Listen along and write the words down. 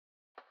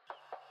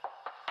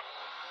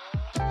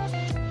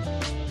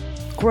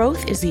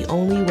Growth is the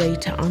only way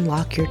to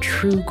unlock your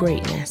true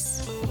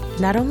greatness,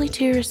 not only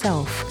to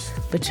yourself,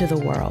 but to the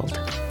world.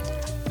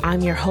 I'm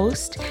your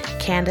host,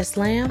 Candace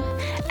Lambe,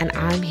 and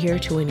I'm here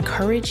to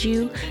encourage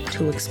you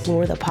to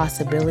explore the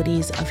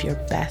possibilities of your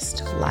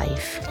best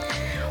life,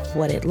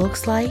 what it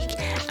looks like,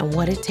 and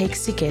what it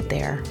takes to get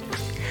there.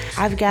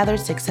 I've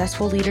gathered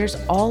successful leaders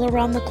all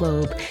around the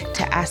globe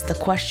to ask the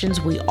questions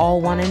we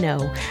all want to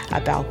know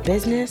about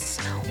business,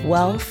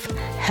 wealth,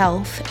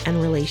 health,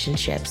 and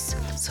relationships.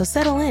 So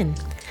settle in.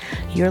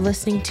 You're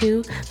listening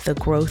to the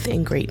Growth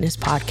and Greatness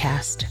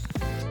Podcast.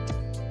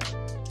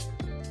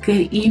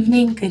 Good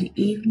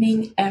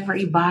evening,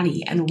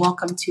 everybody, and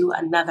welcome to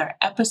another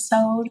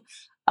episode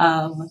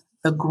of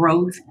the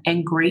Growth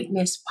and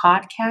Greatness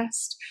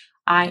Podcast.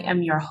 I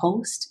am your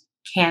host,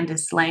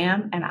 Candace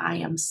Lambe, and I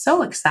am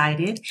so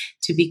excited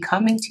to be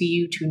coming to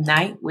you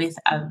tonight with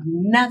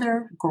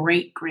another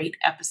great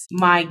episode.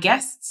 My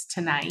guests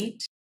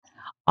tonight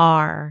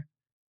are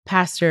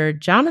Pastor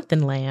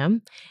Jonathan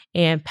Lambe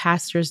and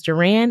Pastors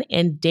DaRan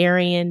and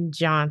Darian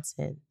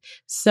Johnson.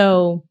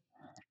 So,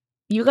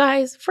 you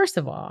guys, first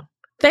of all,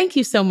 thank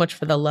you so much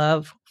for the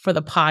love for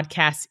the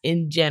podcast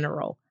in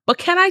general. But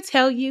can I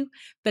tell you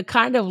the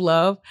kind of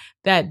love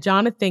that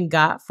Jonathan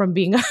got from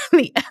being on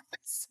the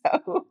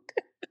episode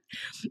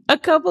a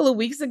couple of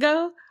weeks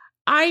ago?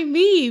 I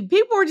mean,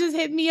 people were just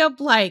hitting me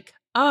up like,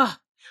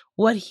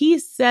 what he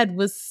said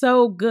was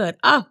so good.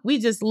 We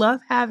just love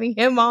having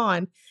him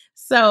on.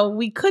 So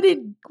we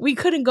couldn't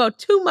go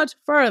too much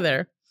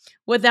further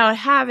without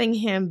having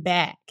him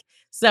back.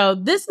 So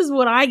this is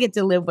what I get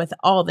to live with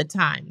all the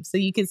time. So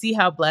you can see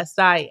how blessed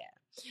I am.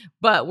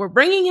 But we're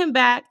bringing him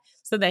back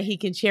so that he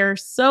can share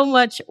so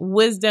much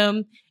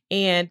wisdom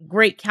and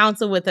great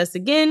counsel with us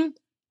again.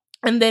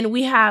 And then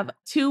we have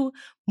two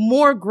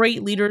more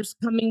great leaders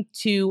coming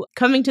to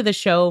the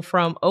show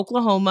from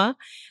Oklahoma,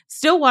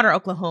 Stillwater,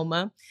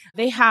 Oklahoma.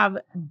 They have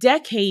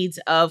decades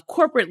of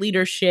corporate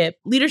leadership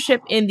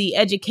in the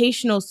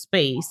educational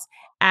space,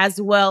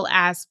 as well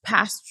as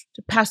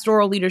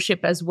pastoral leadership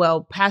as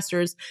well.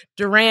 Pastors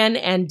DaRan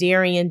and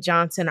Darian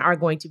Johnson are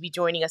going to be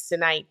joining us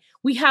tonight.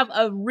 We have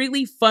a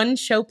really fun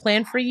show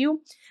planned for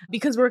you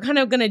because we're kind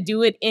of going to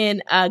do it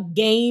in a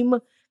game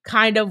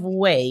kind of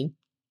way.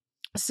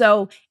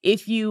 So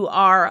if you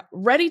are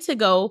ready to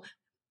go,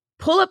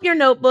 pull up your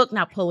notebook,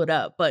 not pull it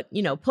up, but,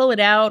 pull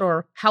it out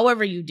or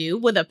however you do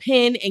with a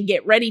pen and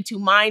get ready to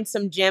mine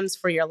some gems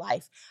for your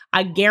life.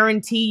 I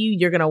guarantee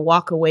you're going to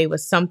walk away with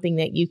something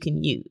that you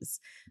can use.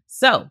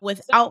 So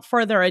without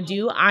further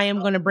ado, I am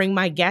going to bring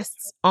my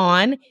guests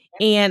on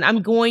and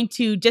I'm going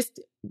to just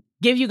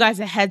give you guys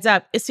a heads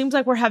up. It seems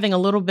like we're having a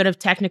little bit of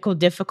technical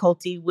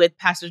difficulty with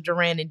Pastors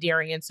DaRan and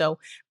Darian. So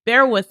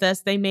bear with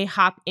us. They may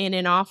hop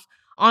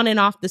on and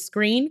off the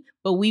screen,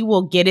 but we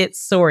will get it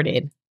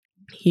sorted.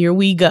 Here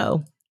we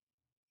go.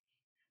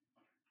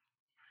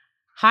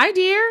 Hi,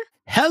 dear.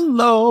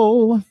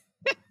 Hello.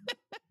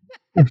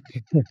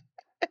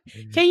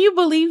 Can you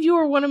believe you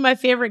were one of my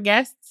favorite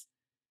guests?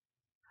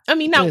 I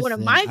mean, not one of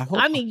my,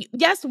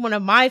 yes, one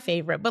of my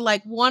favorite, but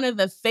like one of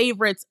the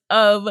favorites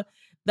of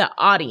the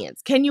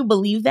audience. Can you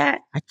believe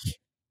that?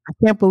 I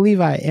can't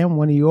believe I am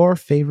one of your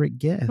favorite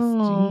guests.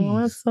 Oh,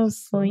 that's so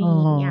sweet.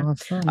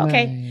 That's so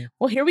okay, nice.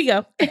 Well, here we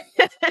go.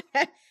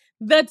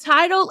 The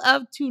title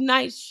of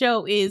tonight's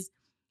show is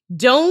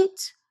Don't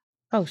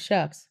Learn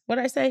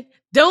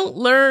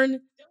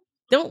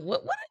the name of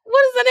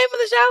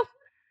the show?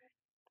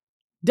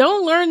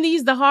 Don't learn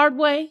these the hard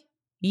way.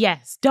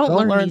 Yes, don't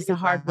learn these the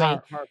hard way.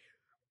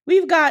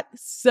 We've got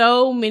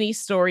so many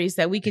stories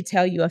that we could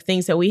tell you of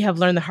things that we have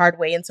learned the hard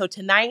way. And so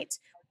tonight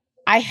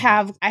I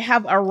have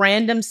a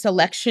random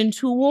selection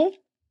tool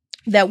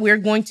that we're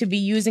going to be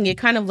using. It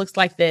kind of looks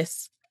like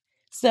this.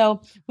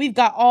 So we've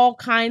got all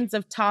kinds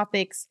of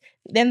topics,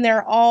 then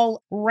they're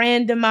all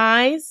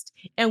randomized,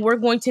 and we're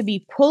going to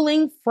be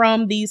pulling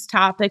from these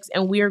topics,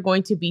 and we are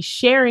going to be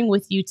sharing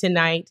with you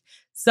tonight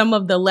some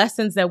of the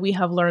lessons that we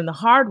have learned the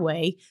hard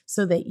way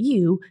so that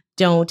you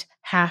don't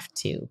have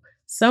to.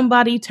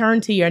 Somebody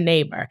turn to your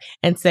neighbor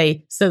and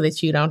say, so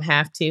that you don't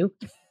have to.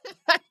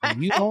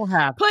 You don't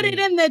have Put it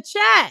in the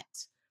chat.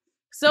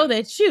 So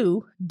that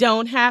you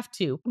don't have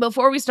to.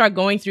 Before we start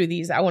going through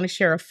these, I want to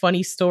share a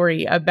funny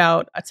story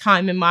about a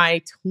time in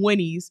my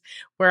 20s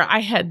where I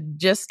had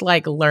just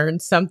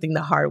learned something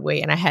the hard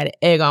way and I had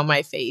egg on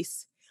my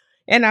face.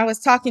 And I was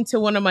talking to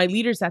one of my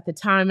leaders at the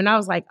time and I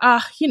was like,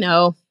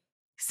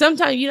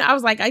 sometimes, I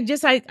was like, I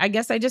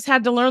guess I just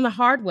had to learn the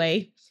hard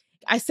way.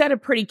 I said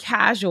it pretty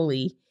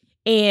casually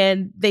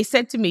and they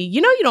said to me,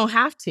 you don't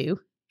have to.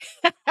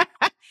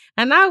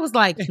 And I was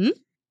like,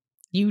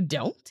 you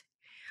don't?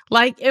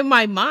 In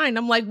my mind,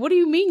 I'm like, what do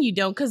you mean you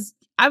don't? Because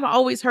I've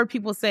always heard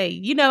people say,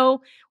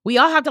 we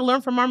all have to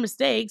learn from our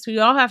mistakes. We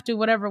all have to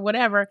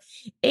whatever.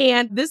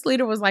 And this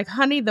leader was like,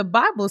 honey, the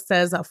Bible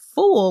says a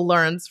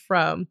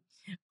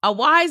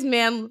wise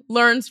man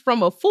learns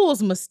from a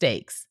fool's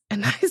mistakes.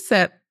 And I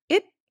said,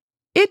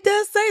 it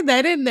does say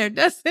that in there,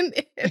 doesn't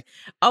it?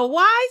 A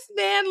wise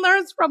man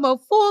learns from a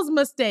fool's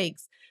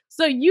mistakes.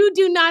 So you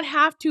do not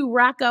have to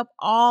rack up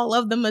all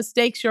of the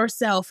mistakes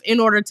yourself in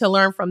order to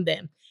learn from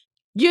them.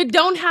 You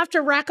don't have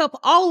to rack up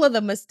all of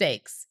the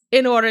mistakes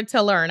in order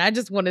to learn. I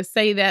just want to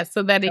say that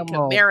so that it can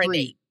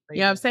marinate. You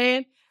know what I'm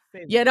saying?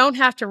 You don't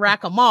have to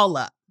rack them all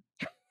up.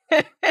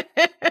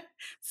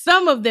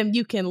 Some of them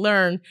you can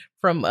learn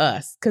from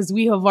us because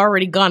we have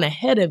already gone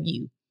ahead of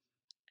you.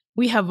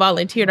 We have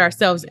volunteered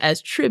ourselves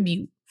as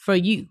tribute for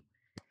you.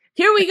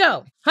 Here we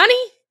go,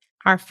 honey.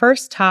 Our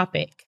first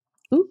topic.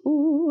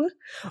 Ooh.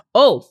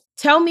 Oh,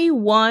 tell me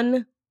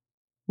one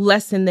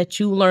lesson that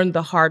you learned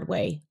the hard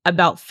way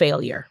about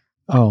failure.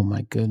 Oh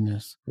my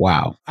goodness.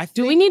 Wow.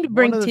 Do we need to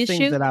bring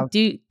tissue?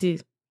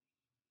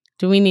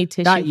 Do we need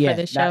tissue for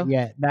the show?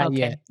 Not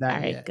yet. All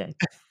right, good.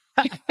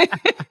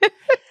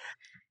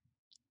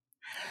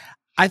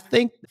 I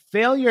think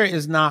failure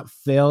is not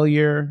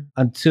failure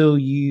until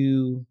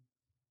you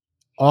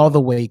all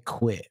the way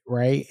quit,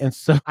 right? And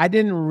so I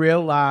didn't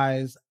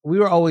realize, we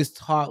were always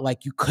taught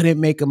like you couldn't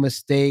make a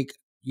mistake,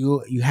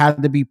 you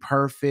had to be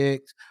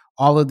perfect,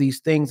 all of these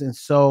things. And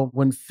so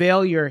when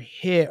failure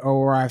hit,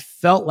 or where I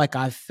felt like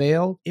I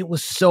failed, it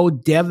was so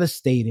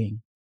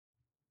devastating.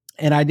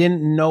 And I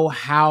didn't know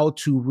how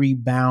to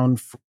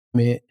rebound from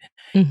it.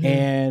 Mm-hmm.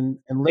 And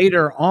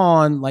later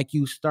on, like,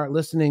 you start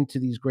listening to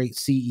these great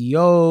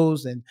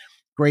CEOs and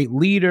great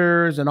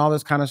leaders and all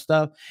this kind of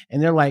stuff,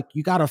 and they're like,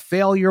 you got to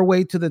fail your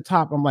way to the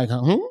top. I'm like,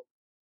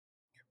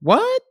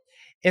 what?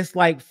 It's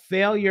like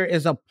failure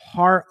is a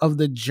part of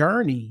the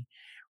journey,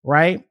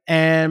 right?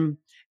 And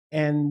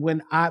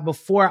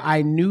before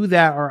I knew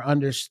that or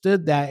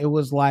understood that, it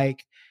was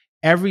like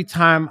every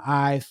time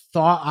I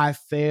thought I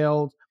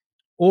failed,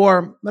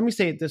 or let me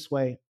say it this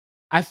way,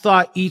 I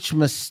thought each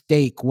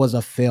mistake was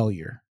a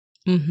failure,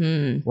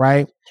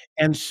 right?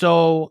 And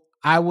so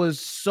I was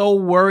so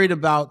worried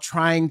about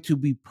trying to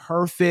be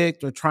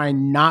perfect, or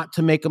trying not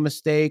to make a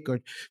mistake, or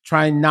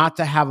trying not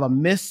to have a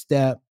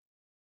misstep,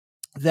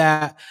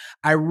 that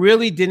I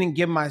really didn't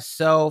give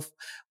myself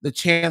the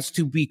chance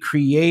to be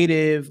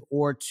creative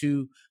or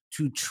to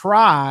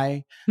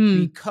try,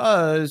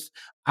 because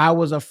I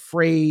was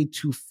afraid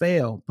to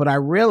fail. But I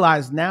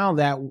realize now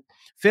that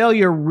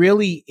failure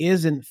really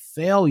isn't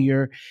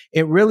failure.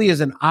 It really is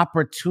an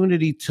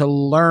opportunity to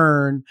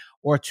learn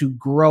or to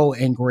grow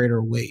in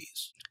greater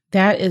ways.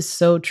 That is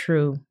so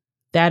true.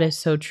 That is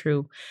so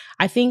true.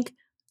 I think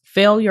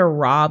failure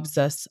robs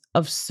us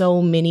of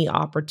so many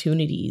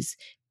opportunities.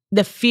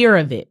 The fear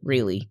of it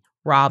really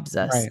robs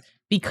us, right?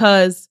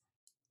 Because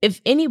if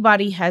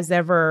anybody has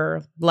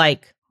ever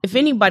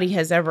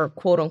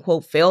quote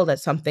unquote failed at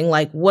something,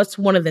 like, what's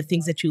one of the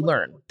things that you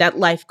learn? That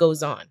life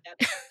goes on.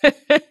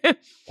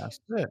 That's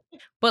it.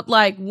 But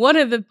like one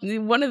of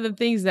the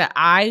things that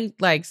I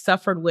like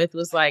suffered with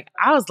was like,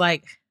 I was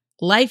like,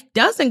 life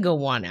doesn't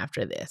go on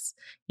after this.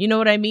 You know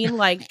what I mean?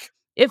 Like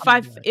if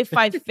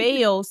I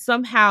fail,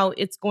 somehow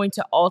it's going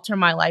to alter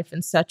my life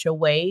in such a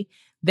way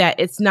that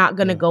it's not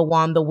going to go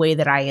on the way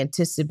that I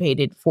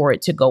anticipated for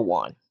it to go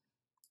on.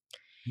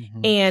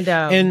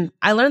 And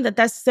I learned that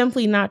that's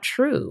simply not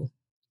true.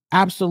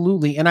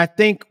 Absolutely. And I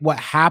think what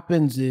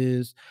happens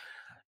is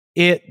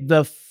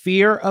the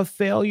fear of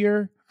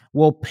failure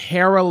will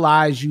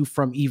paralyze you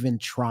from even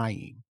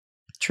trying.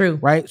 True.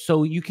 Right?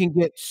 So you can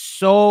get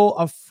so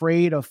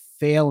afraid of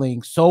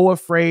failing, so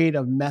afraid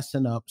of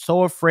messing up,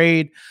 so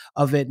afraid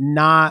of it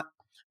not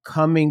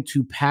coming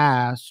to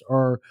pass,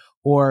 or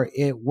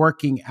it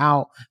working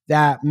out,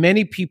 that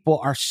many people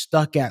are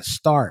stuck at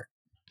start.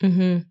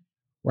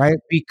 Right?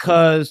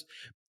 Because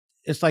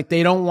it's like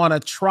they don't want to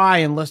try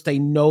unless they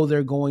know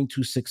they're going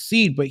to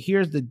succeed. But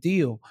here's the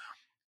deal.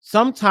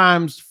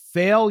 Sometimes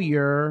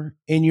failure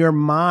in your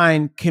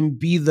mind can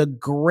be the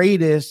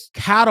greatest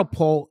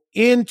catapult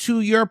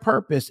into your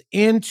purpose,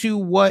 into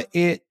what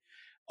it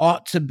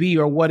ought to be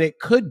or what it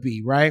could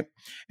be, right?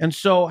 And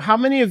so how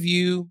many of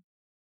you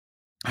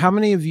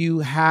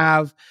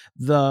have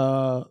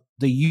the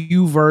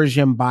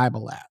YouVersion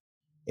Bible app?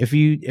 If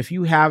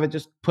you have it,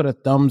 just put a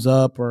thumbs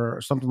up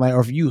or something like,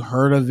 or if you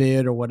heard of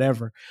it or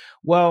whatever.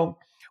 Well,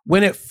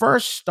 when it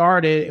first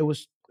started, it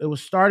was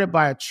started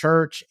by a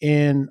church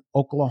in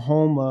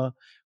Oklahoma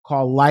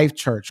called Life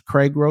Church,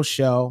 Craig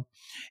Rochelle.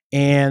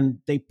 And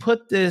it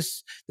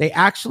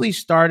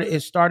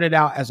started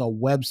out as a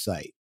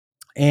website.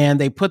 And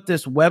they put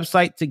this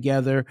website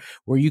together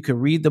where you could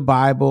read the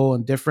Bible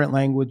in different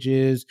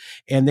languages.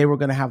 And they were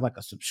going to have like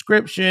a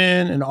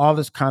subscription and all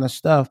this kind of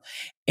stuff.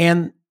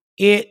 And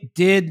it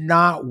did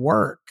not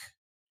work.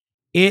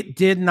 It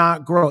did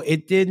not grow.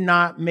 It did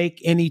not make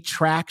any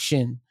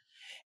traction.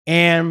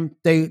 And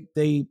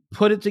they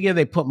put it together.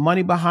 They put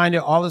money behind it,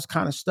 all this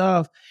kind of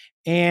stuff.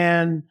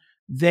 And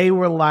they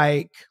were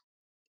like,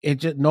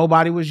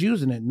 nobody was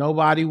using it.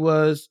 Nobody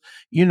was,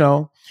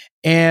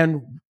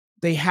 and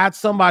they had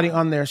somebody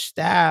on their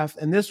staff.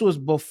 And this was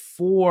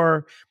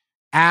before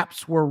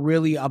apps were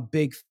really a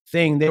big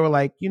thing. They were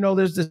like,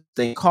 there's this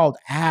thing called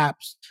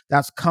apps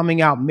that's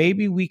coming out.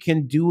 Maybe we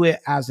can do it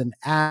as an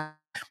app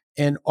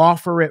and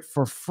offer it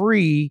for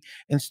free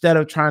instead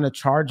of trying to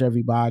charge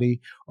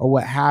everybody or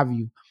what have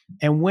you.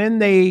 And when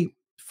they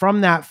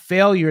from that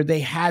failure, they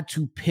had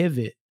to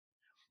pivot.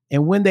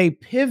 And when they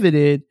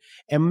pivoted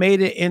and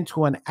made it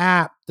into an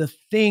app, the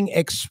thing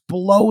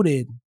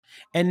exploded.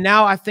 And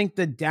now I think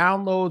the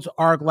downloads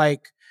are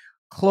like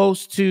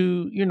close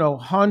to,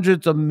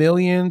 hundreds of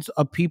millions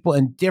of people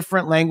in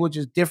different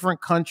languages,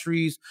 different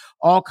countries,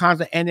 all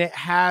kinds of, and it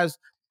has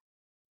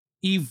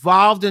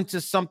evolved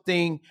into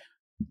something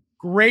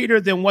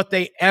greater than what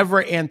they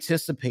ever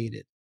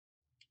anticipated.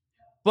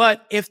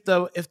 But if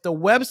the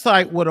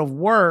website would have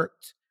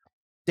worked,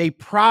 they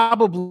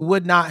probably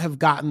would not have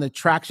gotten the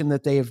traction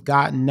that they have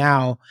gotten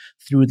now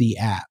through the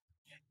app.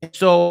 And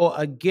so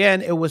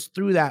again, it was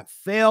through that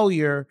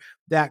failure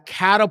that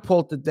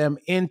catapulted them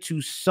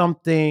into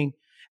something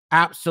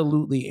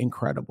absolutely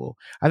incredible.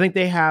 I think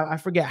they have, I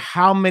forget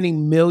how many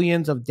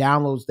millions of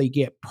downloads they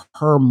get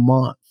per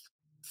month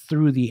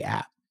through the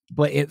app,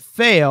 but it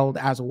failed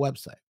as a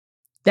website.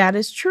 That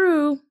is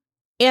true.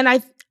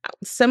 And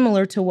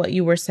similar to what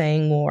you were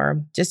saying,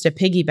 more just to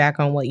piggyback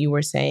on what you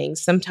were saying,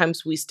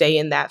 sometimes we stay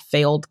in that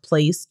failed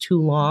place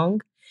too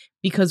long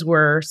because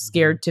we're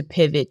scared to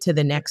pivot to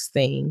the next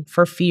thing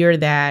for fear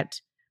that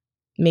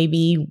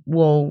maybe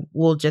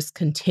we'll just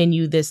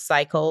continue this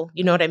cycle.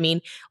 You know what I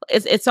mean?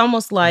 It's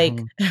almost like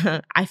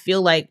I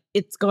feel like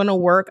it's gonna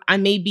work. I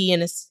may be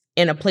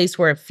in a place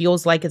where it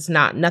feels like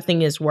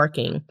nothing is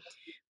working.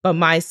 But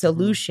my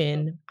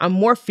solution, I'm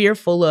more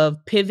fearful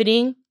of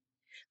pivoting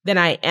than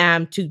I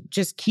am to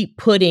just keep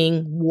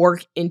putting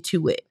work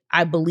into it.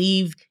 I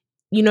believe,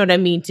 you know what I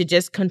mean, to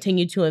just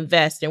continue to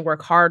invest and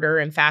work harder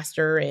and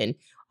faster and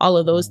all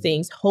of those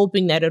things,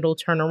 hoping that it'll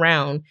turn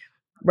around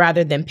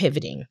rather than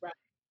pivoting.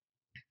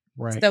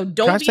 Right. So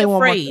don't be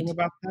afraid.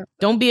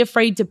 Don't be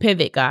afraid to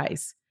pivot,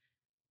 guys.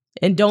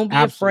 And don't be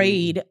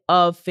afraid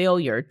of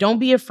failure. Don't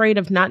be afraid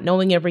of not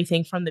knowing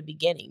everything from the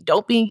beginning.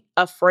 Don't be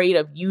afraid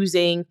of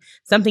using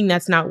something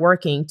that's not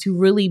working to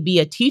really be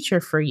a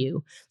teacher for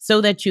you so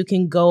that you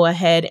can go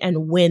ahead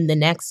and win the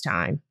next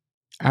time.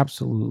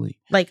 Absolutely.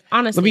 Like,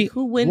 honestly,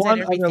 who wins at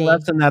everything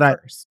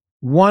first?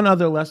 One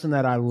other lesson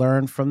that I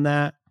learned from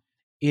that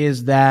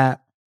is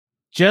that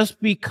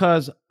just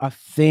because a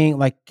thing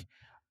like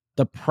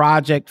the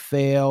project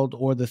failed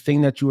or the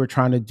thing that you were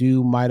trying to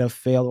do might have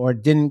failed or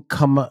didn't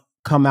come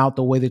out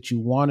the way that you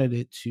wanted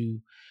it to,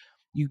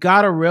 you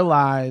got to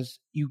realize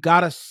you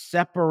got to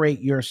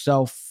separate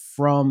yourself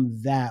from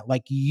that.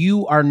 Like,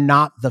 you are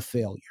not the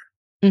failure.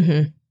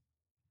 I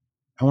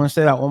want to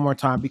say that one more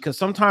time, because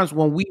sometimes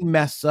when we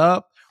mess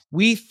up,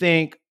 we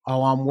think,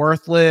 oh, I'm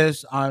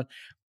worthless.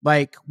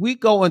 Like, we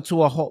go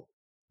into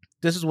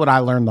this is what I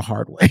learned the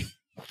hard way.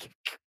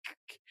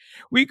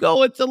 We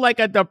go into like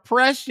a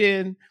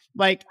depression,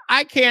 like,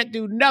 I can't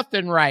do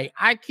nothing right.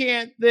 I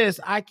can't this,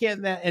 I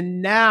can't that.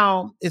 And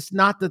now it's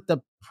not that the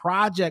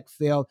project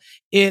failed,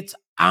 it's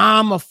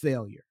I'm a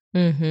failure.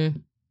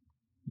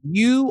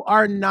 You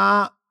are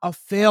not a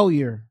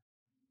failure.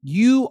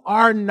 You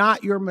are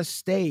not your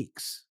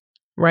mistakes.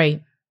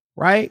 Right.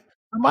 Right?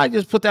 I might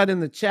just put that in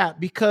the chat,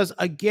 because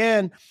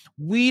again,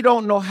 we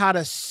don't know how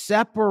to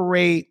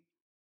separate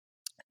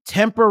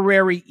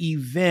temporary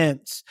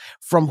events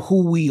from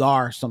who we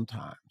are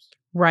sometimes.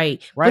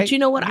 Right. But you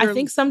know what? I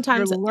think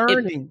sometimes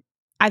learning.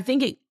 I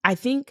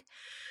think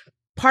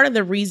part of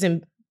the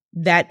reason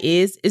that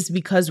is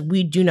because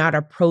we do not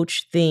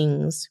approach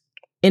things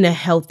in a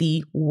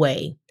healthy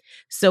way.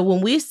 So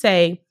when we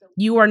say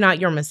you are not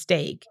your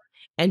mistake,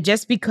 and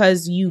just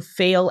because you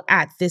fail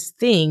at this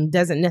thing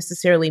doesn't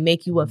necessarily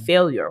make you a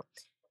failure.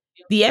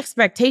 The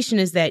expectation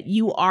is that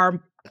you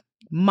are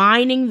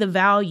mining the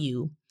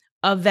value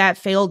of that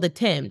failed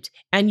attempt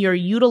and you're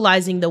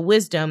utilizing the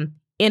wisdom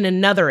in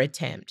another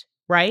attempt,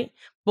 right?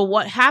 But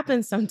what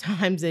happens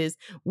sometimes is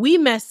we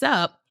mess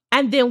up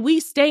and then we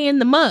stay in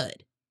the mud.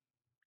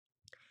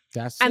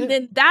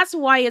 Then that's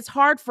why it's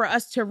hard for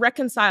us to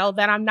reconcile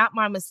that I'm not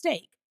my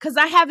mistake, because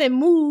I haven't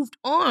moved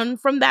on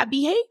from that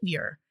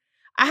behavior.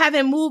 I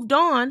haven't moved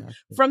on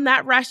from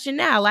that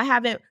rationale. I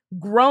haven't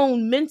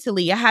grown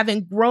mentally. I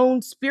haven't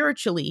grown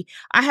spiritually.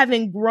 I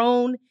haven't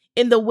grown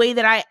in the way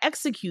that I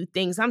execute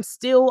things. I'm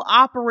still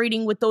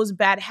operating with those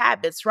bad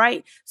habits,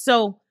 right?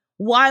 So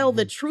while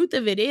the truth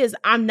of it is,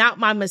 I'm not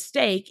my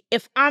mistake,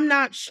 if I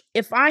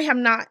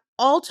am not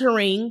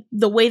altering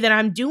the way that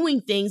I'm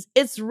doing things,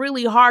 it's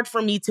really hard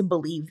for me to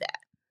believe that.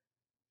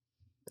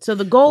 So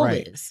the goal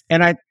is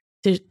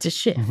to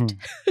shift.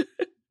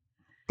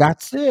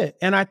 That's it.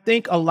 And I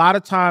think a lot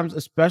of times,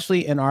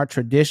 especially in our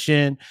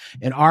tradition,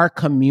 in our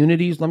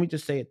communities, let me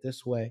just say it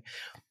this way.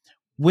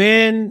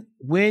 When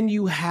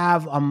you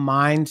have a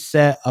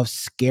mindset of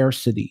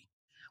scarcity,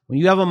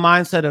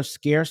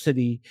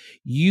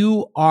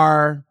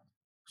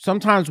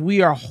 sometimes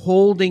we are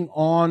holding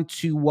on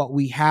to what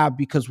we have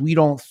because we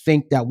don't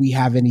think that we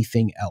have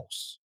anything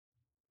else.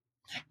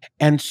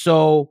 And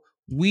so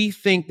we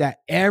think that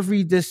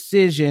every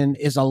decision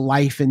is a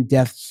life and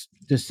death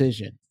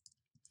decision.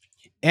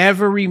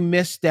 Every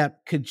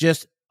misstep could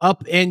just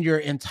upend your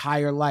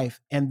entire life.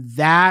 And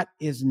that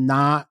is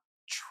not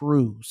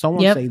true.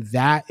 Someone say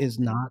that is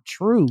not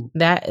true.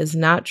 That is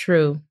not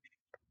true.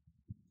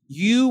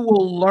 you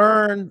will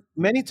learn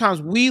many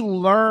times. We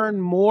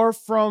learn more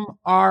from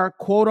our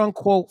quote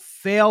unquote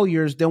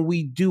failures than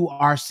we do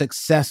our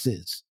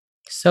successes.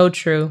 So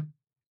true.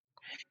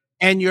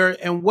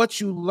 And what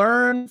you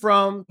learn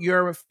from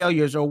your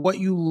failures, or what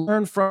you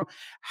learn from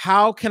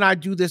how can I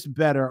do this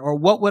better, or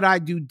what would I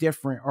do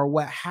different, or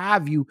what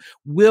have you,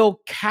 will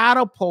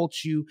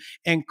catapult you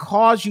and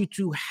cause you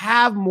to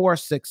have more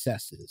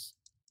successes.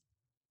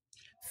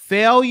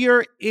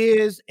 Failure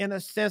is, in a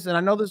sense, and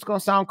I know this is going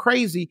to sound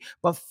crazy,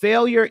 but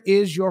failure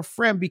is your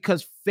friend,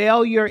 because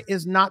failure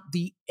is not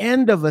the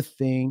end of a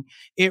thing.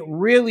 It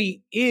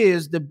really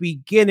is the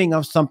beginning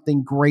of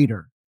something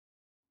greater.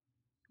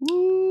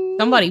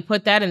 Somebody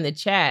put that in the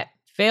chat.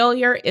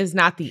 Failure is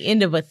not the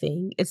end of a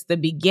thing. It's the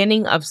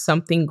beginning of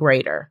something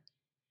greater.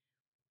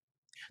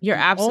 You're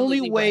absolutely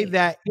only way right.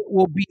 that it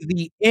will be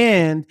the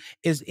end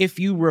is if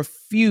you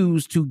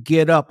refuse to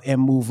get up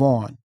and move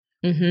on.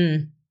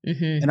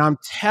 And I'm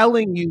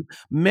telling you,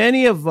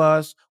 many of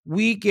us,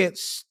 we get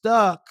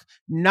stuck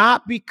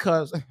not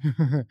because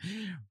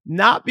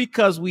not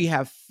because we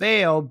have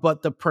failed,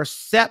 but the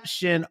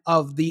perception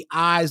of the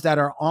eyes that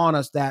are on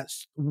us that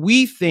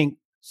we think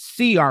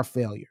see our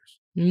failures.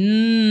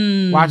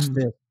 Watch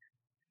this.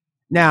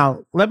 Now,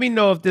 let me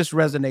know if this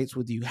resonates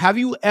with you. Have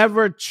you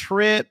ever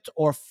tripped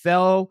or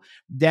fell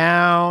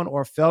down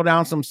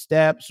some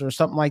steps or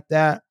something like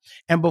that?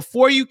 And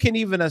before you can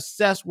even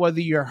assess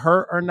whether you're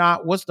hurt or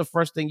not, what's the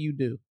first thing you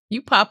do?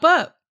 You pop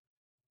up.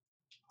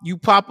 You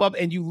pop up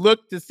and you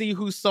look to see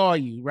who saw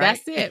you, right?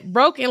 That's it.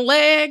 Broken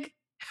leg.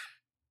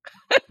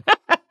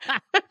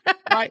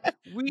 Right.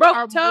 We Broke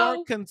are toe.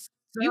 more concerned.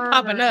 You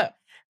popping up.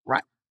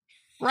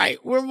 Right.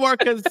 We're more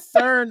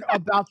concerned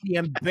about the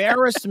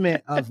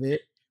embarrassment of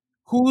it.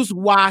 Who's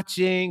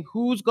watching,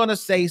 who's going to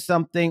say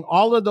something,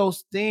 all of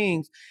those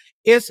things.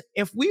 It's,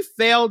 if we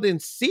failed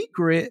in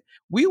secret,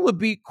 we would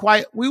be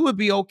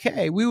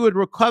okay. We would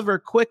recover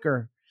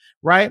quicker,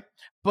 right?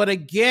 But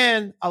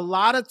again, a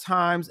lot of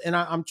times, and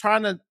I'm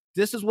trying to,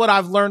 this is what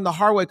I've learned the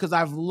hard way, because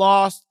I've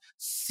lost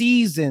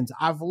seasons,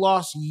 I've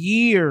lost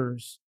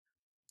years,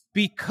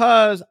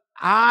 because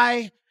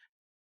I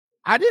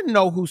didn't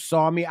know who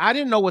saw me. I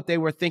didn't know what they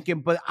were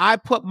thinking, but I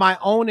put my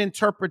own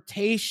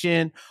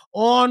interpretation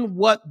on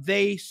what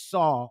they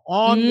saw,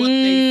 on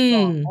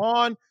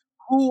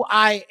who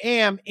I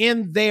am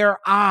in their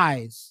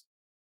eyes.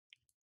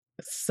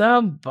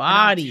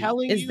 Somebody.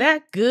 Is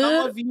that good?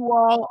 Some of you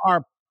all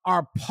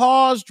are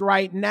paused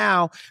right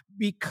now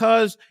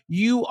because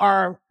you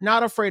are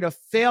not afraid of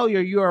failure.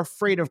 You're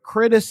afraid of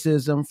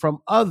criticism from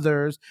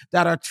others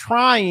that are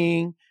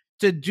trying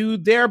to do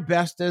their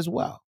best as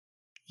well.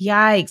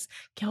 Yikes.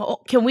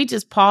 Can we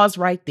just pause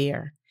right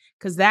there?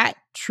 Because that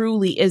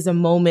truly is a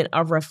moment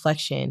of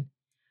reflection.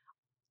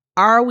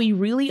 Are we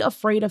really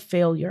afraid of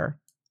failure,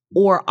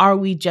 or are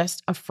we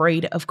just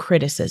afraid of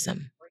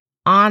criticism?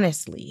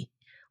 Honestly,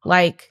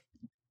 like,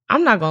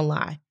 I'm not going to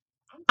lie.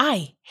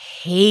 I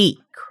hate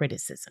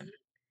criticism.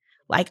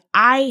 Like,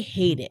 I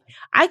hate it.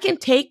 I can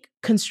take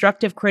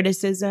constructive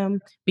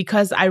criticism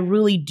because I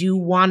really do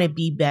want to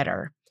be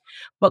better.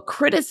 But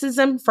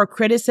criticism for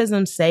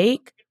criticism's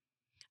sake,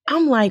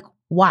 I'm like,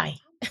 why?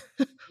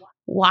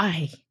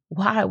 Why?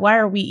 Why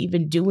are we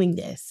even doing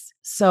this?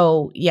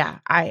 So yeah,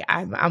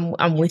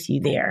 I'm with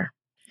you there.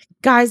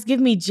 Guys, give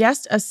me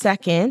just a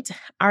second.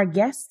 Our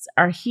guests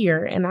are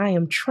here and I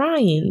am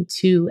trying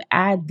to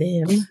add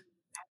them.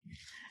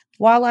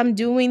 While I'm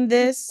doing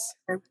this,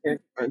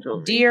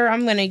 dear,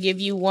 I'm going to give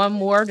you one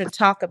more to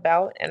talk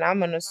about, and I'm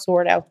going to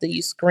sort out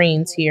these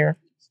screens here.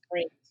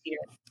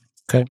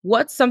 Okay.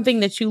 What's something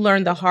that you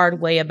learned the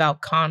hard way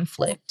about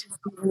conflict?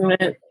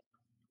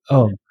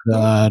 Oh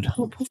God.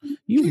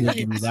 You didn't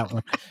give me that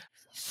one.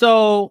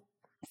 So,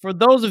 for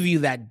those of you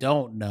that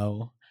don't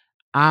know,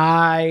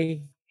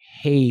 I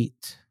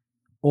hate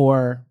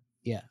conflict.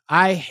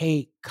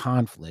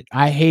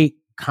 I hate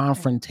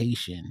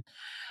confrontation.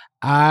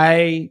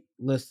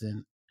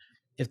 Listen,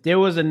 if there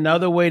was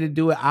another way to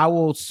do it, I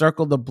will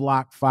circle the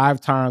block 5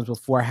 times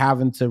before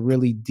having to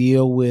really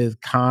deal with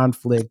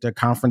conflict or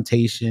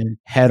confrontation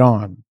head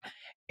on.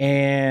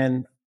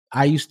 And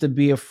I used to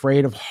be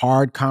afraid of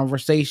hard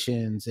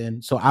conversations.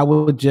 And so I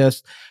would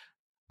just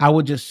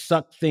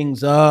suck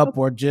things up,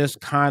 or just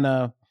kind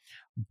of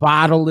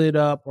bottle it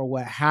up, or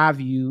what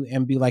have you,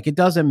 and be like, it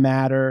doesn't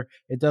matter.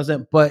 It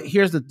doesn't. But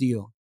here's the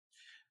deal.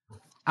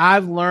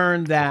 I've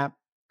learned that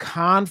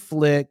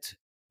conflict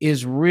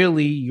is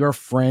really your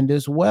friend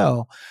as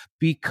well,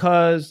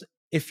 because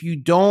if you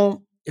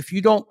don't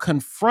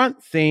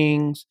confront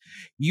things,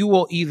 you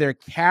will either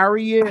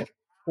carry it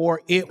or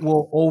it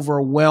will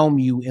overwhelm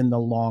you in the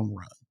long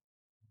run.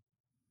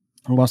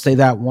 I'm going to say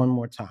that one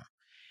more time.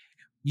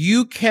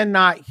 You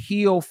cannot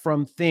heal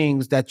from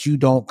things that you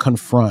don't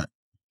confront.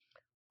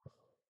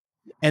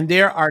 And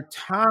there are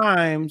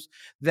times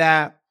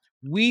that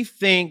we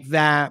think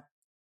that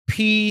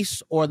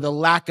peace, or the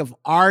lack of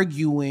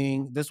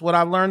arguing, this is what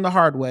I learned the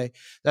hard way,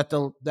 that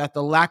the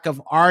lack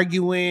of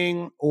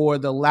arguing or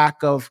the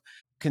lack of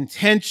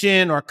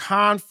contention or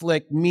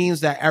conflict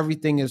means that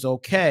everything is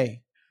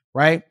okay,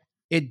 right?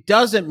 It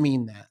doesn't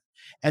mean that.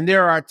 And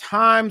there are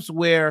times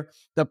where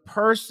the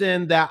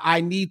person that I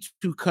need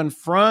to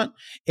confront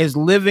is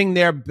living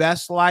their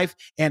best life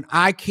and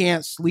I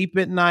can't sleep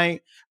at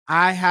night.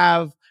 I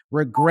have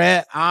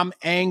regret. I'm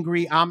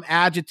angry. I'm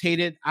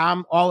agitated.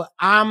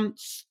 I'm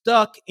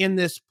stuck in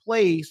this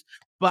place,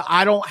 but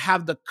I don't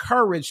have the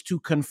courage to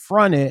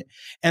confront it.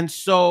 And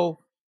so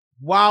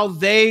while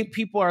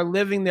people are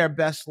living their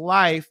best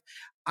life,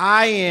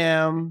 I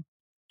am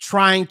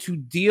trying to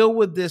deal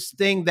with this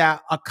thing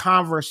that a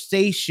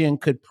conversation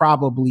could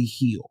probably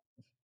heal.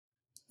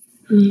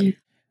 Mm-hmm.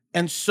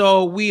 And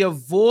so we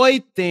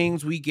avoid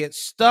things, we get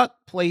stuck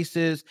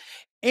places.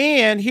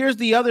 And here's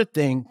the other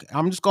thing.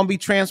 I'm just going to be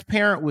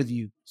transparent with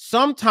you.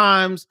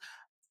 Sometimes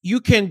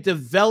you can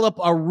develop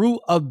a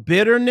root of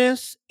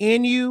bitterness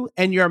in you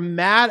and you're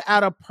mad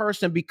at a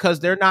person because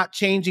they're not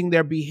changing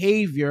their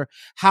behavior.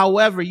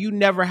 However, you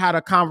never had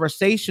a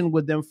conversation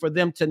with them for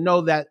them to know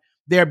that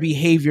their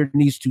behavior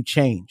needs to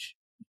change.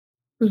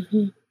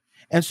 Mm-hmm.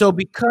 And so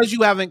because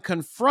you haven't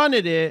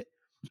confronted it,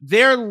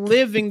 they're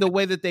living the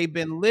way that they've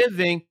been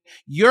living.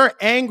 You're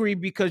angry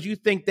because you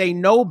think they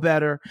know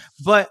better.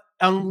 But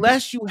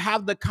unless you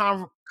have the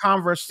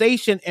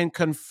conversation and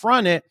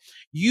confront it,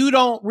 you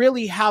don't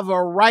really have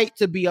a right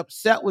to be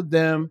upset with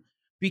them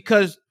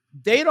because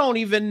they don't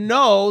even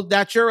know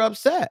that you're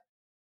upset.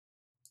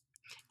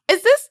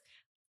 Is this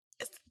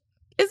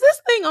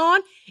thing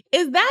on?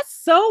 Is that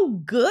so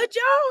good,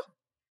 y'all?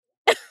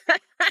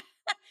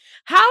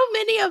 How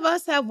many of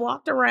us have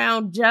walked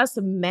around just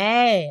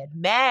mad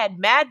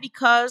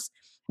because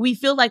we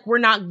feel like we're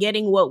not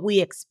getting what we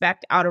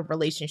expect out of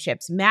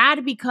relationships?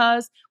 Mad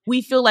because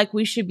we feel like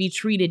we should be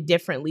treated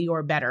differently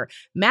or better.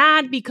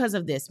 Mad because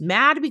of this,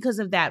 mad because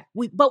of that.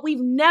 But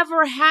we've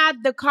never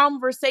had the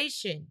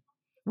conversation.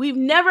 We've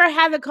never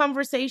had the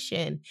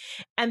conversation.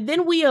 And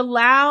then we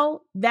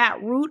allow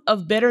that root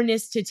of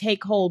bitterness to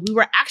take hold. We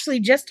were actually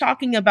just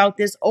talking about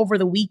this over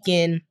the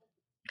weekend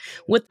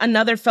with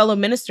another fellow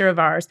minister of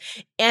ours.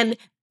 And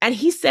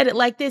he said it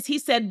like this. He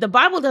said, the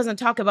Bible doesn't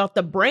talk about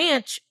the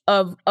branch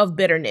of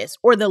bitterness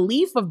or the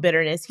leaf of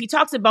bitterness. He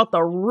talks about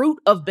the root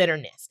of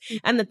bitterness.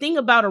 And the thing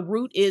about a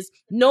root is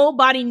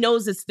nobody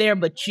knows it's there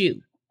but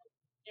you.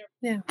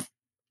 Yeah.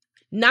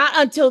 Not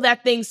until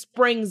that thing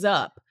springs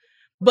up.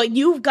 But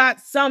you've got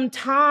some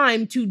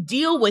time to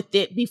deal with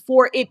it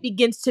before it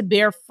begins to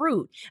bear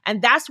fruit.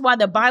 And that's why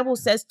the Bible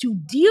says to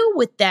deal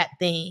with that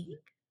thing.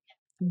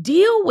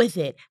 Deal with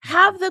it.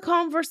 Have the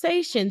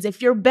conversations.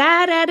 If you're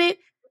bad at it,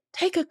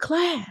 take a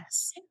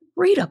class,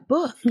 read a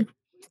book,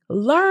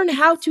 learn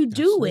how to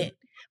do it,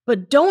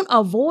 but don't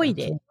avoid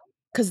it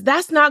because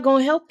that's not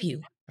going to help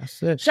you.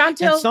 That's it.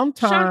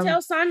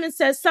 Chantel Simon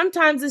says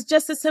sometimes it's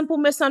just a simple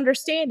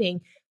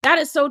misunderstanding. That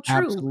is so true.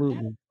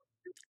 Absolutely.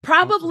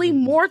 Probably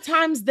more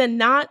times than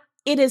not,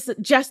 it is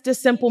just a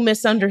simple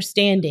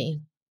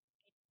misunderstanding.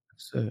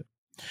 That's it.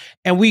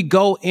 And we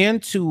go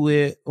into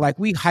it like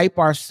we hype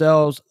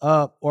ourselves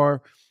up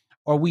or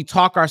we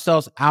talk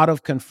ourselves out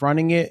of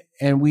confronting it.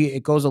 And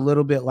it goes a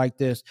little bit like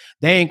this.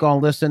 They ain't going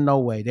to listen. No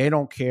way. They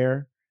don't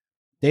care.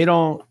 They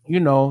don't,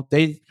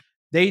 they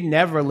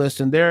never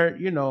listen. They're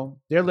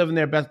living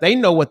their best. They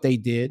know what they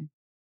did.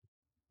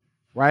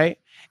 Right.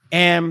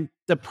 And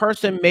the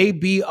person may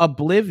be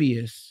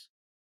oblivious.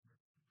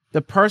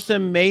 The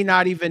person may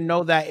not even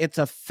know that it's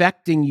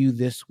affecting you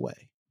this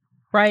way.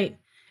 Right.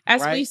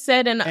 As we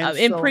said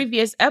in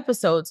previous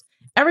episodes,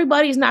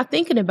 everybody's not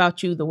thinking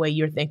about you the way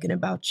you're thinking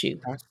about you.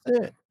 That's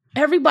it.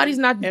 Everybody's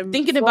not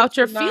thinking about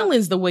your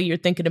feelings the way you're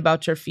thinking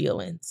about your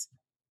feelings.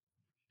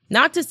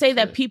 Not to say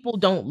that people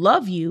don't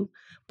love you,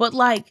 but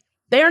like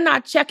they're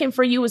not checking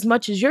for you as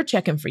much as you're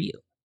checking for you.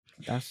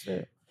 That's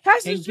it.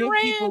 Pastor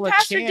DaRan,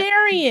 Pastor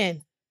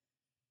Darian.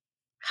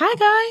 Hi,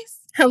 guys.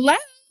 Hello.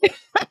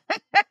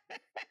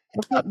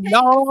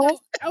 No.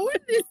 I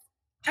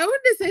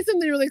wanted to say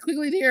something really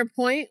quickly to your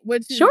point,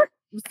 which is, sure.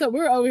 So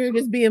we're over here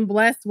just being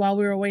blessed while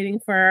we were waiting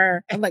for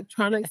our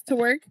electronics to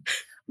work.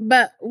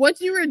 But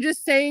what you were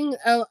just saying,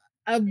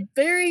 a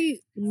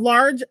very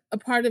large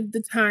part of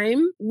the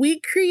time, we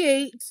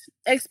create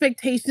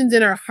expectations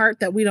in our heart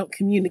that we don't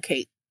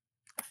communicate.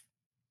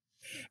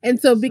 And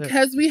so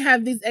because we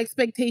have these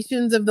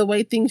expectations of the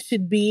way things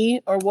should be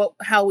or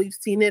how we've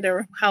seen it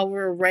or how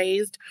we're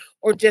raised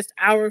or just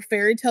our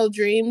fairy tale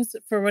dreams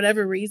for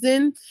whatever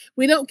reason,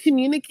 we don't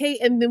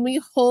communicate and then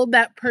we hold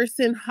that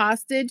person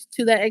hostage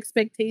to that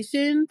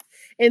expectation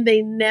and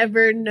they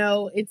never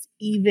know it's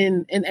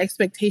even an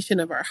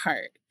expectation of our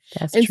heart.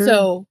 That's true.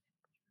 So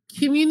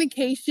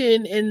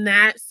communication in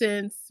that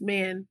sense,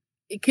 man,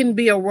 it can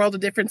be a world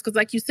of difference because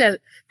like you said,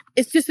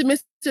 it's just a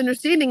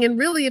misunderstanding. And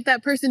really, if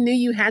that person knew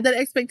you had that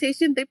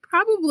expectation, they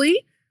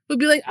probably would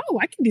be like, oh,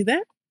 I can do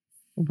that.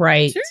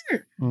 Right.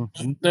 Sure.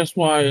 Mm-hmm. That's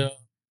why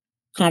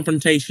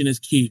confrontation is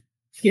key.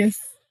 Yes.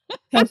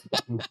 And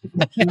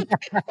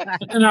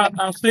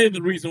I'll say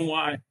the reason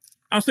why.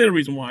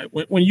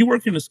 When you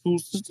work in the school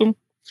system,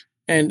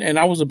 and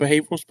I was a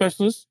behavioral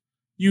specialist,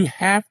 you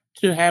have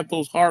to have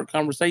those hard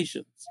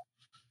conversations.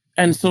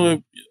 And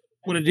so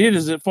what it did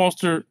is it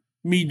fostered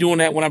me doing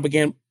that when I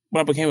began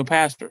when I became a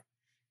pastor,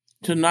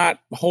 to not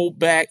hold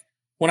back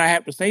when I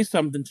have to say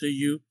something to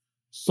you.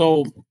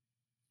 So,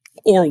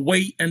 or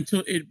wait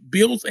until it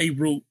builds a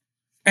root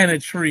and a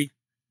tree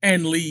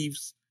and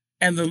leaves,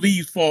 and the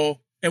leaves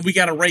fall, and we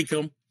got to rake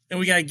them, and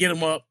we got to get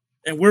them up,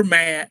 and we're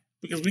mad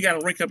because we got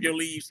to rake up your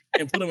leaves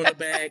and put them in a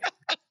bag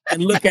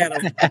and look at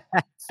them.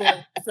 So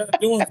instead of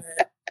doing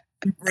that,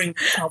 we bring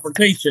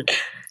confrontation.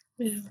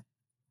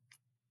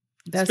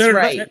 That's Instead of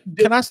right.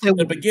 Can I say at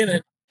the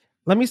beginning?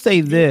 Let me say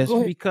this, Go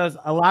ahead. because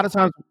a lot of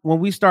times when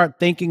we start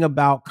thinking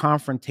about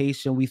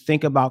confrontation, we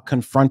think about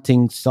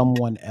confronting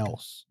someone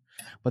else.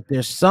 But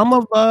there's some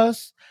of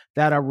us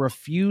that are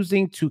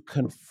refusing to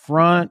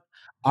confront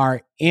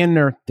our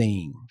inner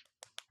thing.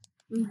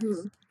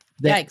 Mm-hmm.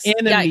 The Yikes,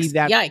 enemy yikes,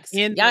 that's yikes,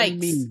 in yikes.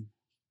 me.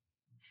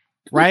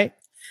 Right?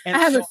 And I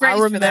have a so phrase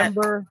for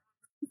that.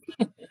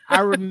 I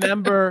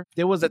remember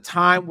there was a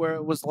time where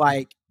it was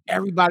like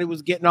everybody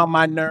was getting on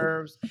my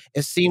nerves.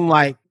 It seemed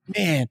like,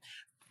 man,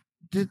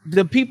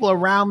 the people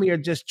around me are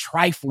just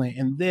trifling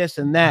and this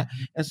and that.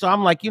 And so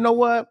I'm like, you know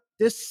what?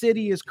 This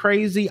city is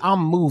crazy. I'm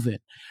moving.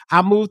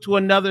 I moved to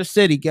another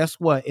city. Guess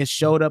what? It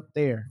showed up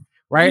there.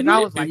 Right. And I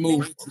was like,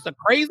 it's a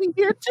crazy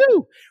here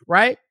too.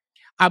 Right.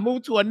 I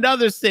moved to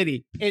another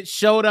city. It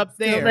showed up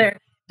there.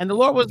 And the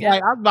Lord was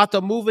like, I'm about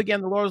to move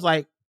again. The Lord was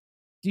like,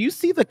 do you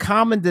see the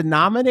common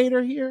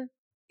denominator here?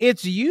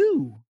 It's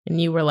you. And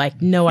you were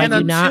like, no, I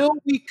do not. Until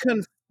we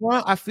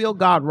confront, I feel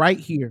God right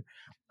here.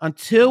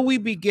 Until we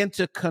begin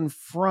to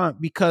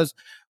confront, because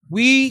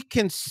we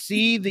can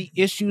see the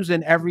issues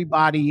in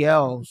everybody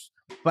else,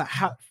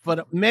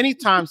 but many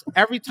times,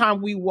 every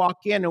time we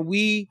walk in and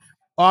we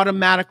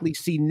automatically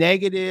see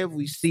negative,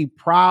 we see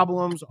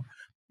problems,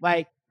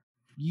 like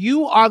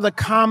you are the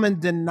common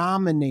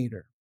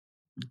denominator.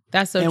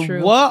 That's so true.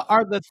 And what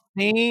are the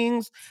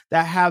things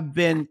that have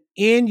been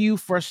in you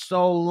for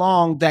so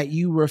long that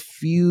you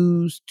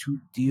refuse to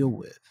deal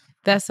with?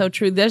 That's so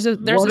true. There's a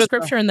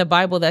scripture in the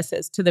Bible that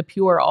says, to the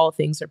pure, all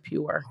things are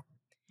pure.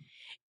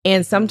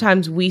 And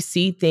sometimes we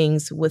see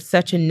things with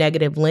such a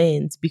negative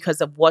lens because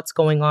of what's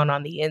going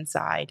on the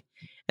inside.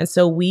 And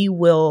so we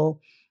will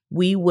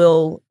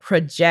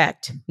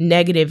project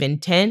negative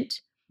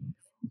intent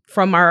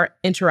from our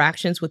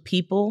interactions with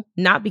people,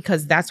 not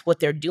because that's what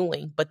they're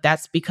doing, but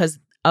that's because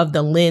of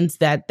the lens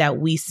that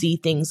we see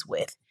things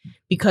with,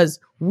 because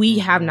we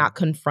have not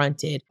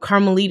confronted.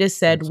 Carmelita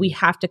said we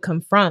have to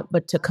confront,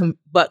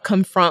 but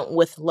confront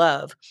with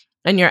love.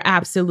 And you're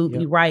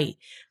absolutely right.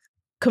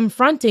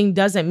 Confronting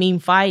doesn't mean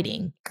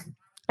fighting.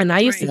 And I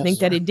used to think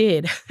that it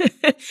did.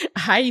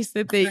 I used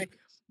to think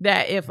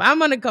that if I'm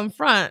going to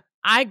confront,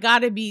 I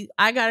gotta be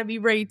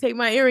ready to take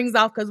my earrings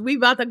off because we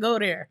about to go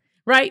there.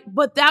 Right.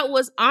 But that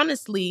was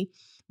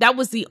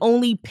the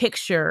only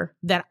picture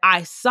that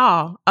I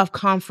saw of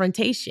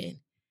confrontation.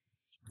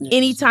 Yes.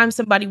 Anytime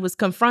somebody was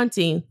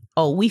confronting,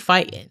 we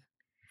fighting.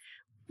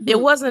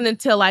 It wasn't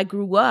until I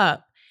grew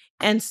up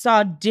and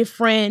saw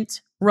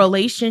different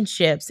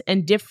relationships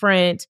and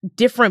different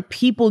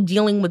people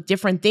dealing with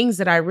different things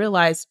that I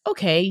realized,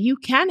 okay, you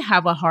can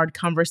have a hard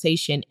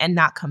conversation and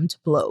not come to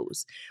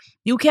blows.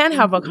 You can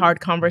have a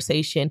hard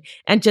conversation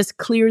and just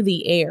clear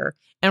the air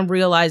and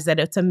realize that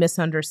it's a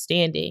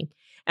misunderstanding.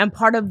 And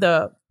part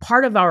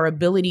of our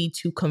ability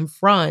to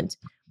confront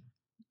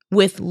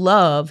with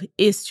love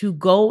is to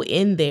go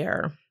in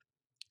there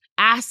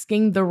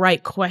asking the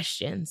right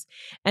questions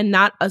and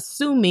not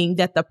assuming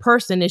that the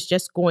person is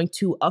just going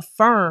to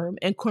affirm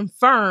and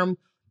confirm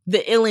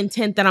the ill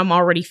intent that I'm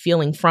already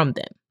feeling from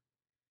them.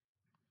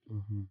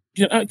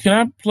 Can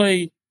I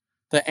play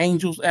the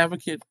angel's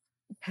advocate?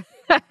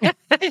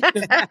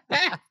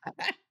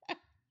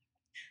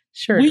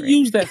 Sure. We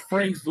use that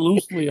phrase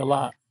loosely a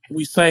lot.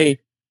 We say,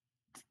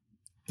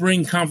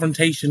 bring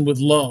confrontation with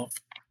love.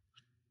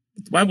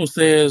 The Bible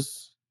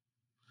says,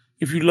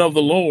 if you love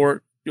the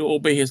Lord, you'll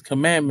obey his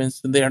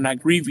commandments and they are not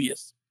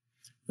grievous.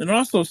 And it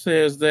also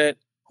says that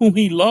whom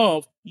he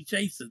loves, he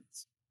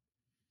chastens.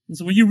 And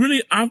so when you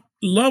really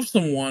love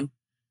someone,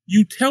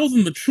 you tell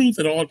them the truth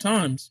at all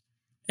times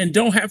and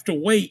don't have to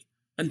wait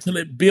until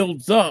it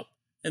builds up.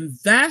 And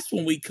that's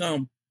when we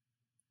come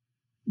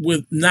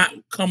with not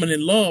coming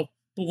in love.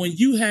 But when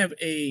you have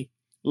a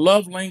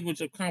love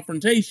language of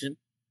confrontation,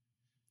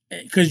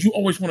 because you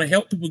always want to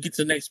help people get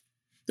to the next.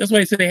 That's why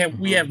they say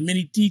we have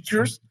many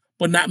teachers,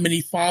 but not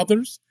many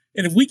fathers.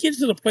 And if we get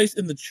to the place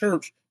in the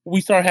church where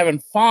we start having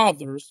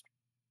fathers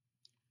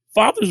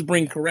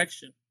bring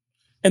correction.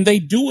 And they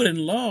do it in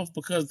love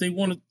because they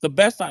want the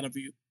best out of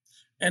you.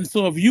 And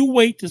so if you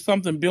wait till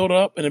something build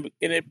up and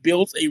it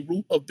builds a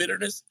root of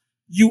bitterness,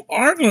 you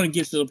are going to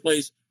get to the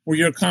place where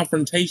your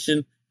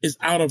confrontation is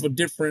out of a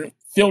different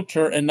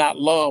filter and not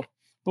love.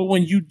 But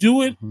when you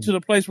do it to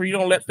the place where you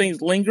don't let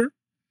things linger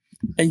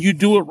and you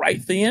do it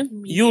right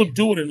then, you'll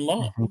do it in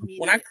love.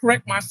 When I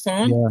correct my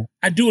son,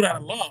 I do it out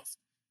of love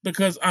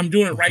because I'm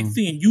doing it right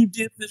then. You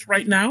did this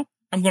right now.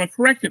 I'm going to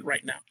correct it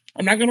right now.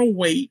 I'm not going to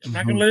wait. I'm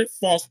not going to let it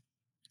fall.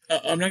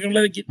 I'm not going to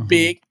let it get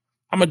big.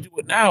 I'm going to do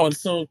it now. And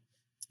so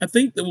I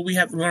think that what we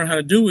have to learn how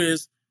to do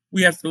is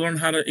we have to learn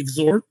how to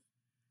exhort,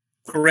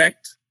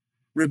 correct,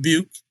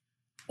 rebuke,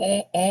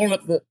 all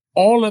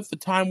at the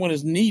time when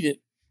it's needed,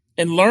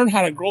 and learn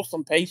how to grow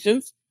some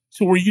patience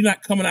so where you're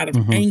not coming out of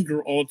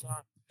anger all the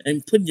time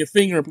and putting your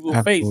finger in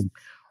people's face.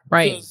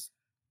 Right. Because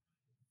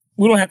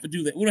we don't have to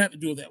do that. We don't have to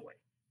do it that way.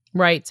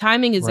 Right.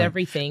 Timing is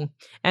everything.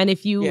 And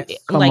if you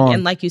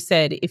like you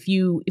said, if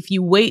you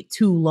wait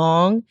too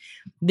long,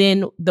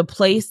 then the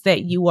place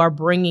that you are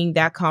bringing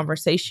that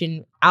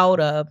conversation out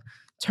of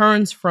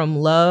turns from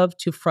love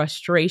to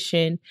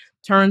frustration,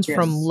 turns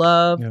from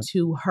love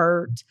to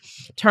hurt,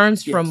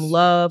 turns from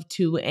love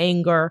to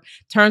anger,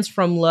 turns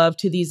from love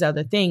to these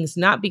other things,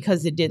 not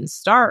because it didn't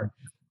start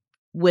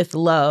with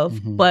love,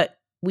 but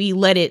we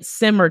let it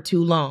simmer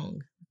too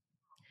long.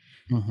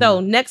 So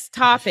next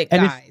topic,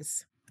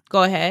 guys.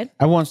 Go ahead.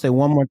 I want to say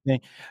one more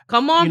thing.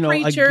 Come on,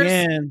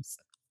 preachers.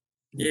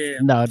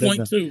 Again,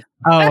 point two.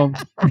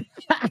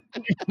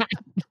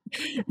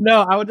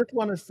 No, I would just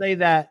want to say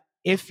that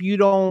if you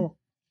don't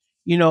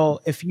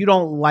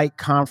like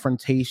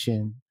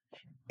confrontation,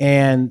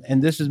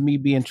 and this is me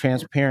being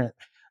transparent,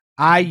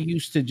 I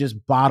used to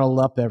just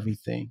bottle up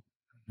everything,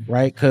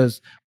 right?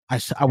 Because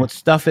I would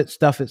stuff it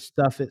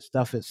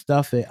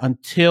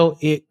until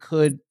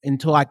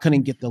I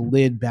couldn't get the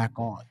lid back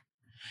on.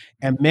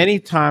 And many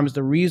times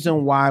the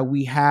reason why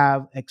we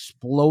have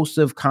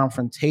explosive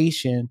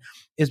confrontation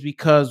is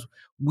because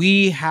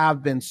we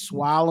have been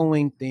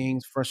swallowing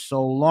things for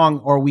so long,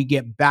 or we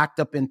get backed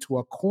up into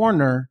a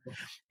corner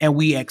and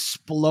we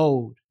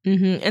explode.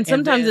 And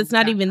sometimes it's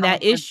not even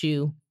that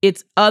issue.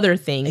 It's other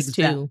things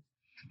too.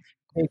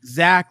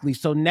 Exactly.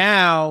 So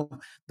now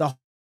the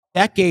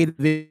decade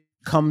of it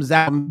comes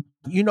out.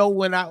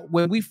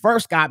 When we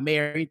first got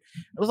married,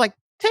 it was like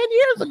 10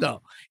 years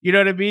ago. You know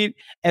what I mean?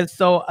 And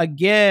so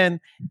again,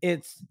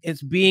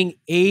 it's being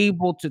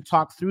able to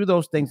talk through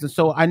those things. And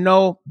so I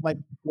know, like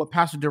what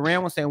Pastor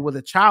DaRan was saying, with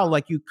a child,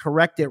 like you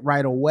correct it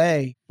right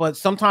away. But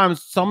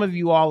sometimes some of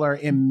you all are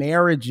in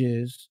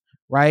marriages,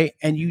 right?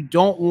 And you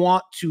don't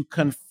want to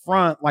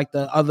confront like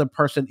the other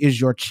person is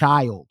your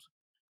child,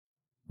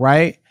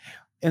 right?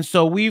 And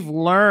so we've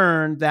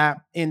learned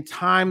that in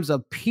times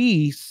of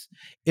peace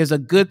is a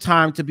good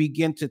time to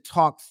begin to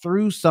talk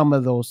through some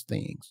of those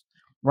things,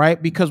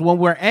 right? Because when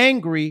we're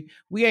angry,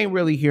 we ain't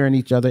really hearing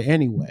each other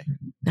anyway.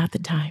 Not the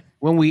time.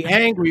 When we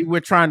angry, we're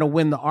trying to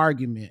win the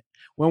argument.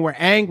 When we're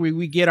angry,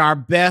 we get our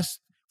best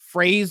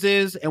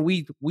phrases and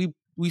we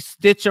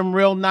stitch them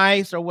real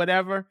nice or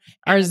whatever.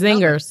 Our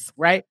zingers,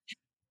 right?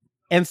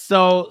 And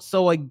so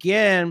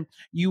again,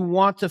 you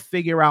want to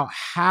figure out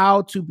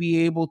how to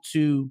be able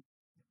to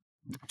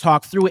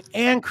talk through it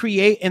and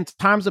create, in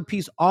times of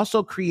peace,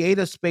 also create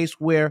a space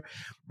where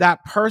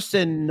that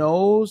person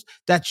knows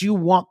that you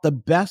want the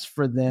best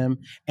for them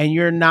and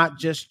you're not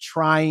just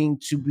trying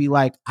to be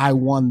like, I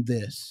won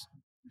this.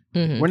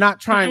 We're not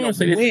trying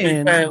to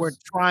win. We're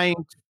trying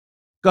to...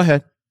 Go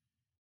ahead.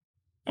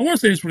 I want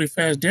to say this really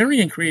fast.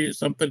 Darian created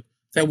something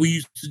that we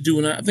used to do,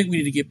 and I think we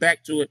need to get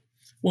back to it.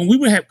 When we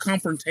would have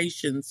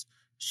confrontations,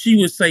 she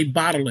would say,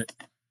 bottle it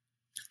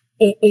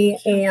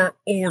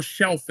or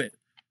shelf it.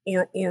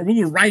 Or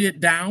we would write it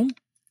down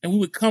and we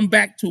would come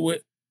back to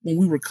it when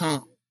we were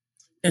calm,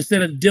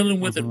 instead of dealing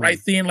with it right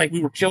then like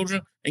we were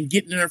children and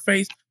getting in her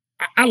face.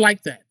 I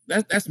like that.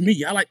 That's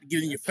me. I like to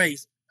get in your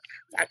face.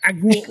 I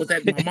grew up with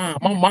that. My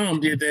mom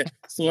did that.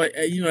 So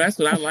that's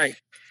what I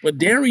like. But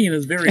Darian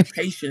is very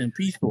patient and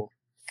peaceful.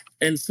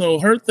 And so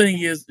her thing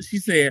is, she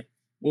said,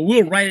 well,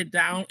 we'll write it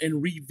down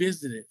and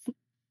revisit it.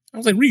 I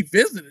was like,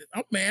 revisit it?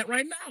 I'm mad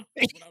right now.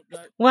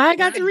 Well, I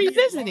got to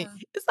revisit it.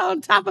 It's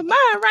on top of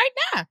mine right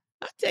now.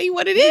 I'll tell you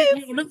what it is.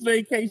 We're on this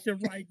vacation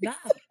right now.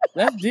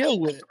 Let's deal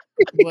with it.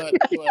 But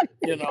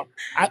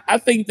I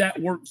think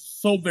that works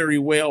so very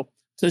well,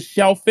 to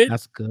shelf it.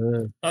 That's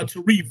good.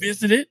 To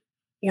revisit it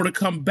or to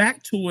come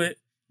back to it,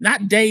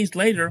 not days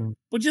later,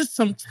 but just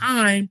some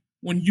time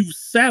when you've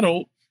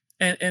settled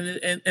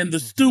and the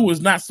stew is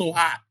not so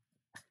hot.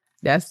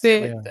 That's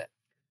it.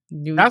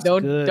 Yeah.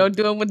 Don't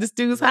do it when the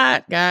stew's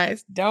hot,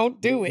 guys. Don't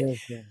do it.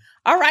 Yeah.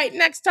 All right,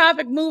 next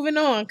topic, moving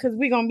on, because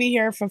we're going to be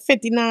here for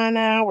 59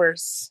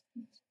 hours.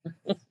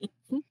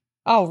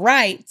 All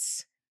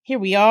right, here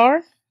we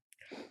are.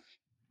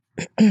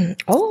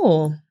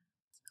 Oh,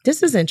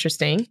 this is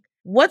interesting.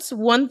 What's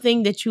one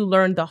thing that you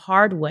learned the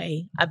hard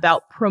way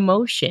about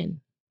promotion?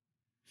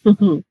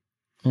 Everybody's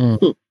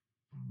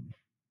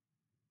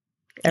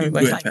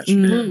like,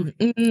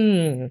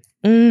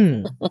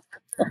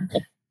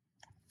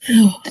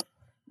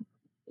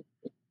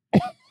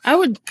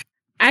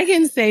 I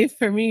can say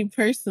for me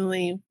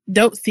personally,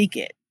 don't seek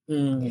it.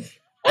 You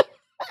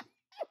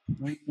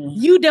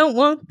don't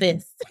want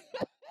this.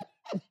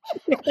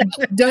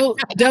 Don't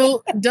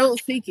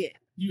seek it.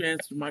 You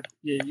answered my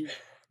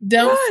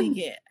Don't seek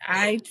it.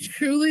 I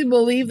truly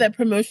believe that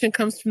promotion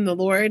comes from the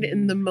Lord.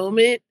 In the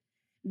moment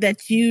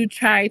that you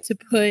try to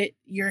put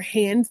your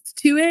hands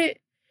to it,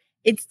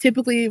 it's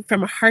typically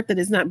from a heart that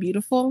is not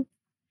beautiful,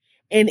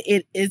 and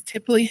it is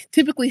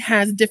typically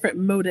has different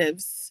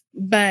motives.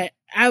 But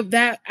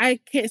I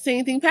can't say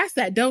anything past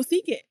that. Don't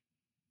seek it.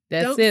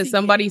 That's Don't it. seek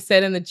Somebody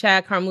said in the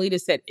chat, Carmelita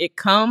said, it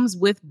comes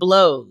with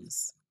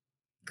blows.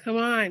 Come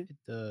on. It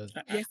does.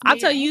 Yes, I'll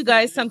tell ma'am. you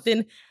guys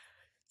something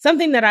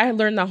that I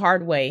learned the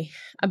hard way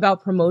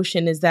about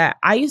promotion is that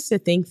I used to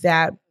think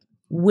that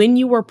when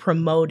you were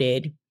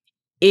promoted,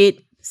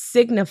 it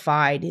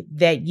signified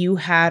that you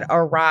had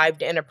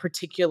arrived in a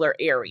particular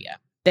area,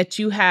 that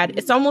you had,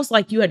 it's almost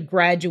like you had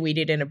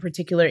graduated in a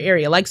particular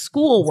area, like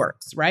school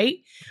works, right?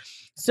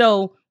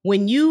 So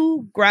when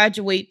you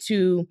graduate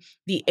to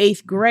the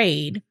 8th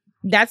grade,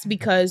 that's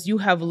because you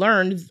have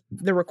learned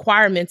the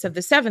requirements of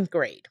the 7th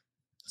grade.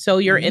 So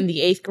you're in the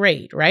 8th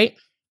grade, right?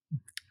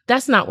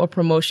 That's not what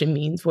promotion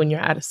means when you're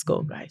out of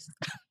school, guys.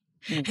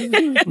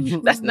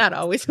 That's not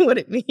always what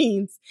it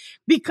means,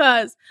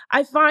 because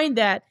I find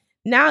that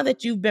now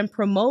that you've been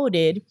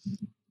promoted,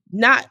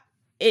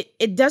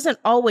 it doesn't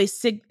always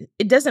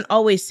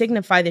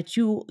signify that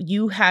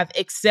you have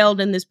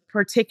excelled in this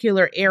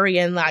particular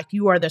area and like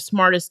you are the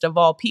smartest of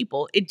all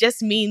people. It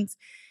just means,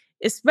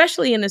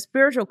 especially in a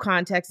spiritual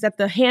context, that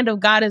the hand of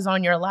God is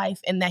on your life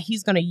and that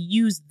he's going to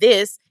use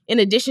this in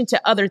addition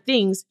to other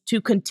things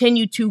to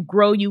continue to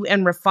grow you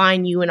and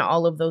refine you and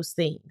all of those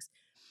things.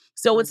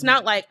 So it's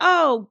not like,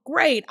 oh,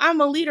 great,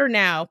 I'm a leader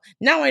now.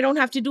 Now I don't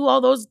have to do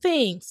all those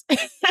things.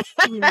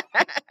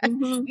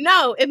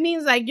 No, it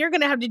means like you're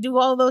going to have to do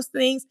all those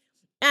things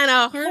and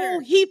a whole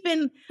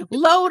heaping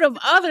load of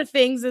other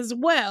things as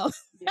well.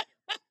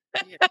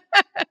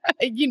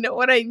 You know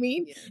what I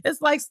mean?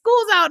 It's like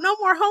school's out, no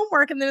more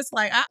homework. And then it's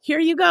like, here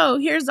you go.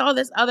 Here's all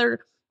this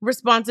other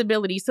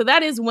responsibility. So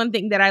that is one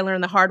thing that I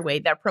learned the hard way,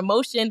 that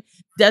promotion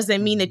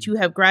doesn't mean that you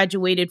have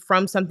graduated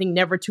from something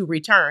never to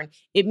return.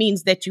 It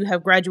means that you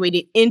have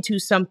graduated into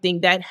something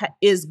that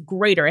is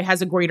greater. It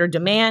has a greater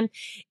demand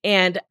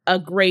and a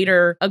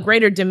greater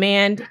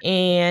demand,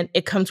 and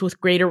it comes with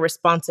greater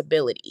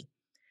responsibility.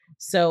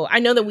 So I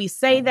know that we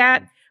say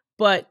that,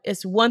 but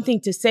it's one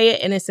thing to say it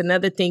and it's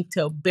another thing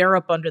to bear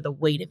up under the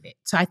weight of it.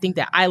 So I think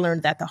that I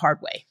learned that the hard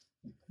way.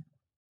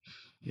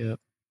 Yep.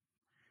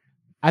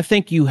 I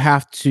think you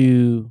have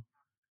to,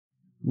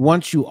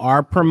 once you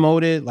are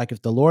promoted, like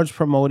if the Lord's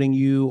promoting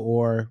you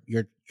or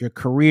your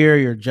career,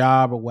 your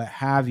job or what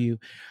have you,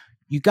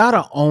 you got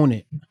to own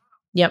it.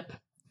 Yep.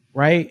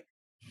 Right?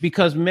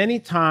 Because many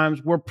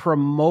times we're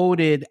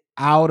promoted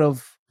out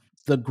of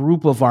the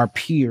group of our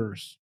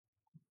peers.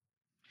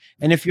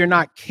 And if you're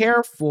not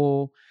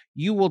careful,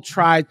 you will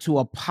try to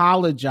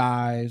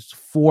apologize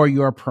for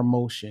your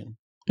promotion.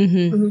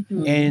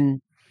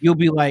 And you'll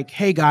be like,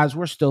 hey guys,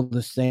 we're still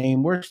the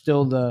same. We're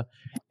still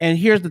and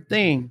here's the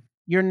thing.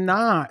 You're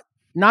not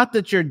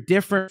that you're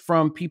different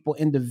from people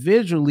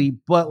individually,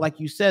 but like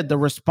you said, the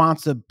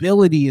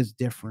responsibility is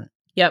different.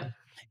 Yep.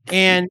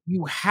 And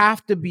you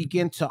have to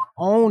begin to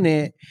own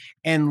it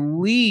and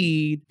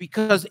lead,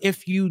 because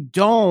if you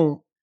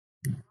don't,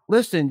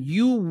 listen,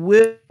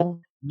 we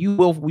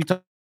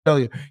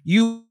tell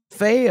you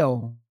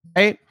fail,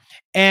 right?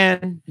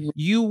 And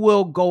you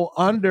will go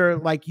under,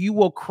 like you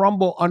will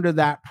crumble under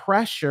that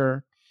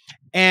pressure,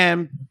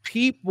 and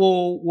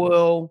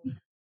they'll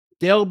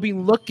be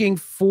looking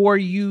for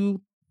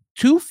you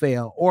to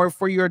fail or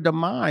for your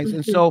demise.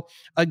 And so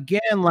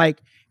again,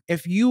 like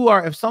if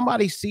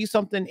somebody sees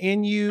something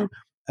in you,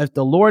 if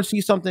the Lord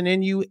sees something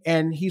in you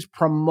and he's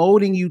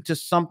promoting you to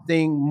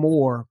something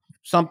more,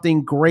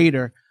 something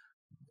greater,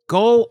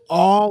 go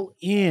all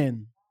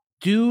in.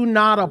 Do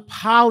not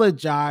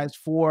apologize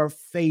for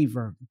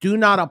favor. Do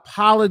not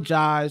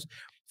apologize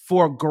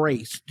for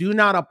grace. Do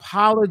not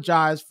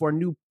apologize for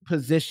new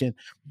position.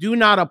 Do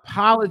not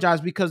apologize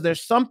because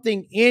there's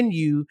something in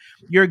you.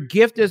 Your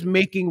gift is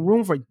making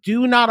room for it.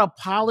 Do not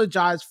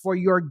apologize for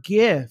your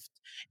gift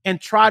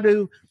and try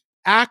to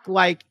act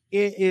like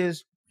it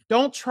is.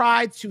 Don't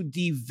try to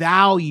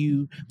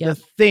devalue the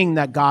thing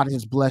that God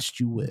has blessed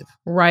you with.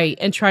 Right.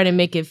 And try to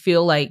make it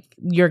feel like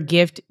your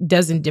gift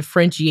doesn't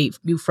differentiate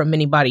you from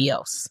anybody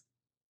else.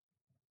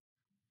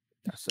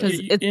 Because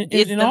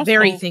it's the also,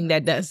 very thing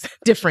that does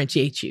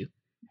differentiate you.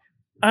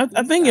 I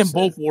think in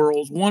both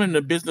worlds, one in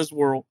the business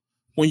world,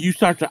 when you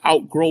start to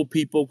outgrow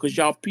people because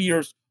y'all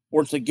peers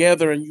were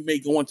together and you may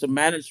go into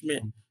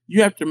management,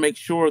 you have to make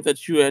sure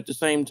that you at the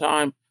same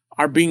time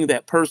are being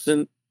that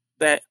person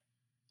that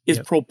is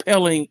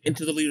propelling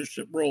into the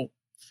leadership role.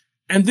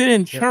 And then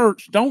in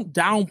church, don't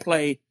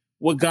downplay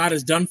what God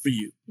has done for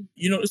you.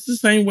 You know, it's the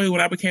same way when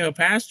I became a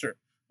pastor.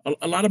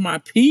 A lot of my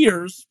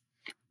peers,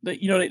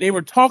 they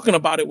were talking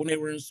about it when they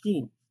were in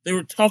school. They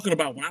were talking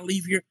about when I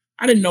leave here,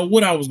 I didn't know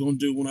what I was going to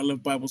do when I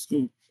left Bible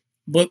school.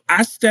 But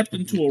I stepped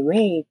into a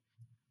role,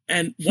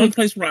 and one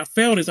place where I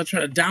failed is I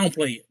tried to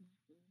downplay it.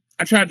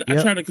 I tried to,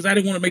 because I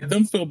didn't want to make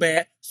them feel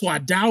bad, so I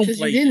downplayed it.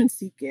 Because you didn't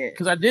seek it.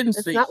 Because I didn't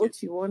seek it. That's not what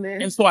you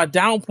wanted. And so I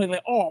downplayed,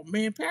 like, oh,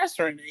 man,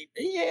 pastoring,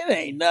 it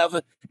ain't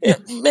nothing.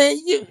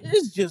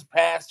 It's just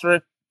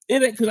pastoring.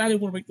 It ain't, because I didn't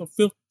want to make them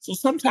feel. So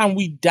sometimes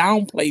we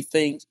downplay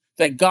things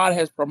that God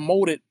has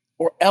promoted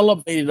or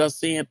elevated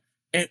us in,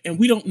 and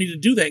we don't need to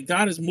do that.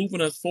 God is moving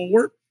us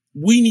forward.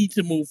 We need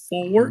to move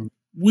forward.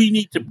 We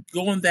need to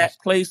go in that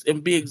place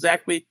and be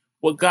exactly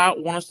what God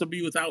wants us to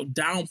be without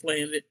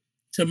downplaying it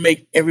to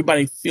make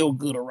everybody feel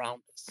good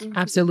around us.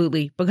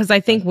 Absolutely. Because I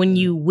think when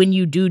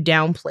you do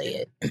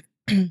downplay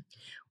it,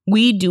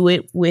 we do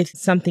it with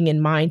something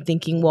in mind,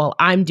 thinking, well,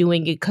 I'm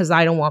doing it because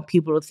I don't want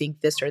people to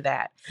think this or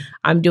that.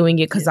 I'm doing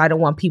it because I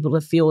don't want people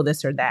to feel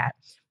this or that.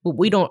 But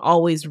we don't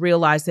always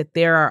realize that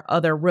there are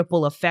other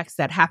ripple effects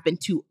that happen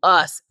to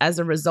us as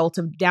a result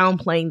of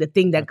downplaying the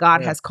thing that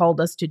God has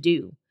called us to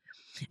do.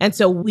 And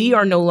so we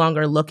are no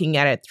longer looking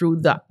at it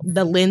through the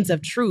lens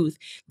of truth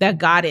that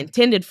God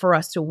intended for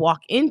us to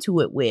walk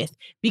into it with,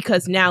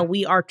 because now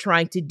we are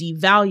trying to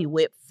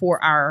devalue it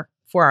for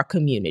our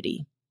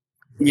community.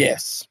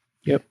 Yes.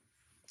 Yep.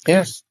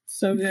 Yes.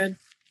 So good.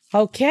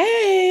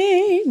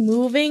 Okay,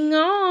 moving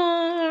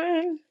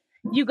on.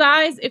 You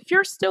guys, if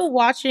you're still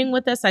watching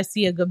with us, I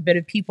see a good bit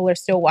of people are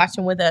still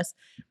watching with us,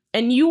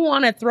 and you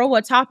want to throw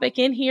a topic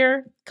in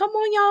here, come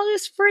on, y'all.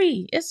 It's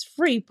free. It's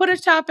free. Put a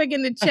topic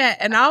in the chat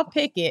and I'll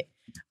pick it.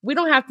 We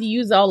don't have to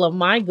use all of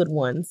my good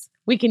ones.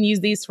 We can use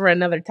these for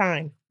another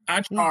time.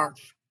 I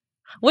charge.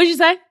 What did you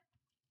say?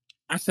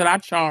 I said I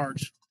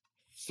charge.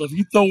 So if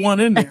you throw one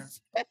in there,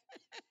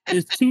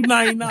 it's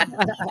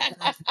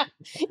 $2.99.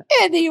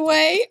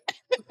 Anyway.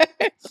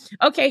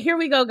 Okay, here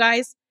we go,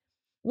 guys.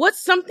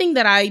 What's something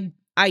that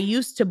I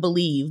used to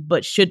believe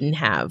but shouldn't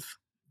have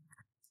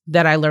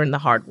that I learned the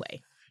hard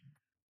way?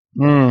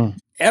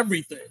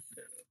 Everything.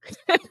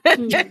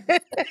 That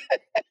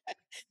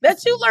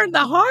you learned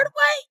the hard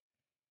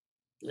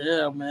way?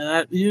 Yeah,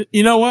 man.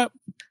 You know what?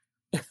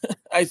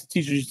 I used to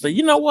teach you to say,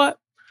 you know what?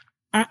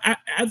 I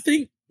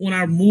think when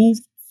I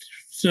moved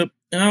to,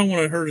 and I don't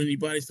want to hurt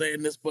anybody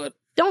saying this, but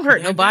don't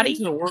hurt nobody. I got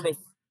into the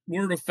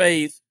word of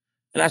faith,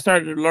 and I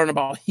started to learn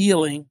about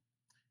healing,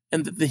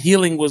 and that the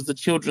healing was the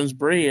children's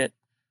bread.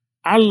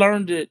 I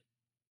learned it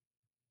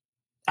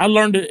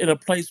in a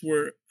place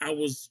where I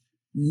was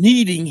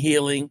needing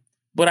healing,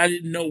 but I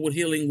didn't know what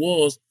healing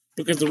was,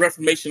 because the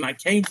Reformation I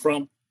came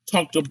from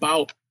talked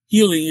about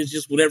healing is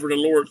just whatever the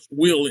Lord's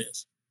will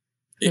is.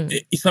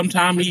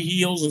 Sometimes he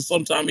heals and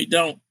sometimes he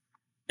don't.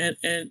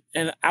 And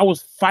I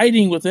was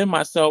fighting within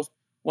myself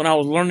when I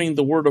was learning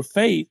the word of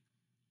faith,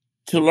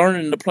 to learn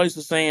in the place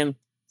of saying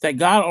that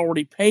God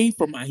already paid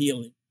for my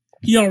healing.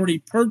 He already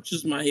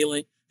purchased my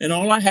healing, and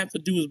all I have to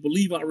do is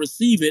believe I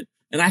receive it,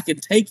 and I can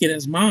take it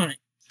as mine.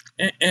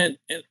 And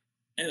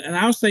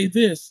I'll say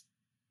this: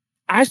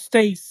 I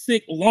stayed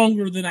sick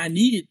longer than I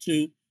needed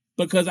to,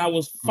 because I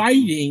was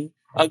fighting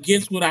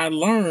against what I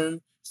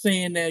learned,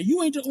 saying that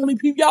you ain't the only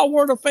people, y'all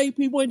word of faith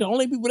people ain't the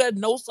only people that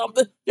know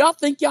something. Y'all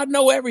think y'all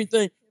know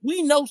everything.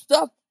 We know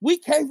stuff. We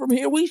came from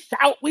here. We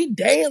shout, we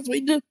dance,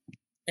 we do.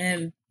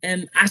 And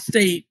I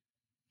stayed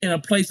in a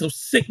place of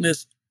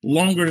sickness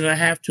longer than I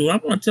have to. I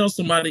want to tell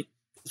somebody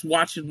that's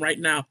watching right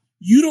now,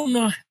 you don't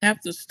not have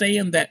to stay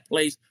in that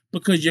place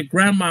because your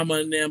grandmama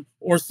and them,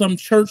 or some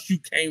church you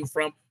came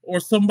from, or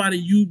somebody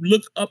you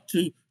look up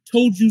to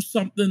told you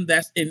something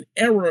that's in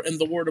error in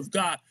the word of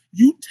God.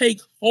 You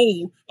take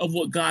hold of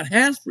what God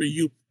has for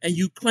you and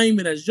you claim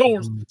it as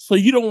yours, so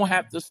you don't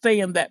have to stay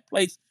in that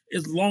place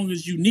as long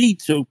as you need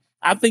to.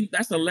 I think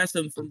that's a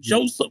lesson from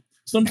Joseph.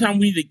 Sometimes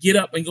we need to get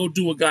up and go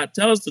do what God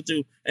tells us to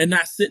do and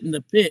not sit in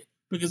the pit,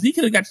 because he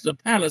could have got to the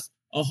palace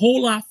a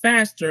whole lot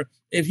faster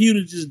if he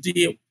would have just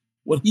did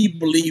what he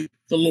believed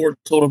the Lord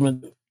told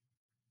him to do.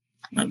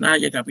 Now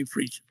you got me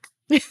preaching.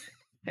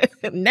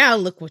 Now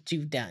look what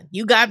you've done.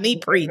 You got me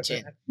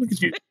preaching. Look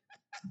at you.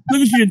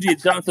 Look at you indeed,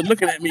 Jonathan,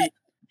 looking at me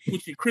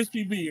with your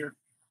crispy beard.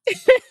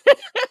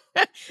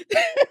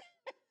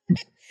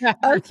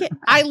 Okay.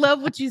 I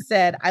love what you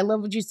said.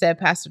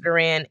 Pastor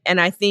DaRan.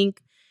 And I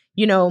think,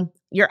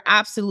 you're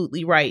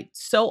absolutely right.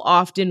 So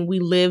often we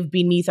live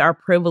beneath our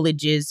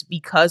privileges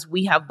because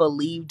we have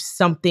believed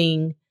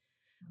something.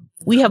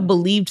 We have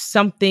believed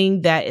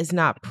something that is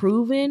not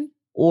proven,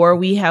 or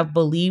we have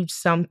believed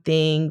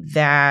something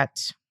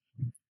that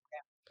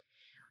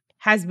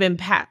has been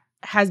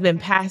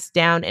passed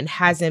down and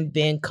hasn't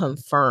been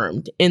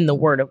confirmed in the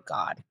word of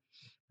God.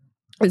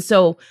 And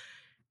so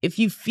if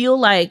you feel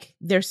like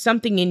there's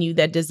something in you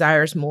that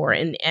desires more,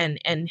 and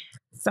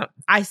so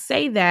I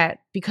say that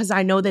because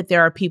I know that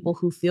there are people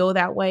who feel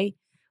that way,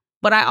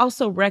 but I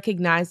also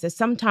recognize that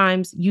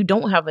sometimes you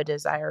don't have a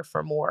desire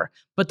for more,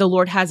 but the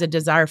Lord has a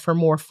desire for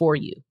more for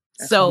you.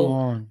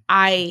 So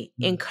I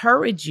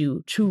encourage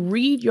you to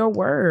read your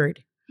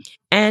word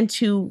and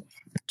to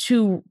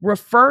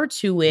refer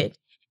to it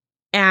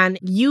and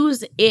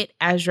use it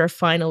as your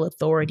final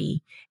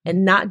authority,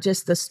 and not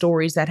just the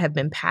stories that have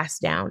been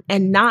passed down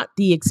and not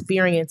the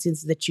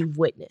experiences that you've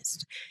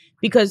witnessed,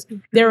 because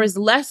there is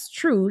less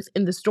truth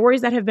in the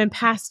stories that have been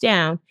passed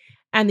down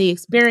and the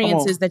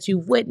experiences that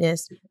you've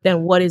witnessed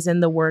than what is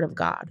in the word of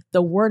God.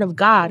 The word of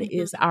God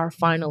is our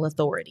final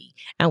authority.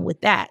 And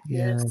with that,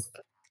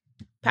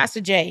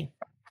 Pastor Jay,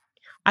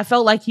 I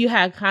felt like you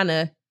had kind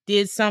of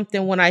did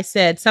something when I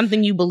said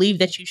something you believe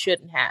that you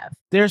shouldn't have.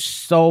 There's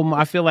so much.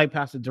 I feel like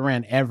Pastor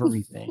DaRan,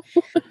 everything.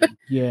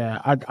 Yeah,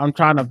 I'm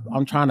trying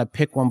to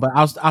pick one, but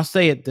I'll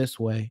say it this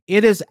way.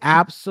 It is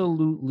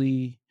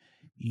absolutely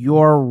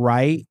your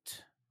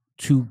right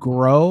to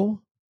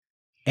grow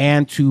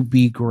and to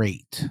be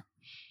great.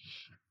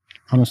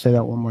 I'm going to say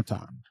that one more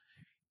time.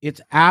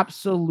 It's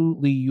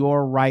absolutely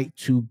your right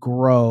to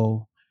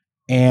grow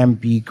and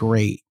be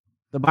great.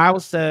 The Bible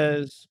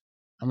says,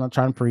 I'm not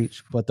trying to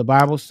preach, but the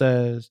Bible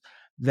says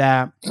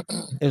that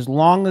as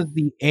long as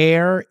the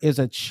heir is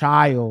a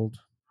child,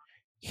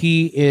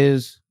 he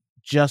is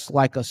just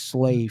like a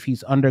slave.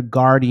 He's under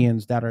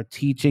guardians that are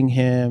teaching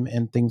him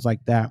and things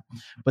like that.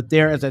 But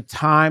there is a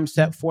time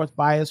set forth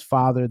by his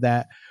father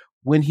that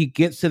when he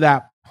gets to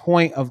that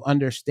point of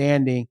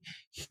understanding,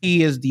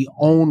 he is the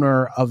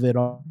owner of it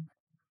all.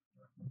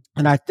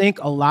 And I think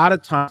a lot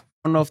of times,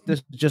 I don't know if this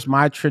is just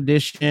my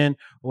tradition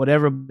or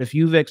whatever, but if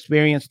you've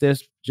experienced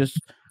this, just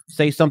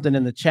say something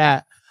in the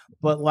chat.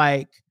 But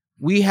like,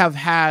 we have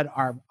had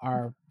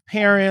our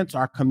parents,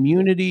 our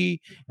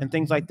community, and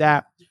things like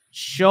that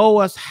show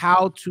us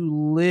how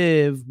to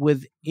live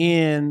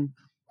within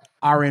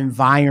our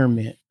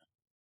environment.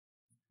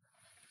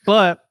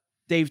 But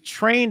they've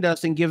trained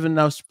us and given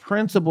us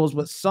principles,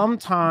 but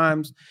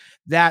sometimes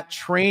that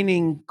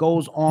training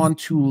goes on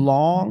too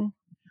long.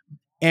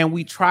 And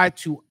we try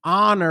to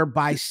honor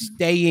by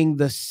staying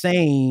the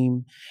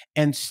same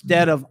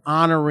instead of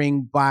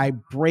honoring by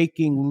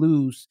breaking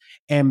loose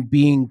and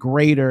being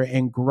greater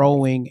and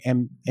growing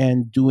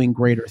and doing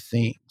greater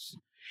things.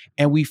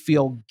 And we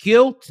feel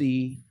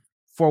guilty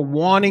for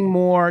wanting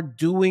more,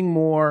 doing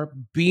more,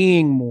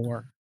 being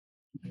more,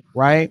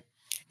 right?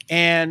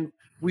 And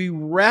we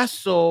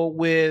wrestle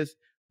with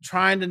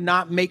trying to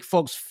not make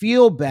folks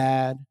feel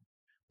bad.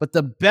 But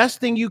the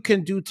best thing you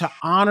can do to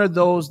honor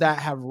those that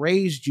have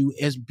raised you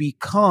is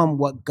become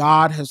what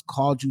God has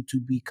called you to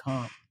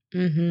become.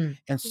 Mm-hmm.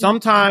 And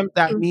sometimes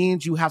that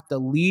means you have to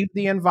leave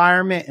the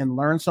environment and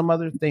learn some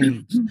other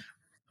things.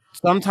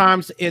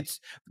 Sometimes it's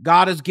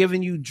God has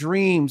given you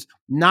dreams,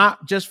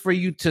 not just for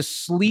you to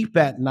sleep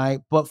at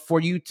night, but for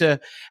you to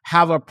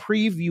have a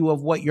preview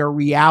of what your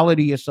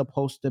reality is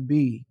supposed to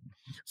be.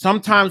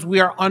 Sometimes we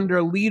are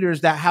under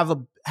leaders that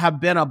have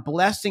been a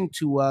blessing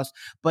to us,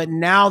 but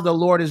now the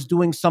Lord is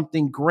doing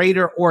something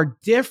greater or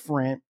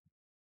different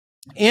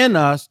in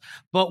us,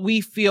 but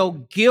we feel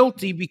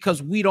guilty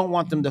because we don't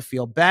want them to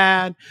feel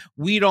bad.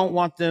 We don't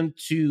want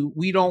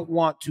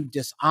to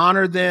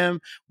dishonor them.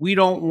 We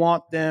don't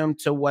want them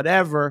to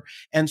whatever.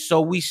 And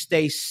so we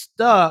stay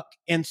stuck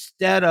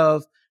instead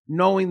of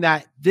knowing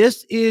that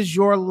this is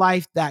your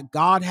life that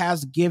God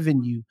has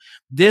given you.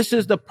 This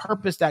is the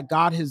purpose that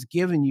God has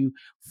given you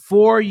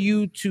for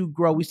you to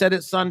grow. We said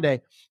it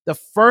Sunday. The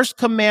first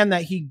command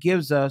that he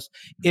gives us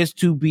is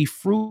to be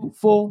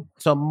fruitful,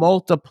 to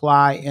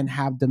multiply, and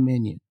have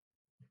dominion.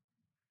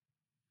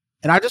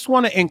 And I just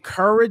want to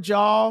encourage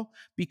y'all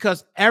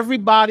because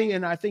everybody,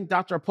 and I think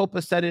Dr.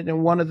 Popa said it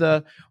in one of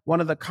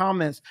the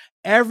comments,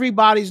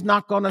 everybody's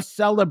not going to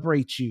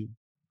celebrate you.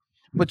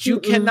 But you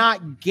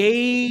cannot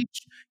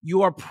gauge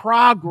your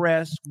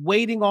progress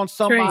waiting on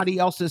somebody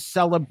else's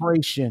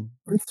celebration.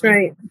 That's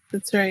right.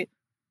 That's right.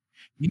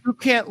 You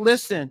can't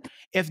listen.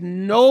 If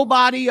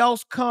nobody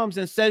else comes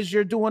and says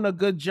you're doing a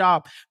good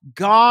job,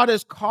 God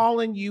is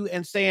calling you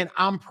and saying,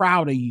 I'm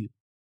proud of you.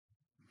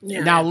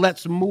 Yeah. Now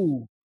let's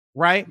move,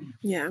 right?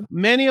 Yeah.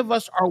 Many of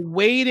us are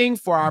waiting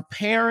for our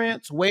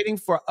parents, waiting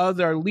for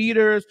other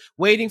leaders,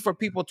 waiting for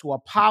people to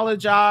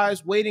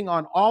apologize, waiting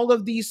on all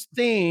of these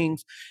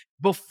things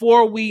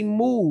before we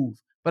move.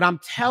 But I'm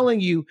telling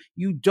you,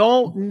 you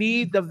don't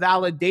need the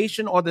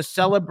validation or the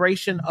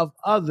celebration of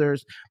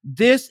others.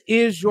 This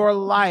is your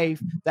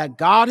life that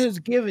God has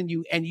given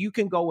you, and you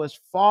can go as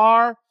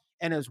far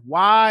and as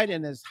wide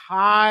and as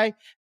high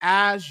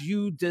as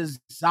you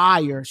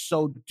desire.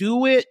 So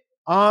do it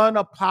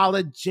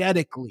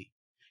unapologetically.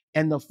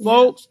 And the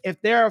folks, if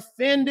they're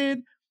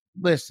offended,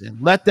 listen,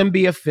 let them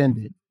be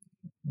offended.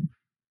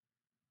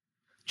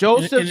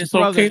 Joseph's and it's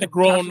okay to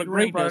grow on the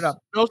greatness.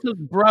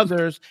 Joseph's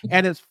brothers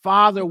and his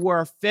father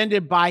were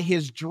offended by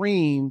his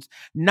dreams,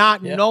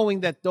 not knowing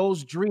that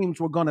those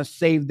dreams were going to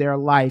save their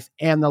life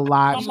and the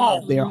lives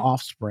of their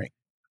offspring.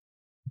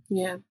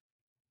 Yeah.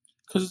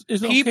 Because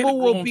people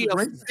will be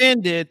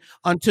offended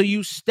until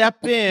you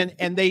step in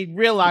and they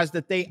realize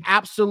that they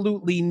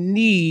absolutely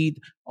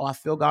need, I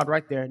feel God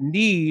right there,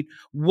 need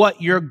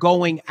what you're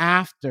going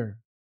after.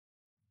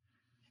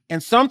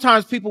 And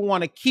sometimes people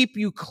want to keep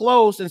you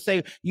close and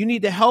say, you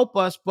need to help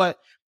us, but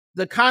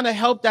the kind of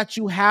help that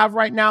you have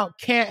right now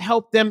can't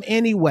help them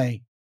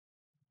anyway.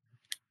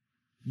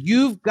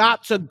 You've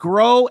got to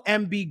grow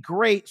and be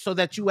great so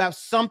that you have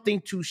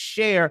something to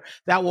share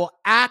that will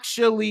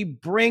actually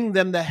bring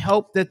them the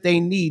help that they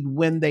need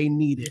when they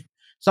need it.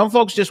 Some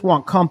folks just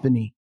want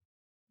company.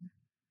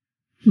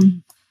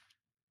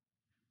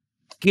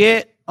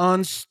 Get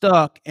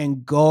unstuck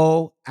and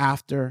go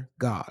after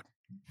God.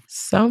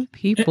 Some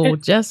people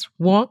just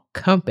want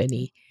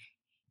company.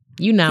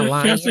 You not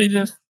lying. Can I say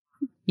this?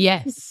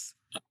 Yes.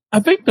 I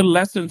think the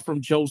lesson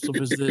from Joseph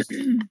is this.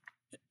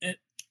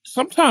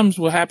 Sometimes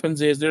what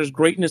happens is there's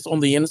greatness on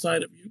the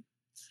inside of you.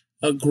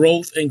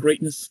 Growth and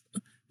greatness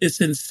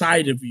is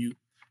inside of you.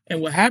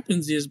 And what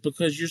happens is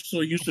because you're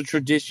so used to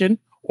tradition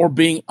or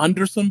being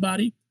under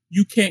somebody,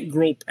 you can't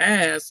grow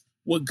past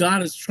what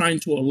God is trying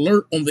to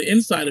alert on the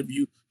inside of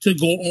you to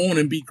go on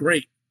and be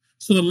great.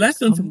 So the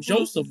lesson from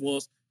Joseph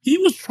was he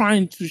was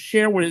trying to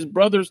share with his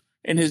brothers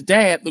and his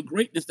dad the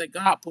greatness that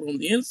God put on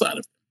the inside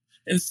of him.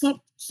 And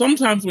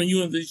sometimes when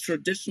you're in these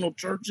traditional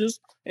churches,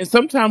 and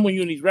sometimes when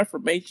you're in these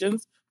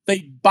reformations,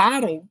 they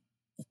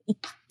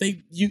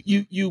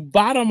you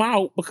bottom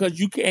out because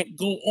you can't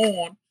go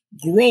on,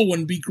 grow,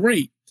 and be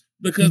great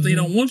because they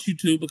don't want you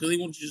to, because they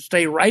want you to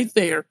stay right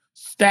there,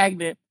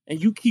 stagnant,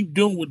 and you keep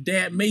doing what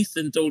Dad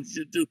Mason told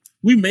you to do.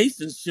 We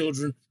Mason's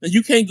children, and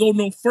you can't go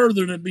no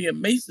further than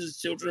being Mason's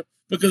children,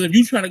 because if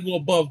you try to go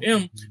above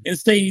him and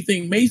say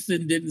anything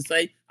Mason didn't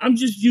say, I'm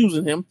just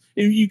using him.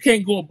 And you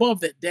can't go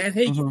above that. Dad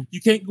Hagin,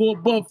 you can't go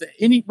above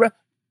that.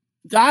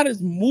 God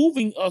is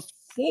moving us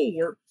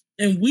forward,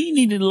 and we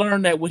need to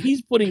learn that when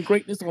he's putting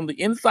greatness on the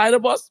inside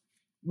of us,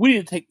 we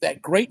need to take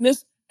that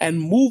greatness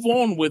and move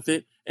on with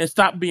it and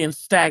stop being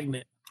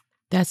stagnant.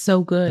 That's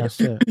so good. That's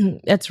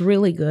it. That's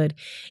really good.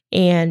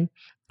 And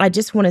I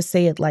just want to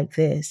say it like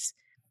this.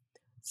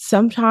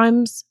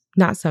 Sometimes,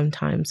 not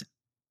sometimes,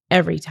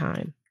 every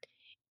time,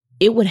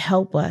 it would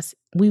help us.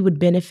 We would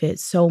benefit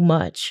so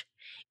much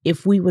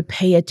if we would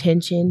pay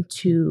attention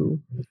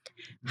to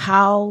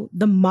how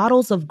the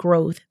models of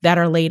growth that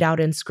are laid out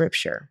in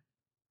scripture,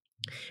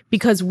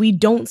 because we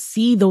don't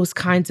see those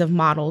kinds of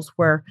models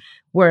where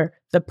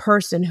the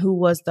person who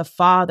was the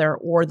father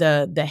or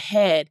the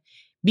head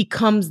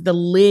becomes the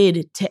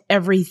lid to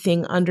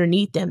everything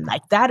underneath them.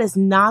 Like, that is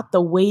not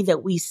the way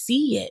that we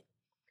see it.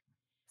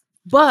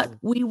 But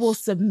we will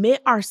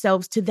submit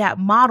ourselves to that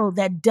model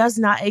that does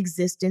not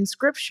exist in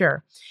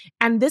scripture.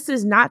 And this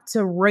is not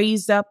to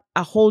raise up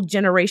a whole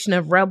generation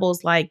of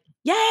rebels like,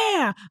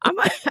 yeah, I'm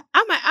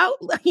out,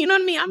 you know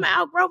what I mean? I'm gonna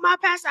outgrow my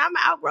pastor. I'm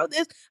gonna outgrow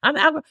this.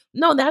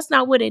 No, that's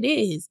not what it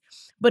is.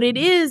 But it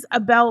is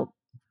about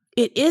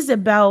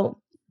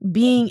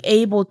being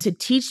able to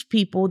teach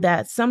people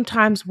that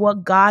sometimes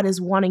what God is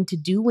wanting to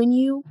do in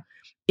you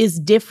is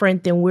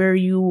different than where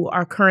you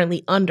are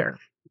currently under.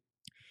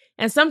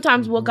 And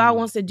sometimes what God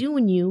wants to do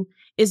in you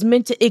is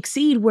meant to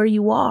exceed where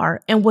you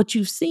are and what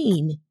you've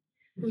seen.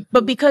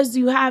 But because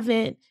you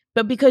haven't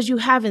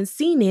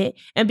seen it,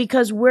 and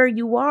because where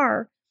you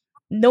are,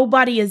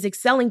 nobody is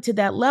excelling to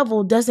that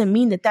level, doesn't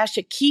mean that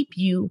should keep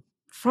you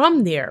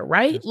from there,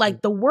 right? That's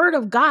like, the word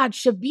of God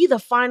should be the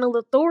final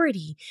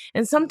authority.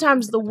 And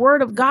sometimes the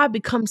word of God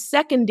becomes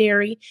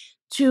secondary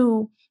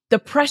to the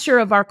pressure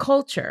of our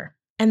culture.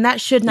 And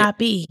that should not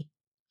be.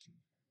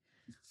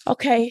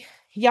 Okay,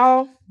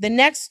 y'all, the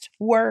next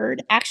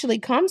word actually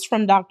comes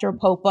from Dr.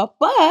 Popa,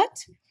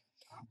 but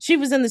she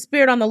was in the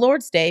spirit on the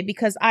Lord's Day,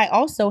 because I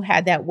also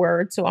had that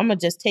word. So I'm going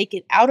to just take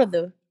it out of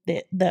the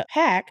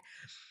pack.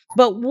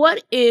 But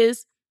what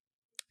is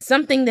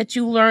something that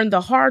you learned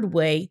the hard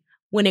way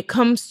when it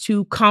comes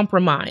to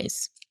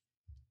compromise?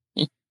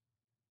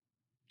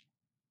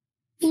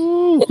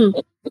 I'm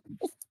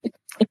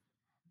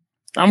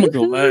going to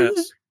go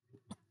last.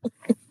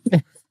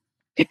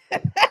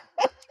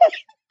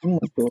 I'm going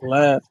to go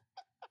last.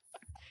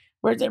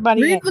 Where's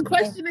everybody Read at? the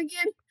question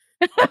again.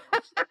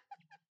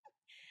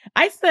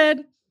 I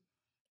said,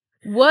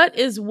 what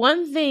is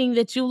one thing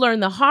that you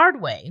learned the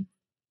hard way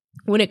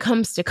when it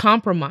comes to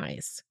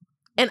compromise?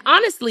 And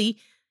honestly,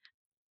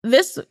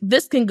 this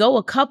can go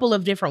a couple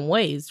of different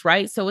ways,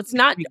 right? So it's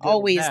not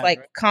always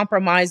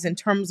compromise in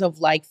terms of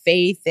like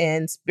faith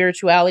and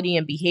spirituality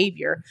and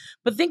behavior,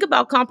 but think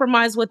about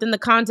compromise within the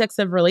context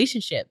of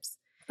relationships.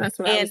 That's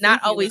what and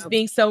not always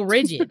being so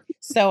rigid.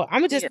 So I'm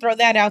gonna just throw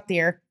that out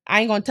there.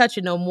 I ain't gonna touch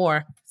it no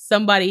more.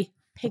 Somebody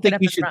pick it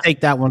up. You should take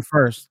that one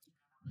first.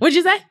 What'd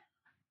you say?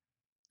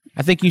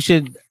 I think you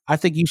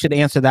should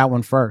answer that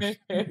one first.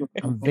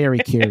 I'm very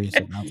curious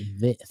about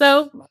this.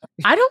 So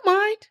I don't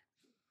mind.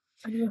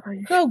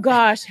 Oh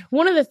gosh.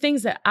 One of the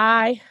things that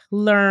I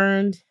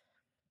learned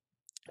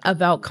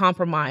about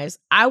compromise,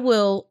 I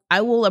will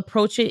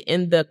approach it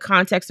in the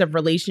context of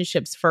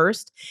relationships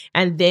first,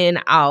 and then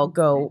I'll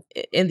go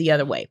in the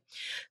other way.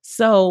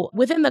 So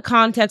within the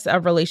context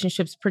of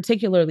relationships,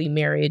 particularly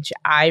marriage,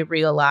 I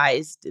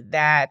realized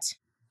that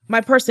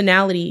my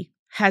personality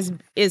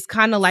is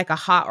kind of like a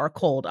hot or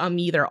cold. I'm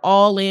either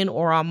all in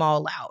or I'm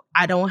all out.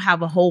 I don't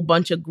have a whole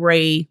bunch of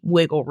gray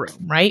wiggle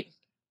room, right?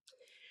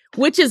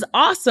 Which is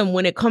awesome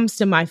when it comes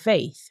to my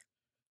faith.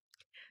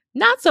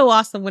 Not so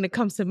awesome when it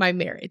comes to my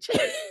marriage.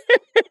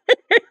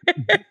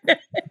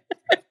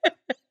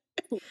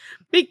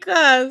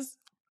 Because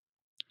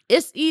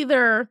it's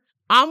either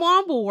I'm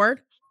on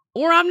board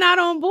or I'm not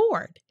on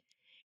board.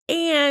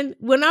 And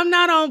when I'm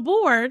not on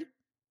board,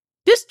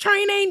 this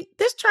train ain't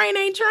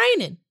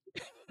training.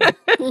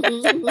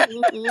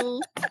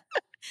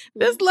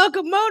 This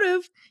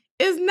locomotive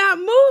is not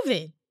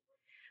moving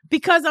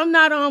because I'm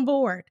not on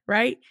board,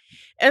 right?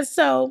 And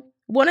so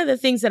one of the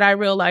things that I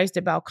realized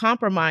about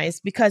compromise,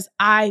 because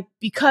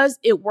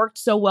it worked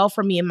so well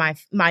for me in my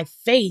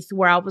faith,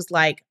 where I was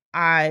like,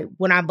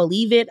 when I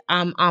believe it,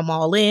 I'm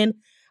all in.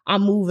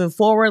 I'm moving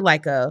forward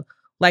like a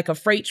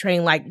freight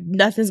train, like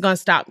nothing's gonna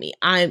stop me.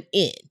 I'm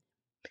in.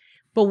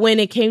 But when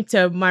it came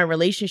to my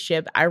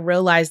relationship, I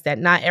realized that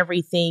not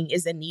everything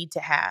is a need to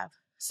have.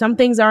 Some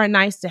things are a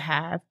nice to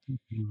have,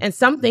 and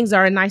some things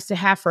are a nice to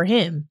have for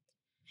him.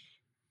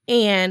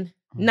 And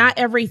not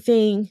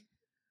everything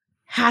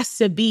has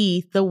to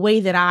be the way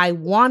that I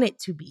want it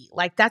to be.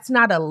 Like, that's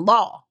not a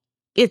law.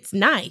 It's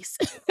nice,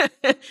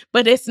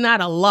 but it's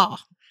not a law.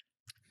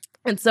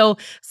 And so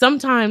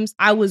sometimes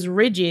I was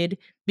rigid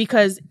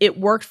because it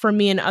worked for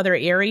me in other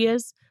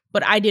areas,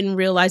 but I didn't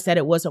realize that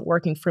it wasn't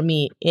working for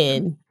me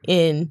in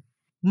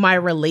my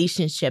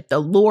relationship. The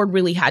Lord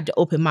really had to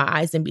open my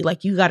eyes and be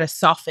like, you got to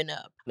soften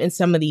up in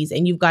some of these,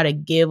 and you've got to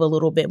give a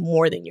little bit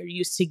more than you're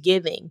used to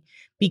giving,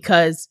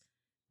 because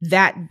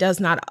that does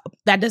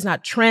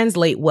not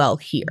translate well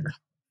here.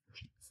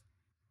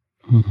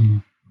 Mm-hmm.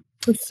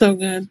 That's so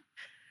good.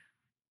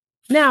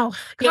 Now,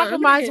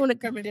 compromise when it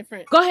from a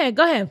different. Go ahead.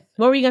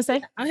 What were you gonna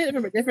say? I'll hit it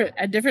from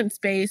a different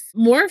space,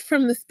 more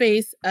from the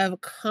space of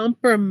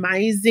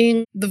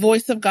compromising the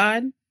voice of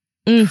God,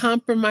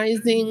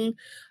 compromising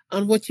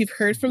on what you've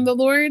heard from the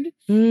Lord.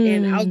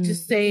 And I'll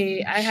just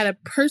say, I had a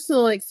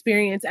personal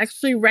experience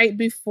actually right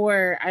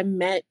before I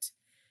met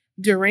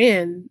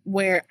DaRan,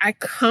 where I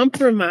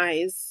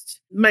compromised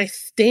my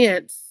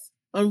stance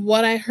on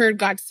what I heard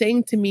God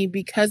saying to me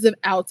because of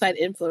outside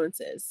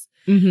influences.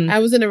 I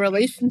was in a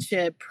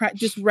relationship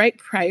just right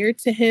prior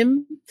to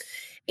him.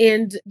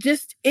 And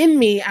just in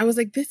me, I was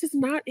like, this is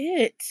not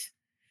it.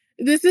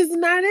 This is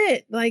not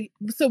it. Like,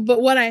 so,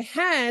 but what I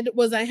had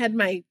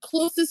my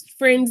closest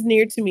friends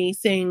near to me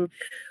saying,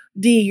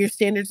 D, your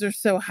standards are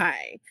so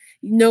high.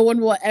 No one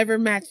will ever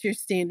match your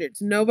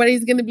standards.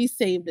 Nobody's going to be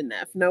saved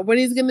enough.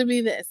 Nobody's going to be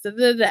this. Da,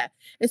 da, da.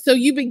 And so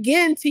you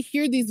begin to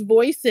hear these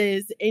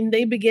voices, and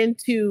they begin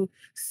to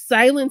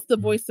silence the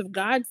voice of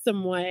God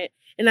somewhat.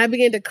 And I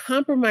began to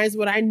compromise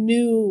what I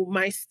knew,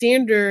 my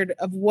standard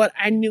of what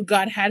I knew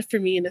God had for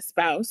me in a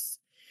spouse.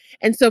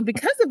 And so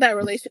because of that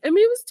relationship, it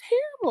was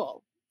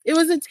terrible. It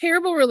was a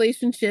terrible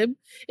relationship.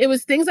 It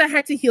was things I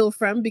had to heal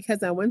from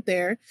because I went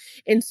there.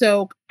 And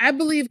so I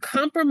believe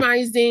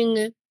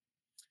compromising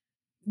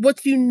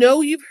what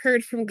you've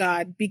heard from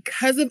God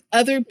because of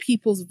other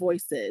people's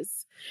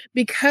voices,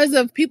 because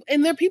of people,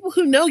 and they're people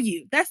who know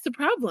you. That's the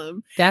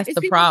problem. It's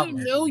the problem.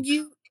 Who know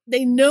you.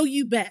 They know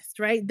you best,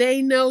 right?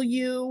 They know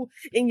you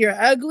in your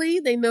ugly.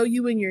 They know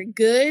you in your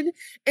good.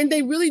 And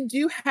they really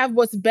do have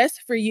what's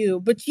best for you.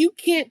 But you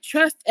can't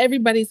trust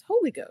everybody's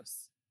Holy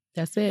Ghost.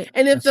 That's it.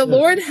 And if the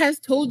Lord has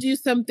told you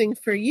something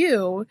for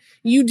you,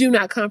 you do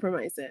not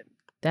compromise it.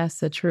 That's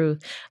the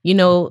truth.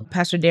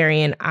 Pastor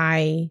Darian,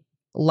 I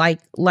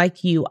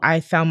like you,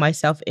 I found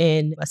myself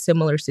in a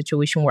similar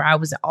situation where I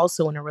was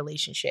also in a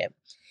relationship.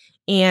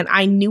 And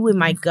I knew in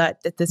my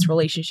gut that this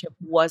relationship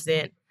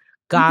wasn't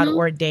God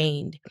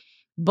ordained.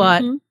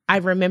 But I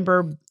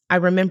remember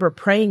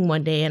praying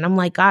one day, and I'm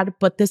like, God,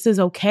 but this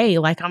is okay.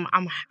 Like,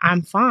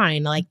 I'm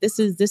fine. Like, this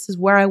is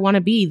where I want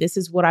to be. This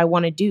is what I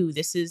want to do.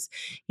 This is,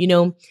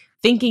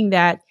 thinking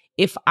that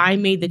if I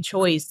made the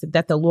choice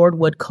that the Lord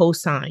would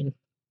co-sign,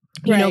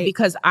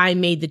 because I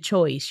made the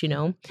choice,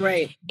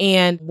 Right.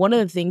 And one of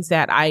the things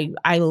that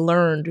I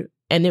learned,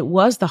 and it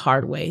was the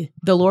hard way,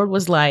 the Lord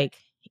was like,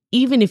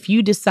 even if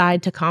you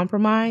decide to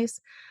compromise,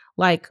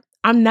 like,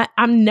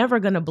 I'm never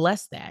going to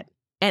bless that.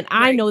 And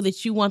I know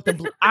that you want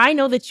I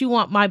know that you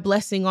want my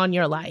blessing on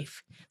your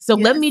life. So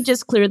let me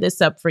just clear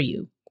this up for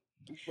you.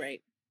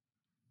 Right.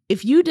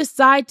 If you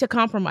decide to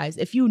compromise,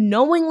 if you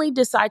knowingly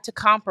decide to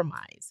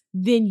compromise,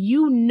 then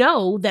you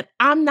know that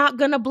I'm not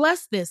going to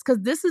bless this,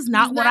 because this is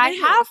not what I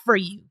have for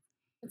you.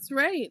 That's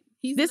right.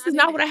 This is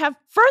not what I have.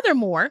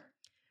 Furthermore,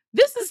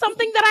 this is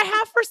something that I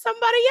have for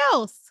somebody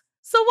else.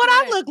 So what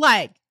I look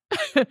like?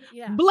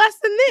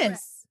 Blessing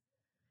this.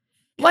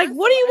 Like,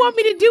 what do you want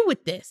me to do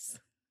with this?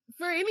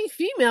 For any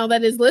female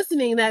that is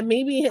listening that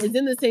maybe is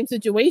in the same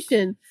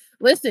situation,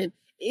 listen,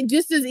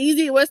 just as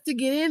easy it was to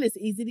get in, it's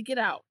easy to get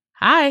out.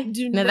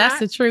 That's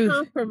the truth.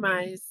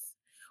 Compromise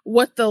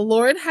what the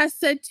Lord has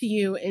said to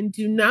you, and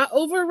do not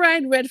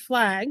override red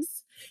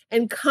flags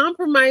and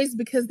compromise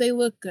because they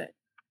look good,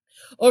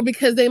 or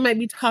because they might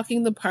be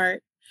talking the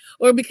part,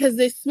 or because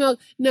they smell.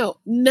 No,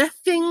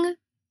 nothing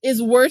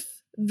is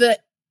worth the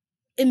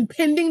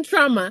impending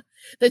trauma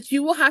that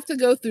you will have to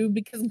go through,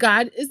 because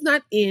God is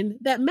not in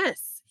that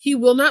mess. He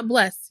will not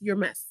bless your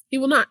mess. He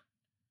will not.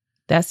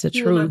 That's the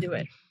truth. He will not do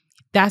it.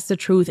 That's the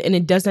truth. And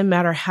it doesn't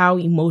matter how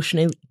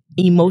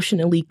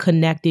emotionally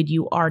connected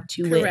you are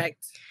to it.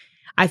 Correct.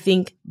 I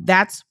think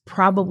that's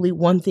probably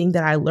one thing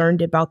that I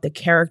learned about the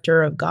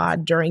character of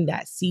God during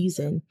that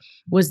season,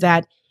 was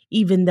that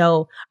even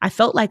though I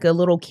felt like a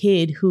little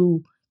kid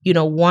who,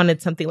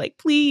 wanted something like,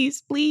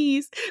 please,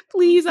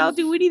 I'll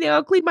do anything.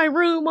 I'll clean my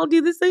room. I'll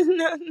do this.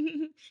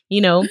 And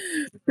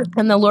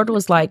the Lord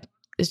was like,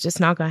 it's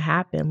just not going to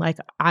happen. Like,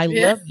 I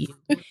love you,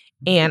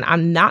 and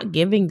I'm not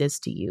giving this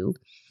to you.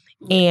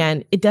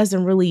 And it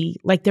doesn't really,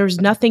 like, there's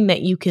nothing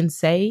that you can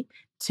say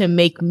to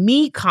make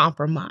me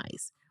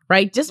compromise,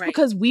 right? Just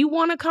because we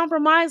want to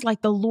compromise,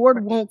 like, the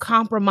Lord won't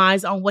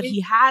compromise on what he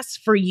has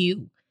for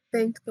you.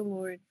 Thank the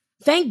Lord.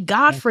 Thank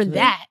God for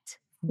that.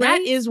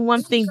 That is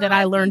one thing that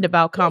I learned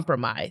about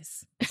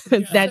compromise.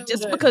 That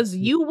just because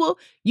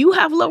you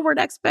have lowered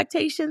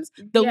expectations,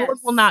 the Lord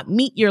will not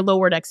meet your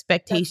lowered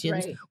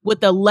expectations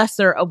with the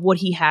lesser of what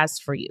he has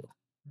for you.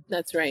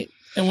 That's right.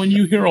 And when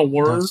you hear a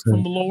word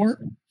from the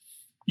Lord,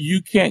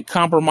 you can't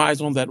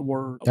compromise on that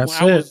word. When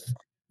I was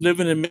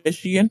living in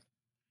Michigan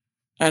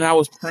and I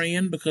was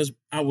praying because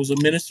I was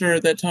a minister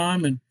at that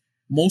time and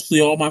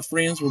mostly all my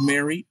friends were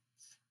married.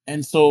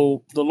 And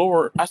so the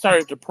Lord, I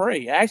started to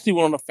pray. I actually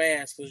went on a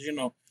fast because,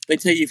 they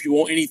tell you if you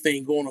want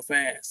anything, go on a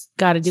fast.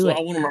 Got to do it.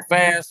 I went on a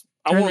fast.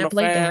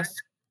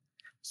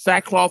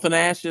 Sackcloth and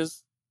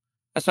ashes.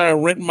 I started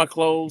renting my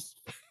clothes.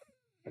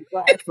 And so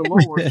I asked the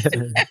Lord.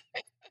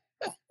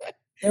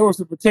 There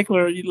was a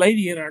particular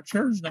lady in our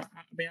church.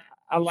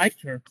 I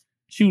liked her.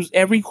 She was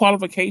every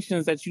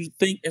qualifications that you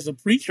think as a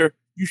preacher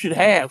you should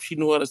have. She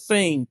knew how to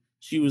sing.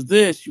 She was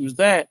this. She was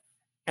that.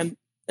 And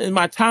in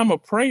my time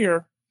of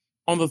prayer,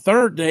 on the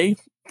third day,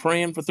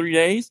 praying for 3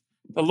 days,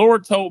 the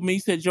Lord told me, he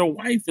said, your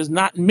wife is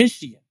not in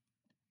Michigan.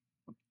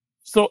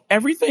 So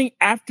everything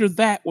after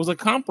that was a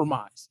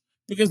compromise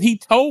because he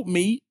told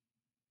me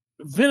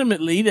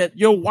vehemently that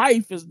your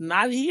wife is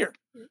not here.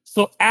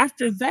 So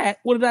after that,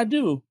 what did I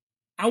do?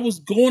 I was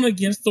going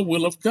against the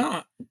will of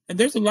God. And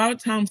there's a lot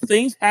of times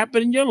things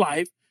happen in your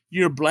life.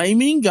 You're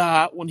blaming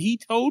God when he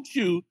told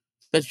you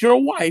that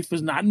your wife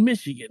is not in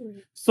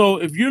Michigan. So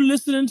if you're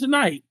listening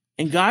tonight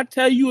and God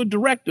tell you a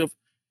directive,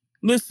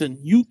 listen,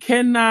 you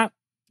cannot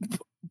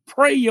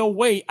pray your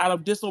way out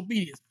of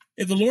disobedience.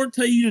 If the Lord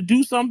tell you to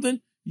do something,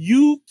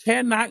 you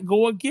cannot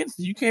go against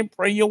it. You can't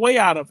pray your way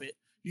out of it.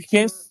 You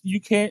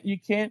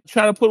can't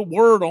try to put a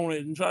word on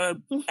it and try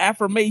to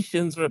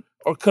affirmations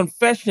or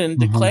confession,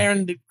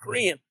 declaring,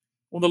 decreeing.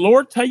 When the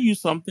Lord tell you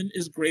something,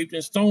 it's graved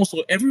in stone.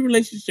 So every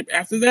relationship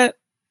after that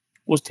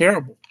was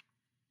terrible.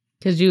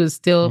 Because you was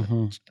still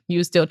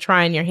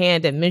trying your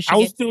hand at Michigan. I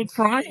was still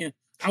trying.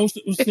 I was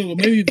still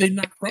maybe they're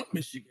not from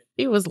Michigan.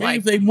 He was maybe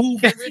if they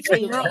moved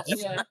somewhere else.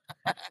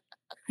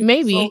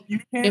 Maybe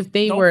if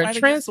they were a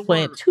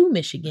transplant to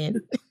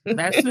Michigan.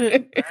 That's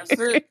it. That's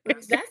it.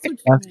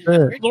 That's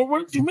it. Lord,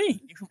 what did you mean?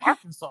 You're from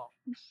Arkansas.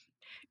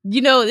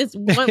 It's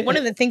one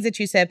of the things that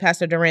you said,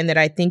 Pastor DaRan, that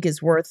I think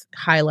is worth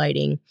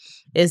highlighting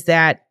is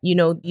that,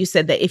 you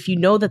said that if you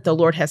know that the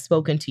Lord has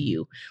spoken to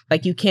you,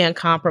 like you can't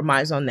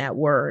compromise on that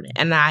word.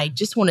 And I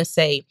just want to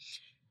say,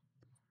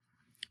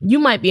 you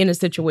might be in a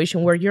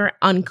situation where you're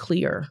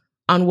unclear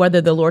on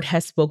whether the Lord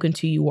has spoken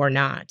to you or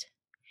not.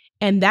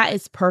 And that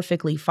is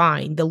perfectly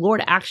fine. The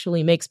Lord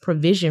actually makes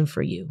provision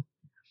for you.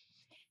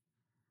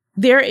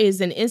 There is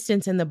an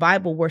instance in the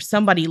Bible where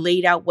somebody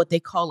laid out what they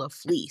call a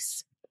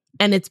fleece.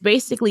 And it's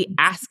basically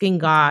asking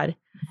God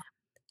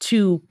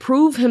to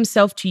prove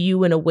himself to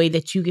you in a way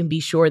that you can be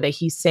sure that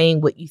he's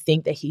saying what you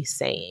think that he's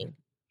saying.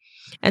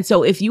 And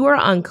so if you are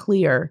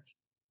unclear,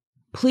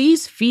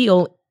 please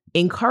feel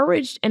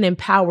encouraged and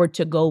empowered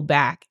to go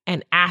back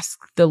and ask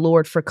the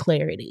Lord for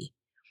clarity.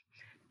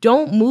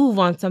 Don't move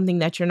on something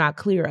that you're not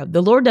clear of.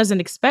 The Lord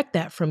doesn't expect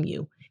that from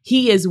you.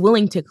 He is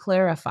willing to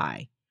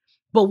clarify.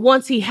 But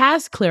once he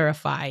has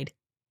clarified,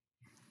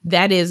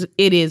 it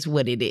is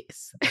what it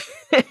is.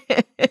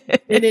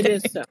 And it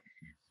is so.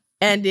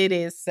 And it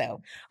is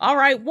so. All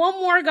right, one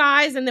more,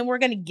 guys, and then we're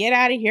going to get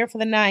out of here for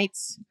the night.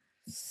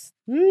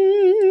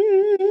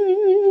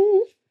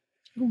 Too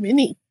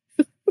many.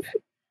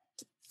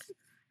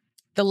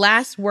 The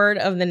last word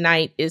of the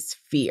night is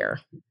fear.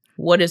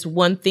 What is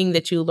one thing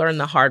that you learned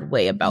the hard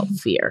way about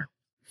fear?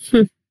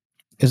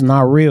 It's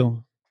not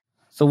real.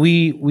 So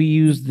we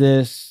use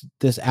this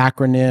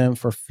acronym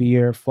for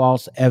fear,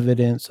 false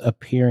evidence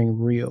appearing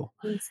real.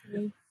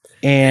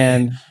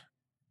 And,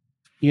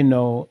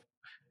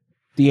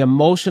 the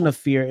emotion of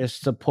fear is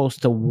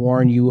supposed to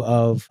warn you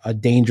of a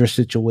dangerous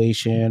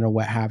situation or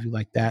what have you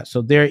like that.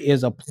 So there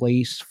is a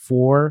place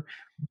for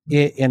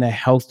it in a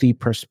healthy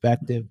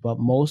perspective. But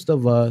most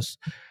of us,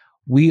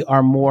 we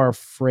are more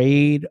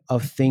afraid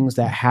of things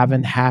that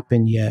haven't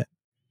happened yet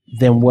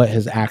than what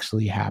has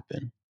actually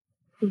happened.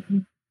 Mm-hmm.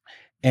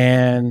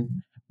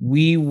 And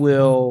we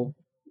will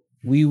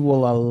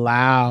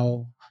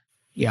allow,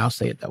 I'll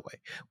say it that way.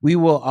 We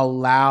will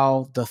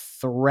allow the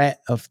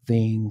threat of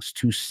things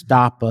to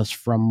stop us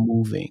from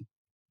moving.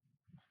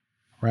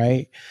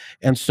 Right.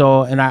 And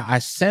so, I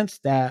sense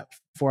that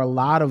for a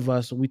lot of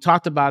us, we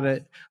talked about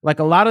it, like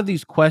a lot of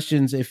these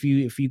questions, if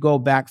you go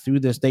back through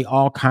this, they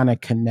all kind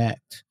of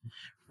connect.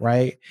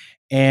 Right.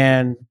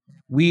 And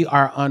we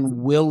are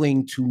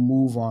unwilling to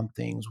move on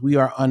things. We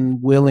are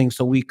unwilling.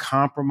 So we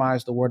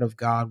compromise the word of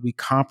God. We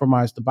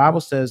compromise. The Bible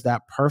says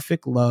that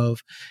perfect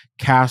love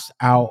casts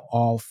out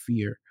all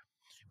fear.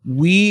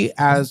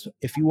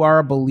 If you are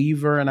a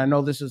believer, and I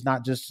know this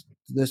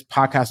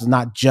podcast is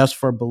not just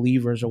for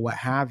believers or what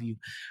have you,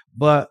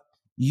 but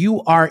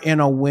you are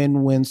in a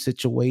win-win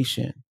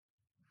situation.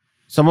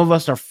 Some of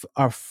us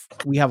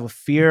we have a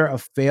fear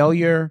of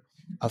failure,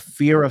 a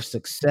fear of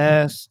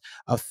success,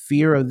 a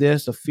fear of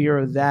this, a fear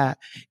of that.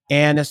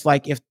 And it's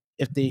like, if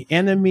the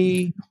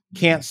enemy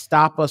can't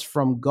stop us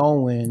from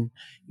going,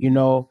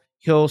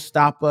 he'll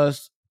stop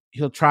us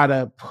he'll try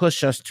to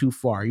push us too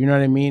far. You know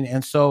what I mean?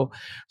 And so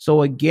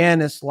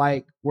again, it's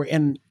like we're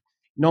in,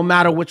 no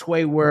matter which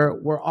way,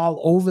 we're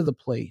all over the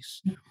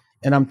place.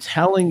 And I'm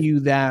telling you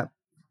that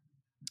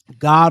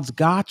God's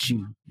got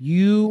you.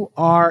 You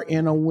are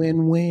in a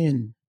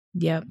win-win.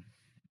 Yep.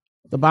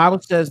 The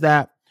Bible says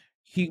that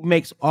he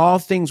makes all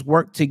things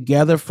work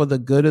together for the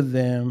good of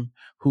them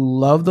who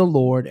love the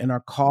Lord and are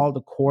called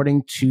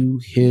according to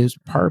his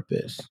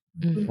purpose.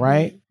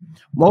 Right?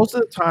 Most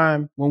of the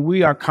time when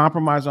we are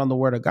compromised on the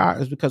word of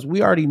God is because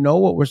we already know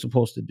what we're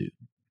supposed to do.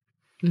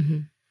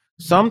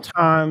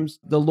 Sometimes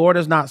the Lord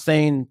is not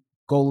saying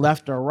go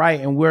left or right,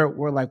 and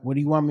we're like, what do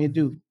you want me to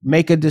do?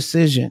 Make a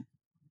decision.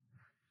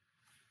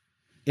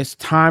 It's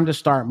time to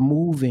start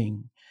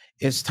moving.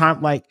 It's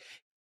time, like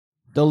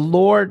the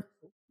Lord,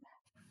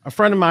 a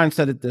friend of mine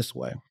said it this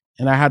way,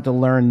 and I had to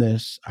learn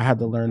this.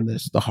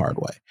 The hard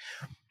way.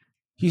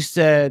 He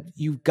said,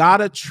 you got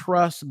to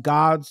trust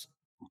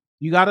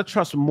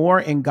more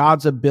in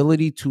God's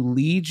ability to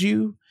lead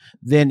you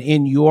than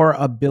in your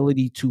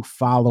ability to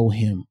follow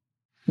him.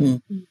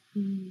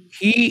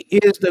 He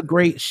is the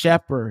great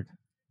shepherd.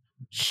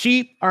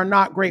 Sheep are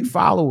not great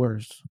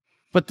followers,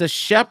 but the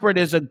shepherd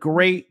is a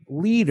great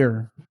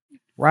leader,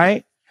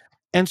 right?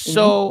 And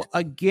so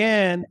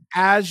again,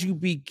 as you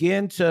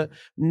begin to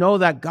know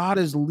that God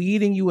is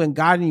leading you and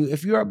guiding you,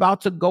 if you're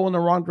about to go in the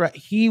wrong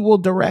direction, he will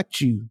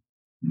direct you.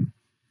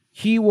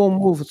 He will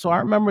move. So I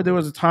remember there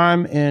was a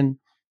time and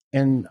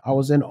I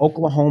was in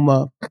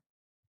Oklahoma,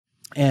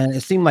 and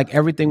it seemed like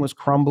everything was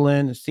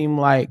crumbling. It seemed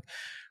like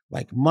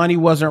money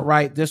wasn't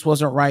right. This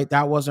wasn't right.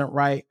 That wasn't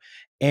right.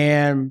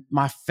 And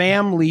my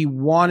family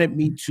wanted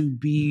me to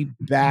be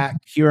back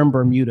here in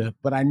Bermuda,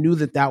 but I knew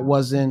that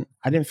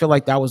I didn't feel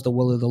like that was the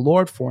will of the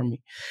Lord for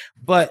me,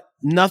 but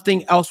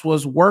nothing else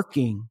was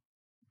working,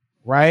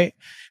 right?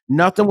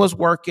 Nothing was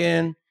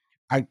working.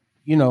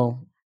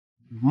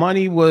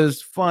 Money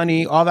was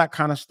funny, all that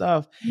kind of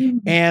stuff.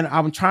 And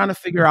I'm trying to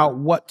figure out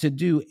what to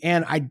do.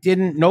 And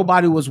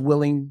nobody was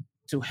willing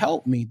to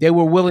help me. They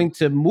were willing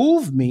to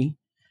move me,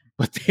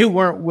 but they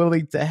weren't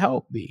willing to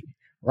help me,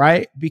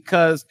 right?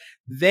 Because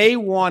they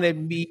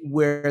wanted me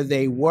where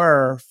they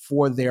were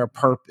for their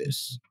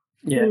purpose.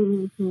 Yeah.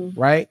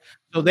 Right?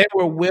 So they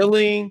were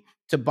willing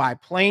to buy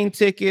plane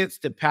tickets,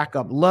 to pack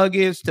up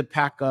luggage, to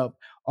pack up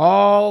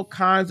all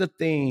kinds of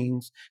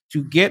things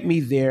to get me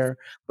there,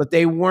 but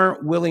they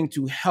weren't willing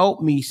to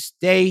help me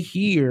stay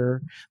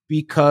here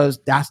because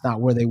that's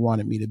not where they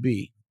wanted me to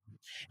be.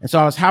 And so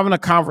I was having a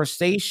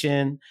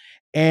conversation,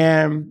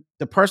 and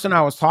the person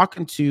I was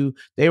talking to,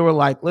 they were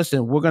like,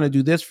 listen, we're going to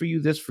do this for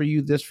you, this for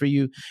you, this for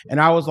you.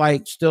 And I was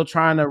like, still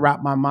trying to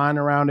wrap my mind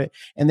around it.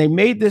 And they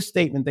made this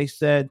statement. They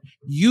said,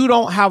 you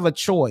don't have a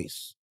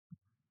choice.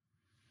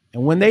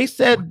 And when they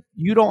said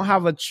you don't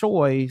have a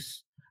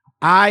choice,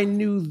 I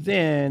knew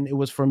then it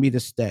was for me to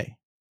stay,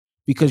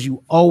 because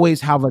you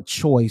always have a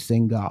choice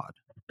in God.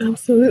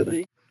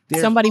 Absolutely.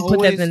 Somebody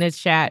put that in the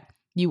chat.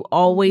 You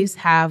always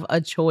have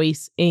a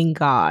choice in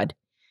God.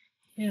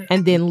 Yeah.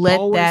 And then let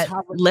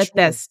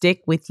that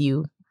stick with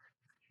you.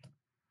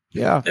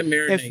 Yeah.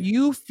 If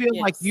you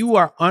feel like you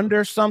are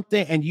under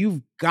something and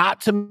you've got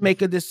to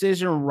make a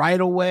decision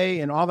right away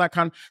and all that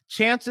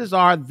chances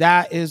are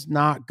that is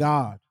not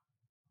God.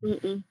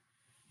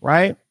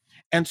 Right?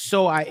 And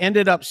so I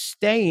ended up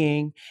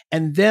staying,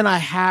 and then I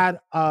had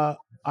a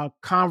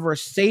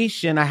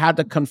conversation. I had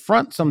to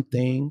confront some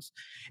things,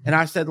 and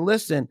I said,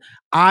 listen,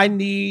 I'm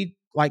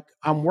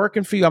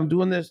working for you. I'm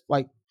doing this.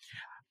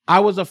 I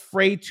was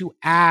afraid to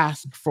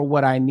ask for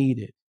what I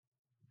needed.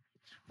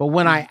 But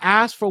when I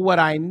asked for what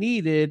I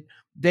needed,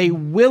 they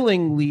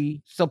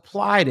willingly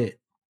supplied it.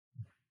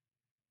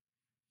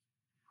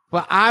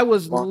 But I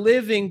was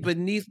living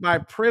beneath my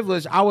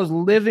privilege. I was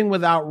living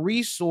without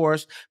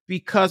resource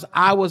because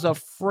I was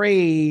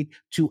afraid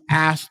to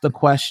ask the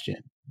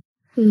question.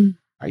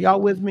 Are y'all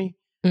with me?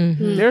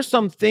 There's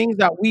some things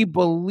that we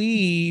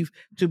believe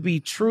to be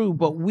true,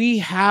 but we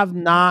have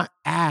not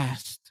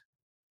asked.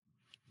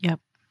 Yep.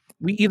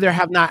 We either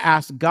have not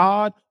asked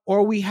God,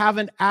 or we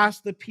haven't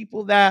asked the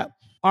people that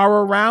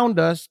are around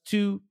us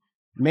to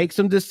make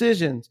some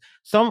decisions.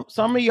 Some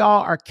of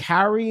y'all are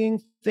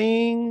carrying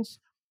things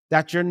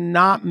that you're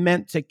not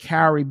meant to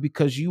carry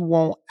because you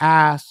won't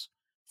ask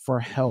for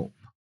help.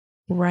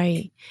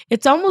 Right.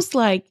 It's almost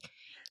like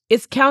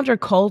it's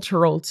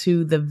countercultural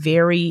to the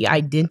very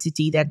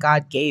identity that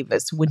God gave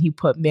us when he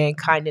put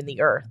mankind in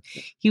the earth.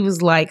 He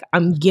was like,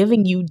 I'm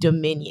giving you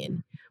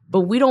dominion,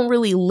 but we don't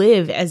really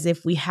live as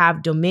if we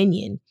have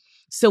dominion.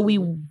 So we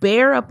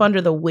bear up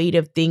under the weight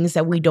of things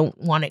that we don't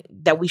want to,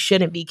 that we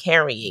shouldn't be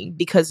carrying,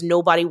 because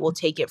nobody will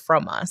take it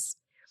from us.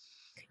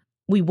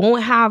 We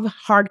won't have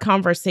hard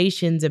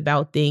conversations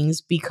about things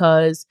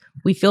because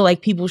we feel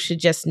like people should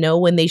just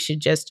know, and they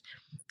should just,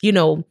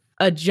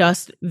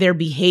 adjust their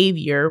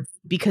behavior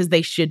because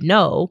they should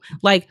know.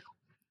 Like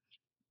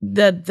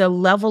the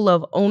level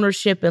of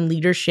ownership and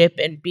leadership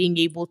and being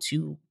able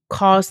to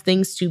cause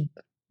things to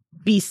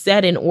be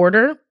set in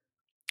order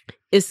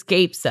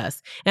escapes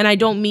us. And I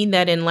don't mean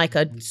that in like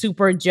a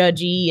super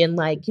judgy and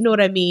like, you know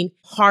what I mean,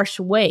 harsh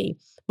way.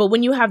 But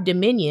when you have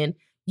dominion,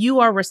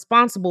 you are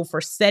responsible for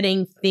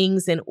setting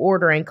things in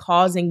order and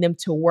causing them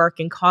to work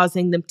and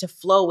causing them to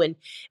flow.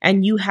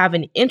 And you have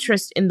an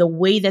interest in the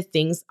way that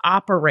things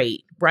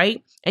operate,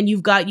 right? And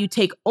you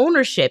take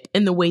ownership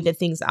in the way that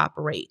things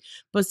operate.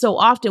 But so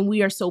often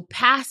we are so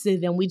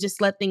passive and we just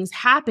let things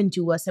happen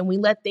to us and we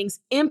let things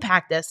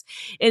impact us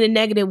in a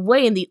negative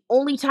way. And the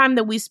only time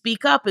that we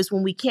speak up is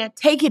when we can't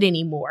take it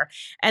anymore.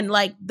 And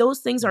like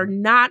those things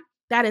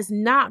that is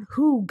not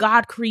who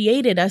God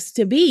created us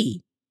to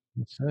be.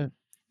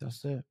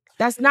 That's it.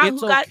 That's not who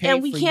God,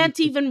 and we can't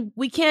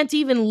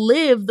even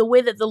live the way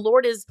that the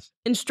Lord is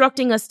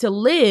instructing us to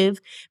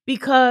live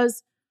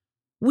because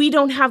we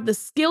don't have the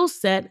skill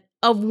set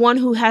of one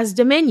who has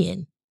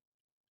dominion.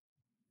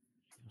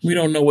 We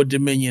don't know what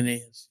dominion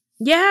is.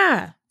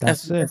 Yeah.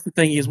 That's the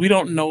thing is we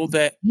don't know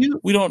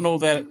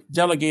that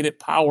delegated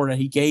power that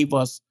he gave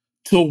us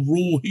to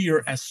rule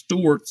here as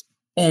stewards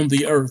on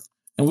the earth.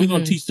 And we're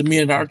going to teach the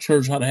men at our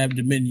church how to have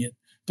dominion,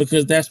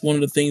 because that's one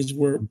of the things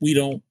where we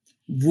don't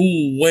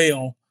rule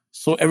well,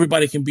 so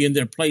everybody can be in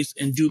their place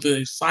and do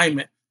the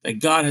assignment that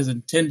God has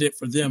intended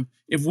for them.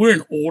 If we're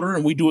in order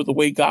and we do it the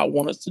way God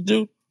wants us to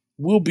do,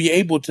 we'll be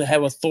able to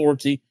have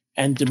authority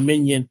and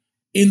dominion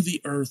in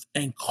the earth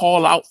and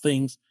call out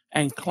things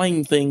and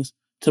claim things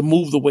to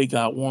move the way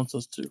God wants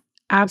us to.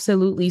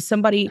 Absolutely.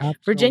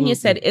 Virginia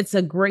said it's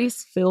a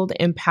grace-filled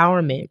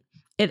empowerment.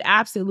 It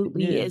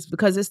absolutely is,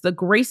 because it's the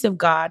grace of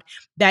God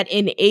that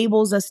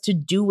enables us to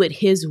do it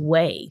his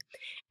way.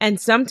 And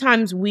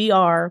sometimes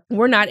we're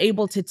not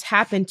able to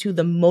tap into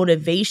the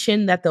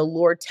motivation that the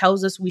Lord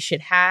tells us we should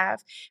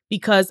have,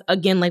 because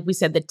again, like we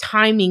said, the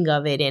timing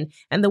of it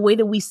and the way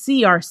that we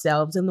see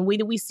ourselves and the way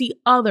that we see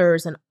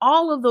others and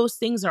all of those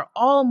things are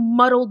all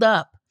muddled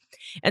up.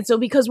 And so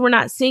because we're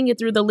not seeing it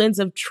through the lens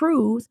of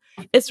truth,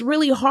 it's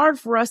really hard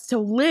for us to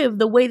live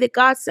the way that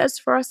God says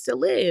for us to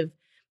live,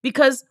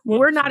 because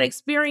we're not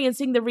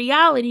experiencing the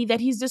reality that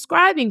he's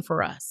describing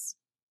for us.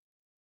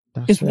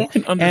 It's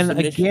walking under and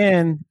submission.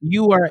 again,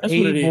 you are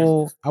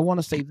able, I want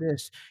to say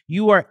this,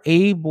 you are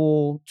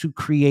able to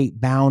create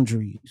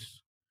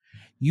boundaries.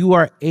 You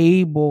are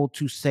able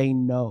to say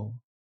no.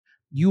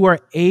 You are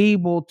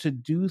able to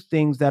do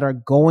things that are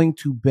going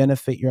to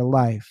benefit your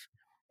life.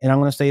 And I'm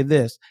going to say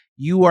this,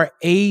 you are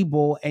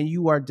able and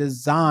you are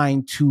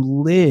designed to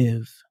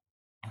live.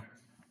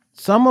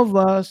 Some of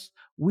us,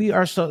 we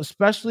are so,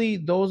 especially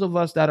those of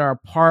us that are a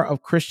part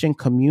of Christian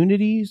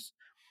communities,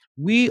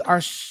 we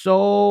are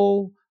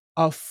so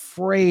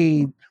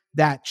afraid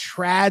that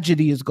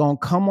tragedy is going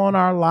to come on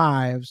our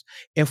lives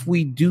if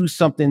we do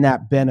something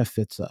that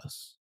benefits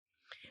us.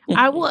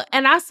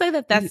 I say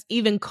that that's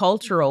even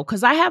cultural,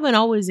 because I haven't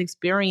always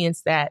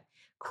experienced that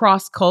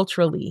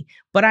cross-culturally,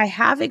 but I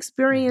have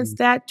experienced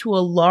that to a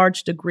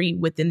large degree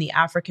within the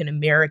African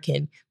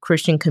American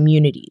Christian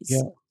communities.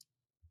 Yeah.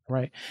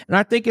 Right. And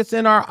I think it's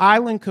in our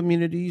island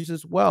communities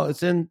as well.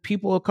 It's in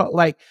people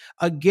like,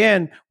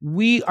 again,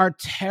 we are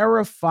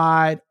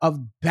terrified of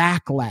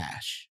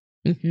backlash.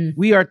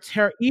 We are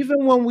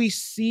even when we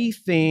see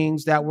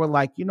things that we're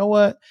like, you know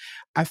what?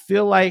 I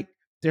feel like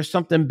there's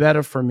something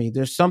better for me.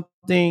 There's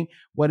something,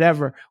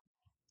 whatever.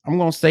 I'm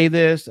going to say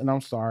this and I'm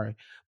sorry,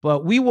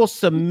 but we will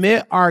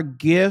submit our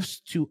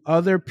gifts to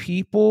other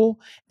people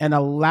and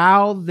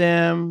allow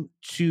them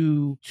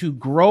to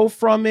grow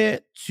from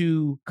it,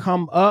 to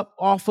come up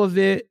off of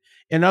it.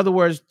 In other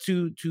words,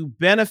 to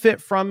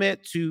benefit from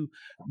it, to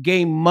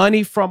gain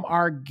money from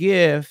our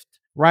gift,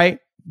 right?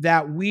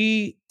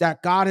 That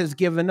God has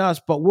given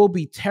us, but we'll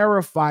be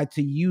terrified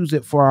to use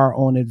it for our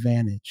own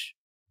advantage.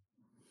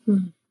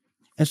 And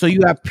so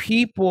you have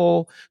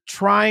people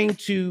trying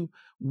to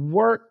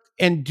work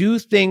and do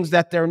things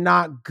that they're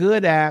not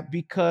good at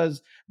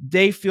because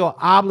they feel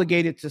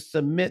obligated to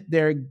submit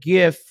their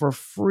gift for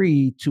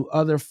free to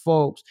other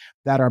folks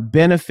that are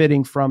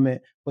benefiting from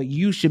it, but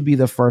you should be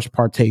the first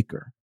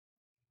partaker.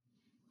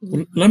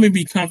 Let me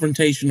be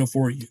confrontational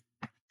for you.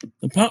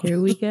 Here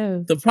we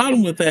go. The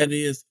problem with that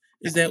is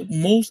that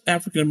most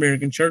African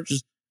American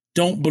churches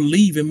don't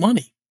believe in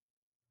money.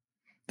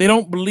 They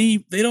don't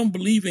believe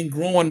in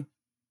growing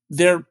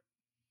their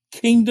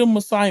kingdom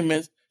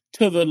assignments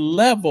to the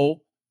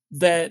level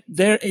that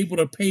they're able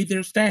to pay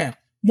their staff.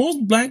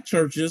 Most Black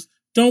churches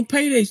don't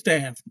pay their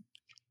staff.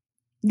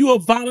 You're a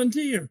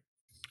volunteer.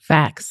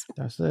 Facts.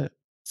 That's it.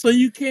 So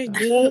you can't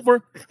go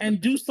over and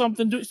do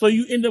something. So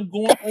you end up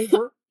going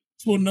over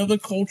to another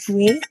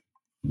cultural.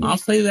 I'll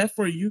say that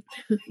for you.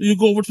 You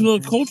go over to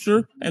another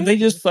culture and they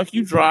just suck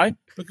you dry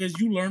because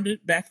you learned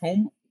it back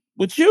home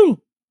with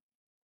you.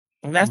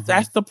 And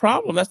that's the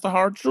problem. That's the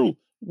hard truth.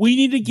 We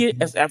need to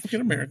get, as African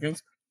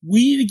Americans,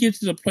 we need to get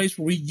to the place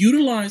where we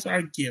utilize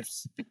our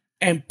gifts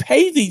and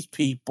pay these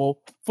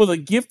people for the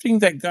gifting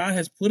that God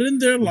has put in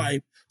their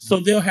life, so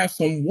they'll have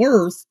some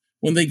worth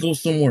when they go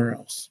somewhere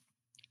else.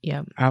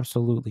 Yeah,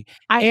 absolutely.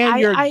 I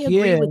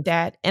agree with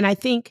that. And I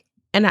think,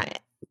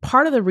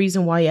 part of the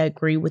reason why I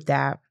agree with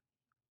that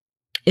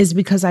is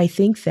because I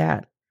think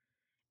that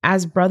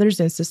as brothers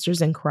and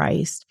sisters in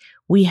Christ,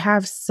 we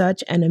have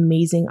such an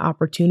amazing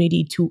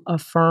opportunity to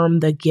affirm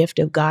the gift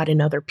of God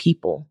in other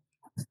people.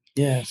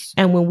 Yes.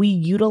 And when we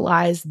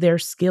utilize their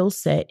skill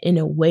set in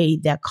a way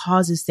that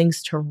causes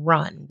things to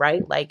run,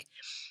 right? Like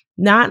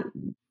not,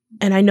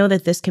 and I know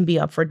that this can be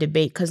up for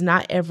debate because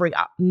not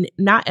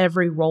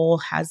every role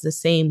has the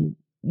same,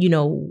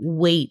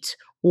 weight,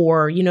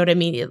 or, you know what I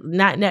mean?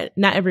 Not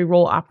every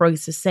role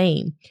operates the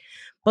same.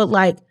 But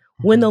like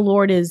when the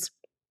Lord is,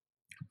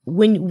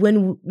 when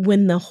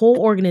the whole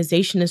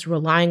organization is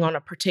relying on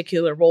a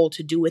particular role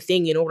to do a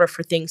thing in order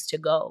for things to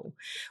go,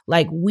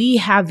 like we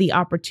have the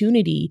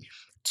opportunity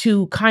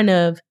to kind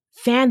of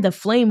fan the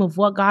flame of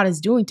what God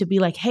is doing, to be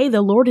like, hey,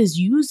 the Lord is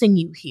using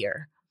you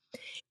here.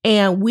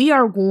 And we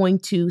are going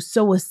to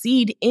sow a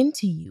seed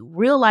into you,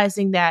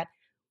 realizing that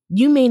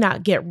you may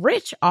not get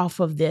rich off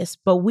of this,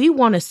 but we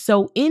want to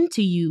sow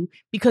into you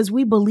because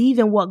we believe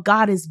in what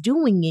God is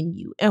doing in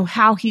you and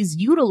how he's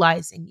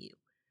utilizing you,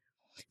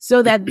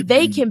 so that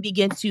they can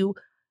begin to,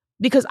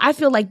 because I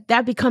feel like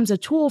that becomes a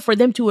tool for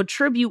them to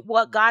attribute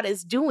what God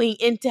is doing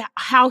into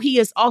how he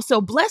is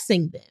also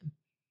blessing them.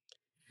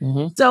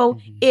 Mm-hmm. So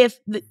if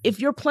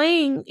you're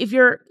playing,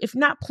 if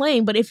not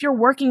playing, but if you're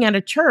working at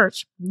a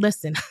church,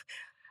 listen,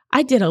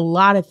 I did a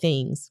lot of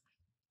things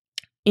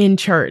in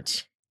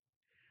church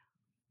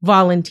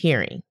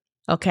volunteering.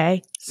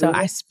 Okay. So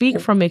I speak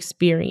from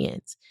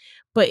experience.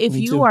 But if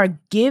you are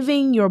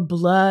giving your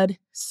blood,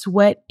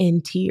 sweat,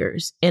 and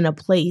tears in a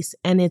place,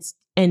 and it's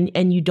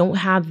and you don't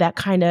have that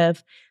kind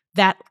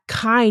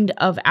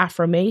of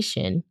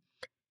affirmation,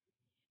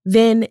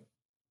 then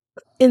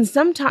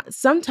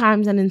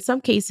sometimes and in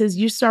some cases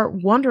you start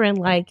wondering,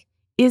 like,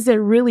 is it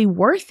really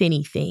worth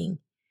anything?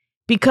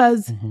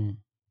 Because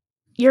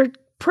you're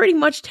pretty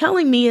much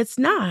telling me it's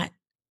not.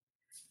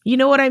 You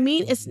know what I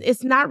mean?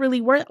 It's not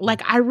really worth,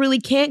 like, I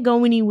really can't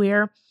go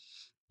anywhere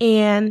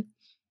and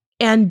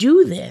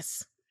do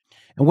this.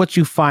 And what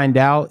you find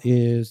out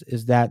is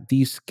that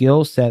these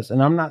skill sets,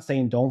 and I'm not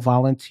saying don't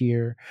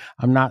volunteer.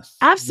 I'm not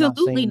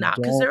absolutely not,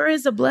 because there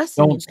is a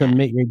blessing. Don't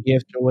submit your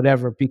gift or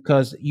whatever,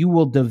 because you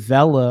will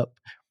develop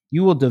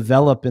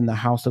in the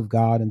house of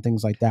God and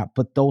things like that.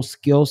 But those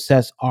skill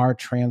sets are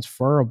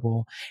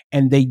transferable,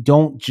 and they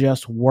don't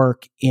just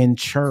work in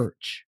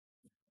church,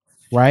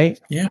 right?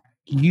 Yeah.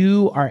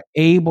 You are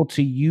able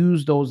to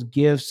use those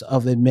gifts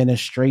of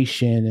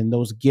administration and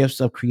those gifts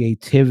of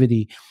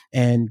creativity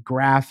and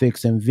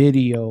graphics and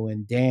video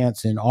and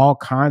dance and all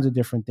kinds of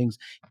different things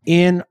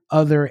in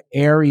other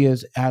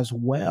areas as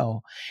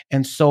well.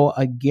 And so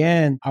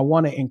again, I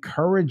want to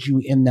encourage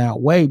you in that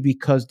way,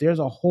 because there's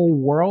a whole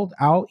world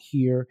out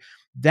here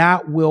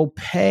that will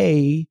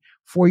pay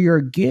for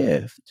your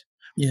gift.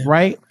 Yeah.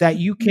 Right? That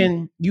you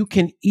can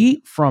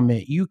eat from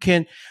it. You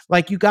can,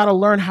 like, you got to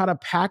learn how to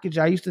package.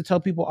 I used to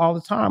tell people all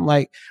the time,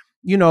 like,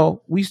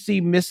 we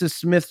see Mrs.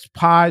 Smith's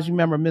pies. You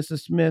remember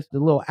Mrs. Smith, the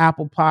little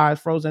apple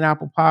pies, frozen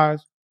apple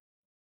pies?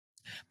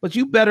 But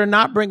you better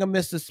not bring a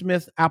Mrs.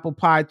 Smith apple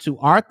pie to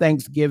our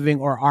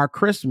Thanksgiving or our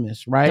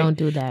Christmas, right? Don't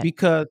do that.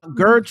 Because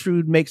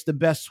Gertrude makes the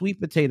best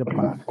sweet potato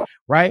pie,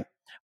 right?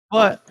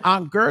 But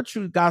Aunt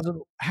Gertrude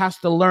has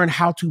to learn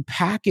how to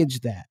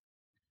package that.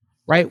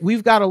 Right?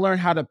 We've got to learn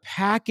how to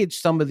package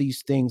some of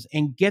these things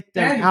and get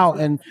them out.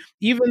 And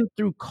even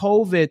through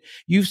COVID,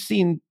 you've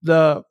seen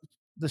the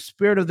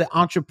spirit of the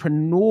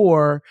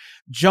entrepreneur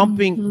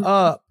jumping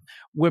up,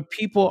 where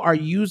people are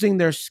using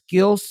their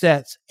skill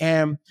sets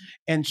and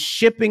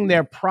shipping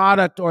their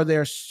product or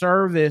their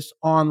service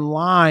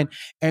online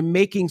and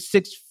making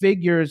six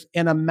figures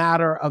in a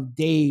matter of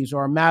days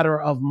or a matter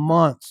of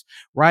months,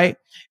 right?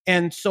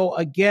 And so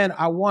again,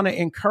 I want to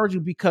encourage you,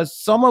 because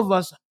some of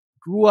us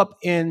grew up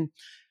in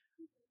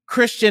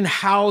Christian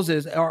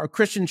houses or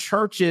Christian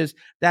churches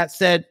that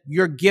said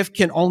your gift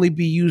can only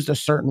be used a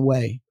certain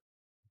way.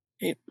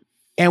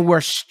 And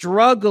we're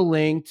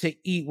struggling to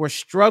eat. We're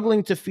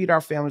struggling to feed our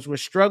families. We're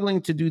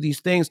struggling to do these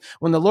things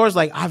when the Lord's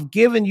like, I've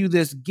given you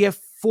this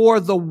gift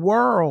for the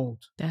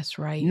world. That's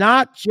right.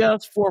 Not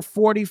just for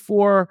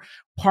 44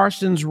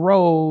 Parsons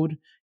Road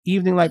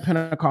Evening Light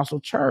Pentecostal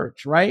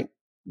Church, right?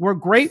 We're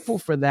grateful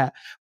for that.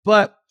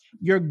 But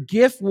your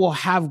gift will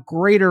have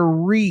greater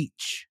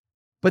reach.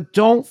 But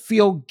don't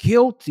feel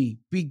guilty.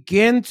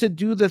 Begin to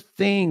do the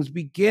things.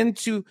 Begin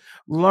to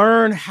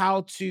learn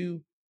how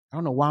to, I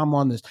don't know why I'm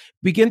on this.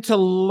 Begin to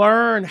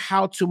learn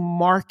how to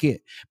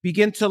market.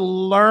 Begin to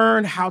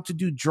learn how to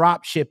do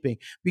drop shipping.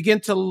 Begin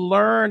to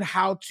learn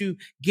how to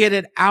get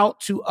it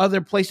out to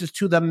other places,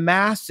 to the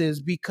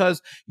masses,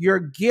 because your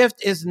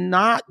gift is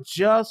not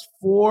just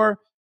for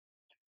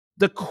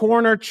the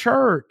corner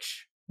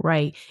church.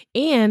 Right.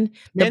 And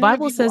the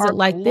Bible says it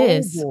like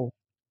this.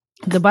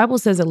 The Bible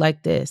says it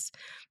like this: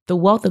 the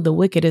wealth of the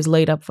wicked is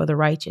laid up for the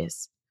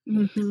righteous.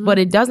 But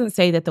it doesn't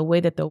say that the way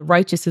that the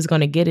righteous is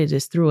going to get it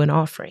is through an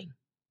offering.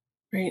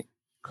 Right.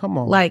 Come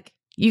on. Like,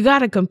 you got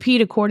to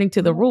compete according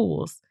to the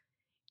rules.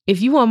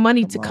 If you want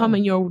money to come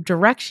in your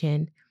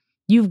direction,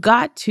 you've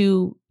got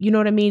to, you know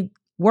what I mean?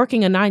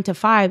 Working a 9 to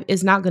 5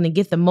 is not going to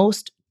get the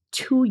most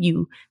to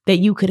you that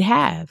you could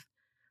have.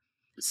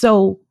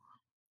 So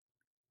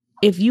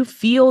if you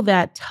feel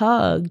that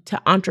tug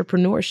to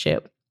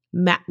entrepreneurship,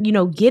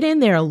 get in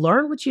there,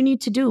 learn what you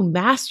need to do,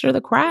 master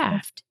the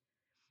craft.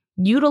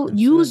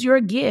 Use your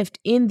gift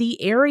in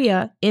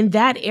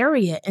that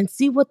area, and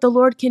see what the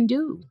Lord can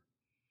do.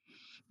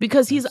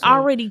 Because he's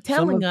already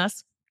telling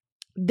us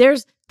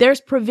there's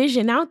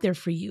provision out there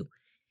for you.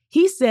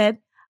 He said,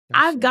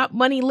 I've got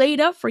money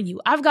laid up for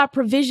you. I've got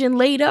provision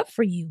laid up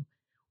for you.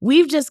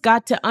 We've just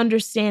got to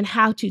understand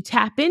how to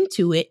tap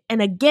into it.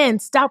 And again,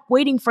 stop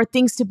waiting for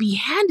things to be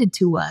handed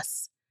to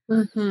us.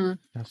 Mm-hmm.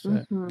 That's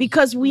it.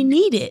 Because we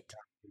need it.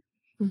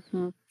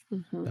 Mm-hmm.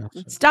 Mm-hmm.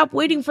 Stop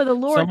waiting for the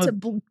Lord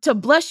to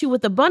bless you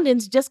with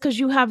abundance just because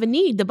you have a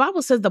need. The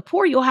Bible says the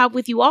poor you'll have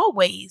with you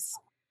always.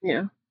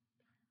 Yeah.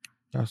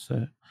 That's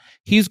it.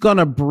 He's going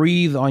to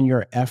breathe on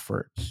your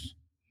efforts,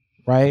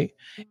 right?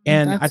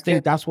 And I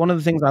think that's one of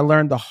the things I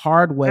learned the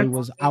hard way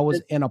was I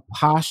was in a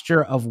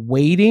posture of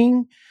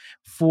waiting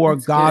for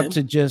God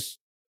to just,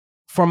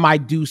 for my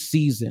due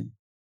season,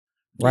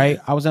 right?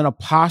 I was in a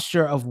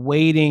posture of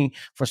waiting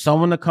for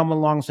someone to come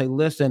along and say,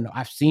 listen,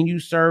 I've seen you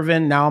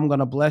serving. Now I'm going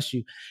to bless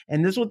you.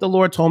 And this is what the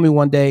Lord told me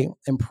one day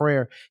in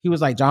prayer. He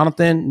was like,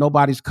 Jonathan,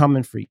 nobody's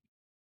coming for you.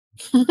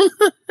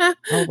 I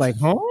was like,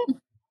 huh?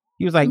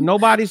 He was like,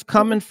 nobody's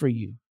coming for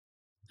you.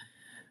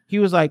 He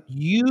was like,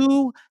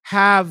 you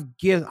have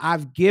gifts.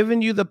 I've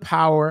given you the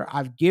power.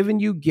 I've given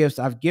you gifts.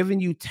 I've given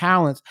you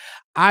talents.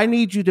 I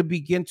need you to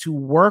begin to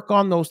work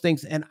on those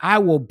things, and I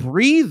will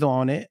breathe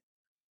on it.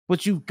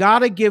 But you've got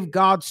to give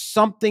God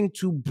something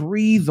to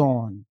breathe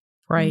on.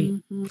 Right.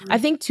 I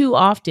think too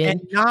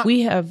often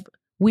we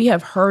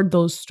have heard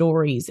those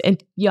stories,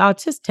 and y'all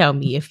just tell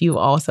me if you've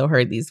also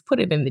heard these. Put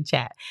it in the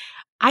chat.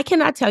 I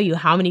cannot tell you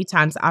how many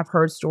times I've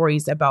heard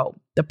stories about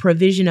the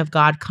provision of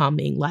God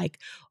coming. Like,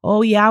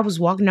 oh yeah, I was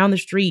walking down the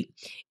street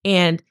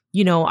and,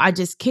 I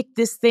just kicked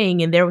this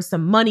thing and there was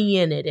some money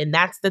in it. And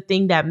that's the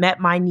thing that met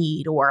my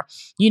need. Or,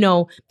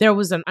 there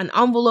was an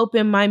envelope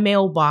in my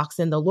mailbox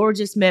and the Lord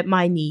just met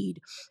my need.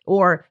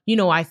 Or,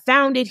 I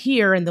found it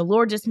here and the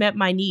Lord just met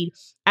my need.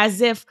 As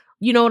if,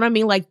 you know what I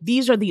mean? Like,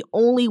 these are the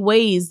only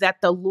ways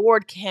that the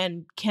Lord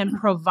can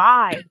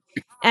provide.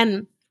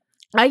 And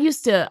I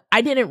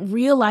didn't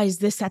realize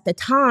this at the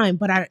time,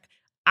 but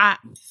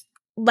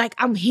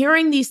I'm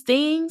hearing these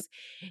things,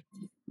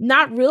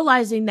 not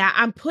realizing that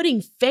I'm putting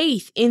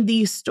faith in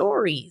these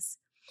stories.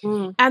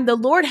 And the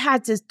Lord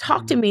had to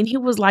talk to me, and he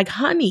was like,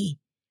 honey,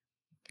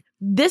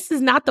 this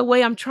is not the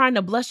way I'm trying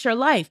to bless your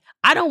life.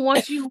 I don't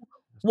want you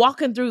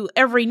walking through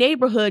every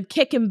neighborhood,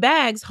 kicking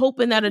bags,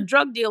 hoping that a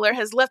drug dealer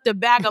has left a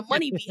bag of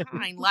money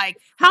behind. Like,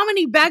 how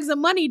many bags of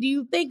money do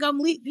you think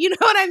you know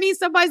what I mean?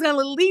 Somebody's going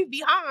to leave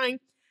behind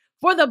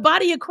for the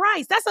body of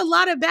Christ. That's a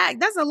lot of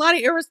That's a lot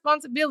of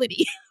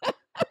irresponsibility.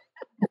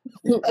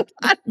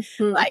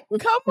 Like,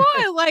 come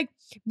on. Like,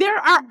 there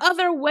are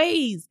other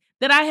ways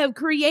that I have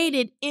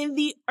created in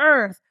the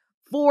earth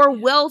for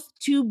wealth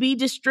to be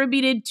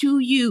distributed to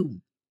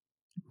you.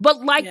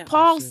 But like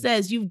Paul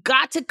says, you've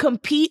got to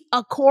compete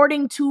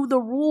according to the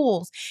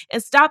rules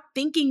and stop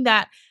thinking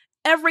that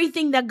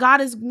everything that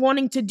God is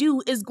wanting to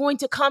do is going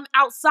to come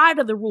outside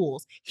of the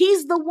rules.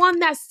 He's the one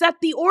that set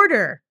the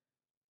order.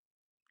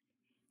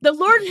 The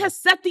Lord has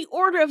set the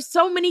order of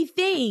so many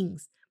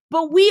things,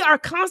 but we are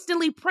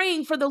constantly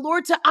praying for the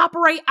Lord to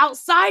operate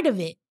outside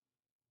of it.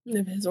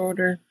 Of his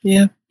order.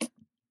 Yeah.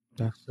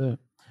 That's it.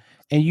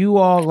 And you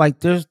all, like,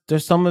 there's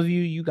some of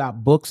you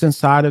got books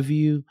inside of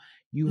you.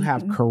 You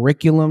have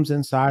curriculums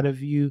inside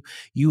of you.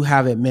 You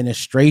have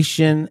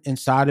administration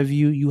inside of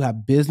you. You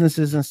have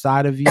businesses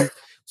inside of you.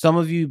 Some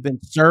of you have been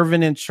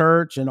serving in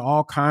church and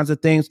all kinds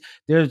of things.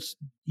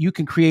 You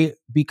can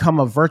become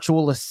a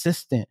virtual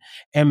assistant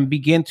and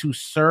begin to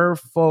serve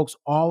folks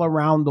all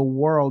around the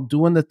world,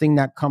 doing the thing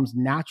that comes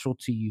natural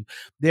to you.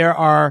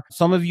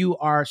 Some of you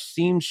are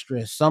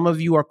seamstress. Some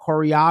of you are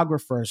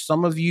choreographers.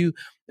 Some of you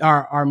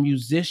are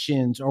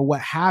musicians or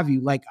what have you.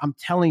 Like, I'm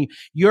telling you,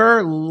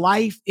 your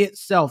life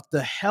itself,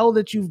 the hell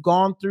that you've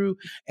gone through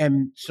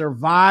and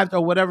survived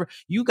or whatever,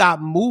 you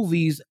got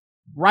movies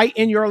right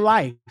in your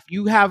life.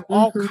 You have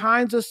all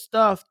kinds of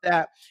stuff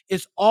that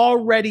is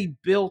already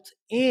built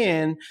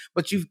in,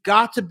 but you've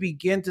got to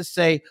begin to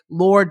say,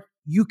 Lord,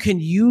 you can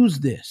use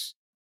this.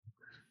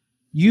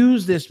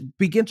 Use this.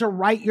 Begin to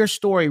write your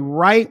story.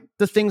 Write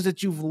the things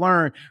that you've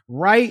learned.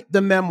 Write the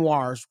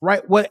memoirs.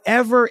 Write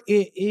whatever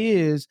it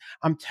is.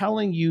 I'm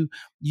telling you,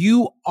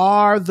 you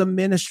are the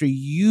ministry.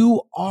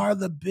 You are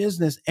the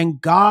business, and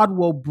God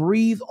will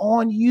breathe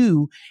on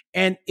you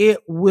and it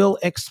will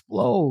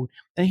explode.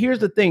 And here's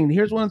the thing.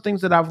 Here's one of the things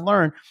that I've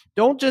learned.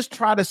 Don't just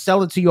try to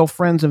sell it to your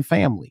friends and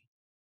family.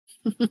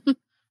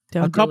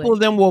 A couple of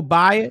them will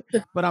buy it,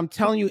 but I'm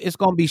telling you, it's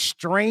going to be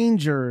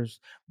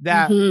strangers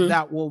that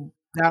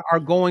are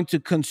going to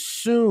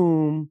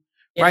consume,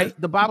 right?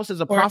 The Bible says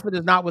a prophet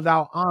is not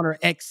without honor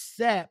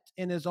except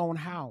in his own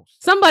house.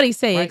 Somebody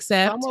say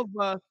except.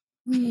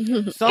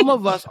 Some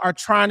of us are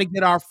trying to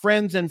get our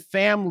friends and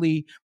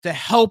family to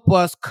help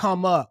us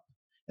come up.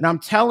 And I'm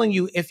telling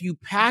you, if you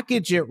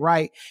package it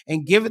right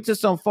and give it to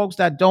some folks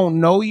that don't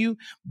know you,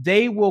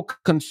 they will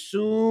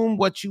consume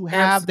what you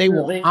have.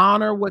 Absolutely. They will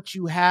honor what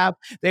you have.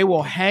 They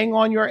will hang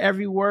on your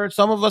every word.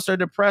 Some of us are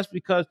depressed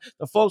because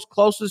the folks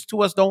closest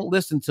to us don't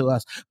listen to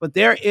us. But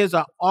there is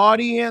an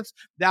audience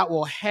that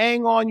will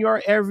hang on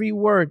your every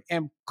word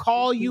and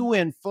call you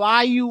in,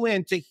 fly you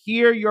in to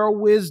hear your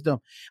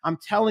wisdom. I'm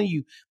telling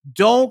you,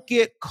 don't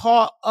get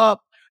caught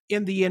up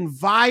in the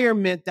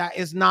environment that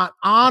is not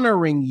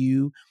honoring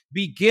you.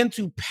 Begin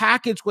to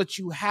package what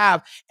you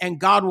have, and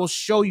God will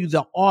show you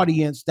the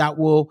audience that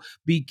will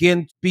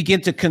begin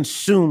to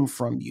consume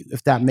from you,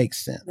 if that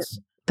makes sense.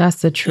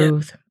 That's the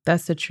truth.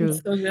 That's the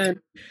truth. So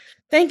good.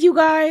 Thank you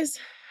guys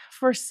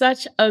for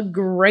such a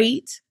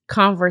great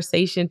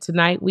conversation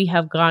tonight. We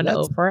have gone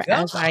over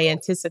as I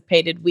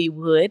anticipated we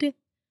would.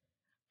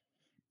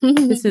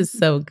 This is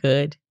so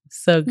good.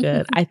 So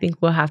good. I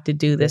think we'll have to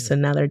do this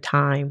another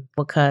time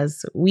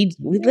because we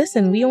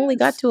listen, we only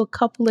got to a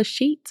couple of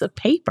sheets of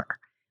paper.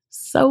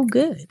 So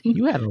good.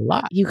 You had a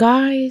lot. You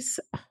guys,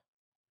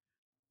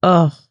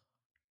 for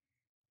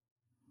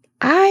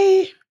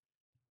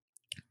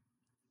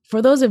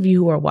those of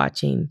you who are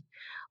watching,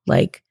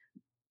 like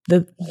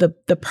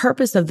the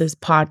purpose of this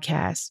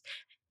podcast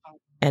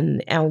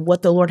and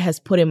what the Lord has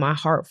put in my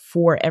heart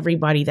for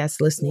everybody that's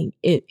listening,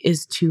 it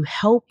is to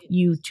help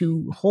you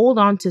to hold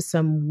on to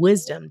some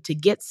wisdom, to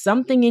get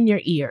something in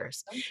your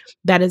ears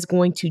that is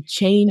going to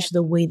change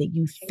the way that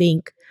you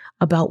think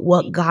about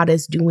what God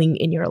is doing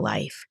in your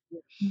life.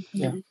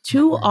 Yeah.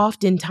 Too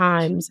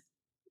oftentimes,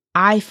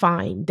 I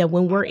find that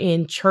when we're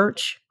in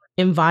church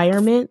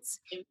environments,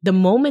 the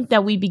moment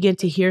that we begin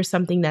to hear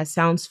something that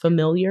sounds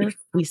familiar,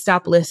 we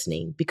stop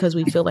listening because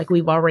we feel like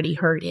we've already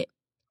heard it.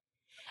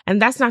 And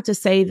that's not to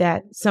say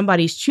that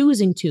somebody's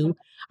choosing to.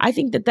 I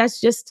think that that's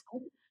just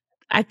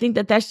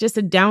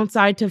a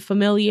downside to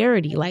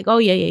familiarity. Like, oh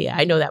yeah,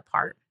 I know that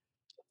part.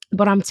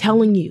 But I'm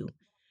telling you,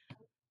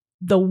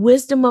 the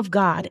wisdom of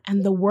God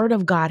and the word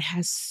of God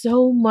has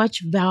so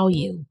much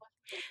value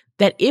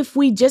that if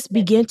we just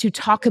begin to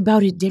talk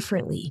about it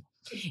differently,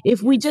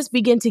 if we just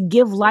begin to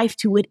give life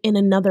to it in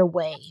another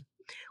way,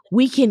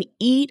 we can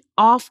eat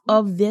off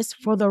of this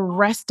for the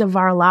rest of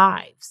our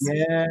lives.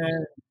 Yeah.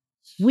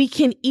 We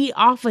can eat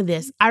off of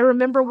this. I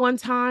remember one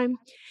time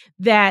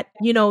that,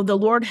 the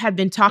Lord had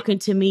been talking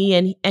to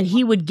me and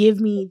he would give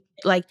me,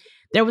 like,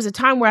 there was a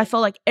time where I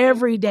felt like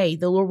every day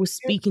the Lord was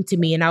speaking to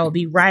me and I would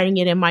be writing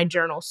it in my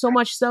journal. So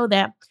much so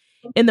that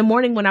in the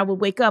morning when I would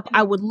wake up,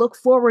 I would look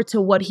forward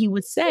to what he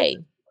would say.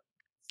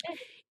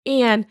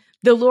 And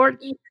the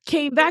Lord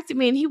came back to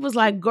me and he was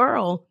like,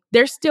 girl,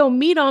 there's still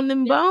meat on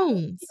them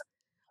bones.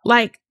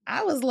 Like,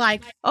 I was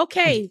like,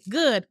 okay,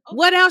 good.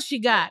 What else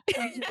you got?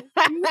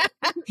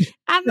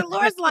 And the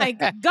Lord's like,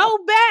 go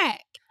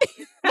back.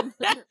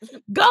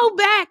 Go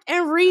back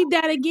and read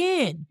that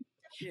again.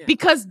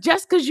 Because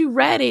just because you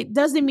read it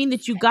doesn't mean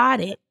that you got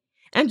it.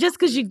 And just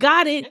because you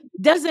got it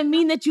doesn't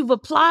mean that you've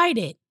applied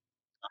it.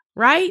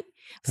 Right?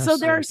 So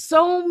there are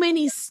so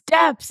many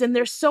steps and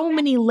there's so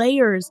many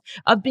layers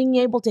of being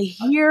able to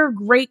hear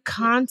great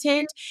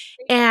content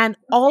and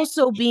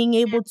also being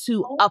able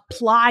to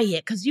apply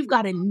it, because you've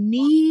got to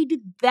need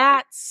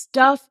that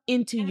stuff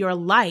into your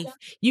life.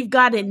 You've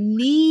got to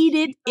need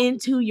it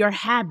into your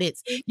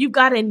habits. You've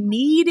got to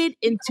need it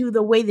into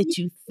the way that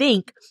you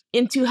think,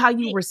 into how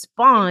you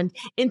respond,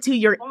 into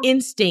your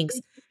instincts.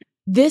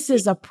 This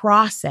is a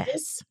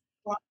process.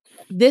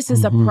 This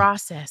is a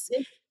process.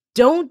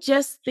 Don't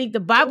just think,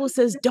 the Bible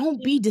says,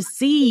 don't be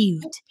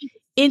deceived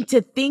into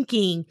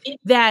thinking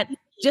that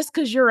just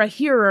because you're a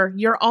hearer,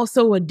 you're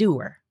also a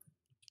doer.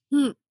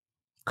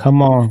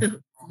 Come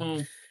on.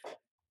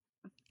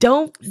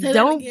 Don't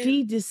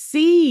be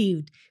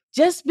deceived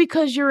just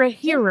because you're a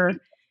hearer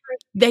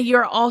that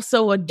you're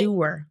also a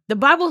doer. The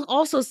Bible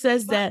also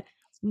says that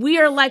we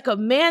are like a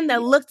man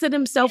that looks at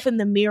himself in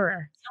the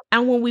mirror.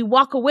 And when we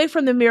walk away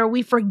from the mirror,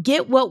 we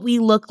forget what we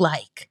look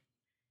like.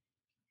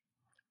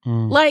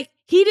 Like,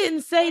 he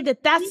didn't say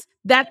that's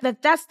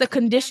the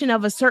condition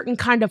of a certain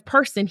kind of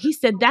person. He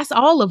said that's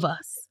all of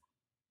us.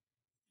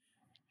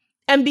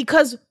 And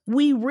because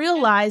we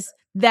realize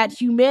that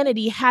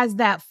humanity has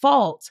that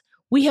fault,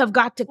 we have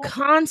got to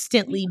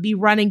constantly be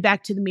running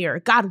back to the mirror.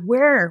 God,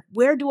 where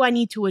do I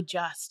need to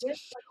adjust?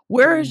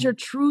 Where is your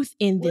truth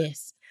in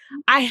this?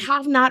 I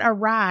have not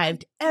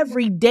arrived.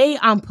 Every day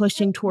I'm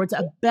pushing towards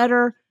a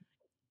better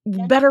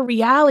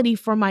reality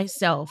for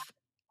myself.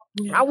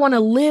 I want to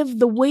live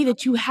the way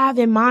that you have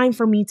in mind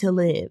for me to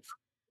live.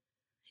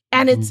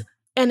 And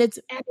it's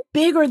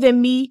bigger than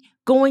me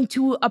going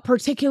to a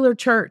particular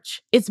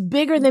church. It's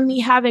bigger than me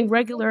having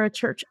regular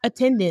church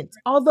attendance,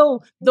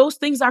 although those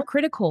things are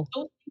critical.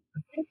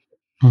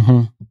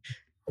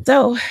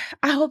 So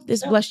I hope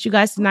this blessed you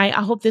guys tonight.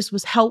 I hope this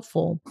was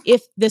helpful.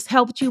 If this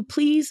helped you,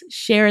 please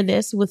share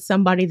this with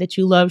somebody that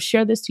you love.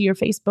 Share this to your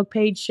Facebook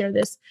page. Share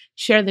this.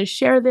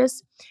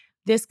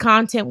 This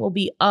content will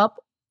be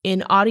up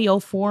in audio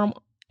form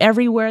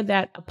everywhere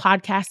that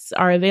podcasts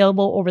are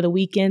available over the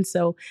weekend.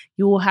 So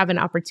you will have an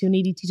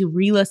opportunity to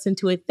re-listen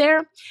to it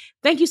there.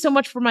 Thank you so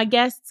much for my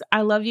guests.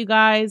 I love you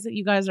guys.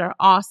 You guys are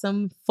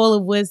awesome, full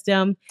of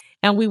wisdom,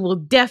 and we will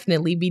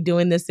definitely be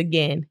doing this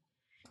again.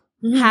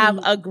 Have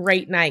a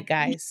great night,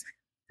 guys.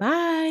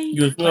 Bye.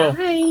 You as well.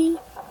 Bye.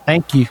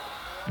 Thank you.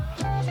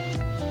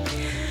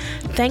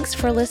 Thanks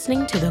for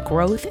listening to the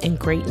Growth and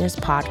Greatness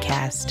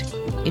podcast.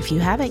 If you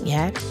haven't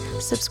yet,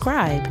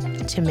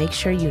 subscribe to make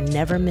sure you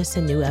never miss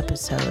a new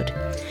episode.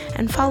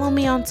 And follow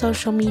me on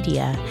social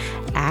media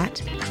at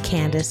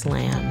Candice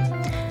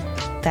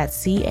Lambe.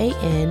 That's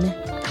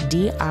CandiceLambe.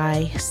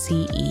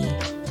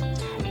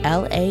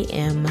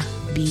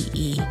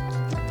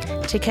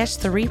 To catch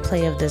the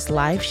replay of this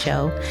live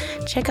show,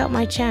 check out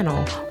my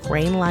channel,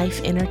 Rain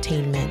Life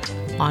Entertainment,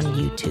 on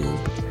YouTube.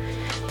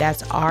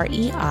 That's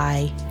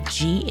REIGN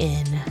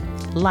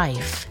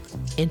Life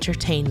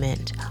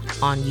Entertainment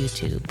on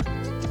YouTube.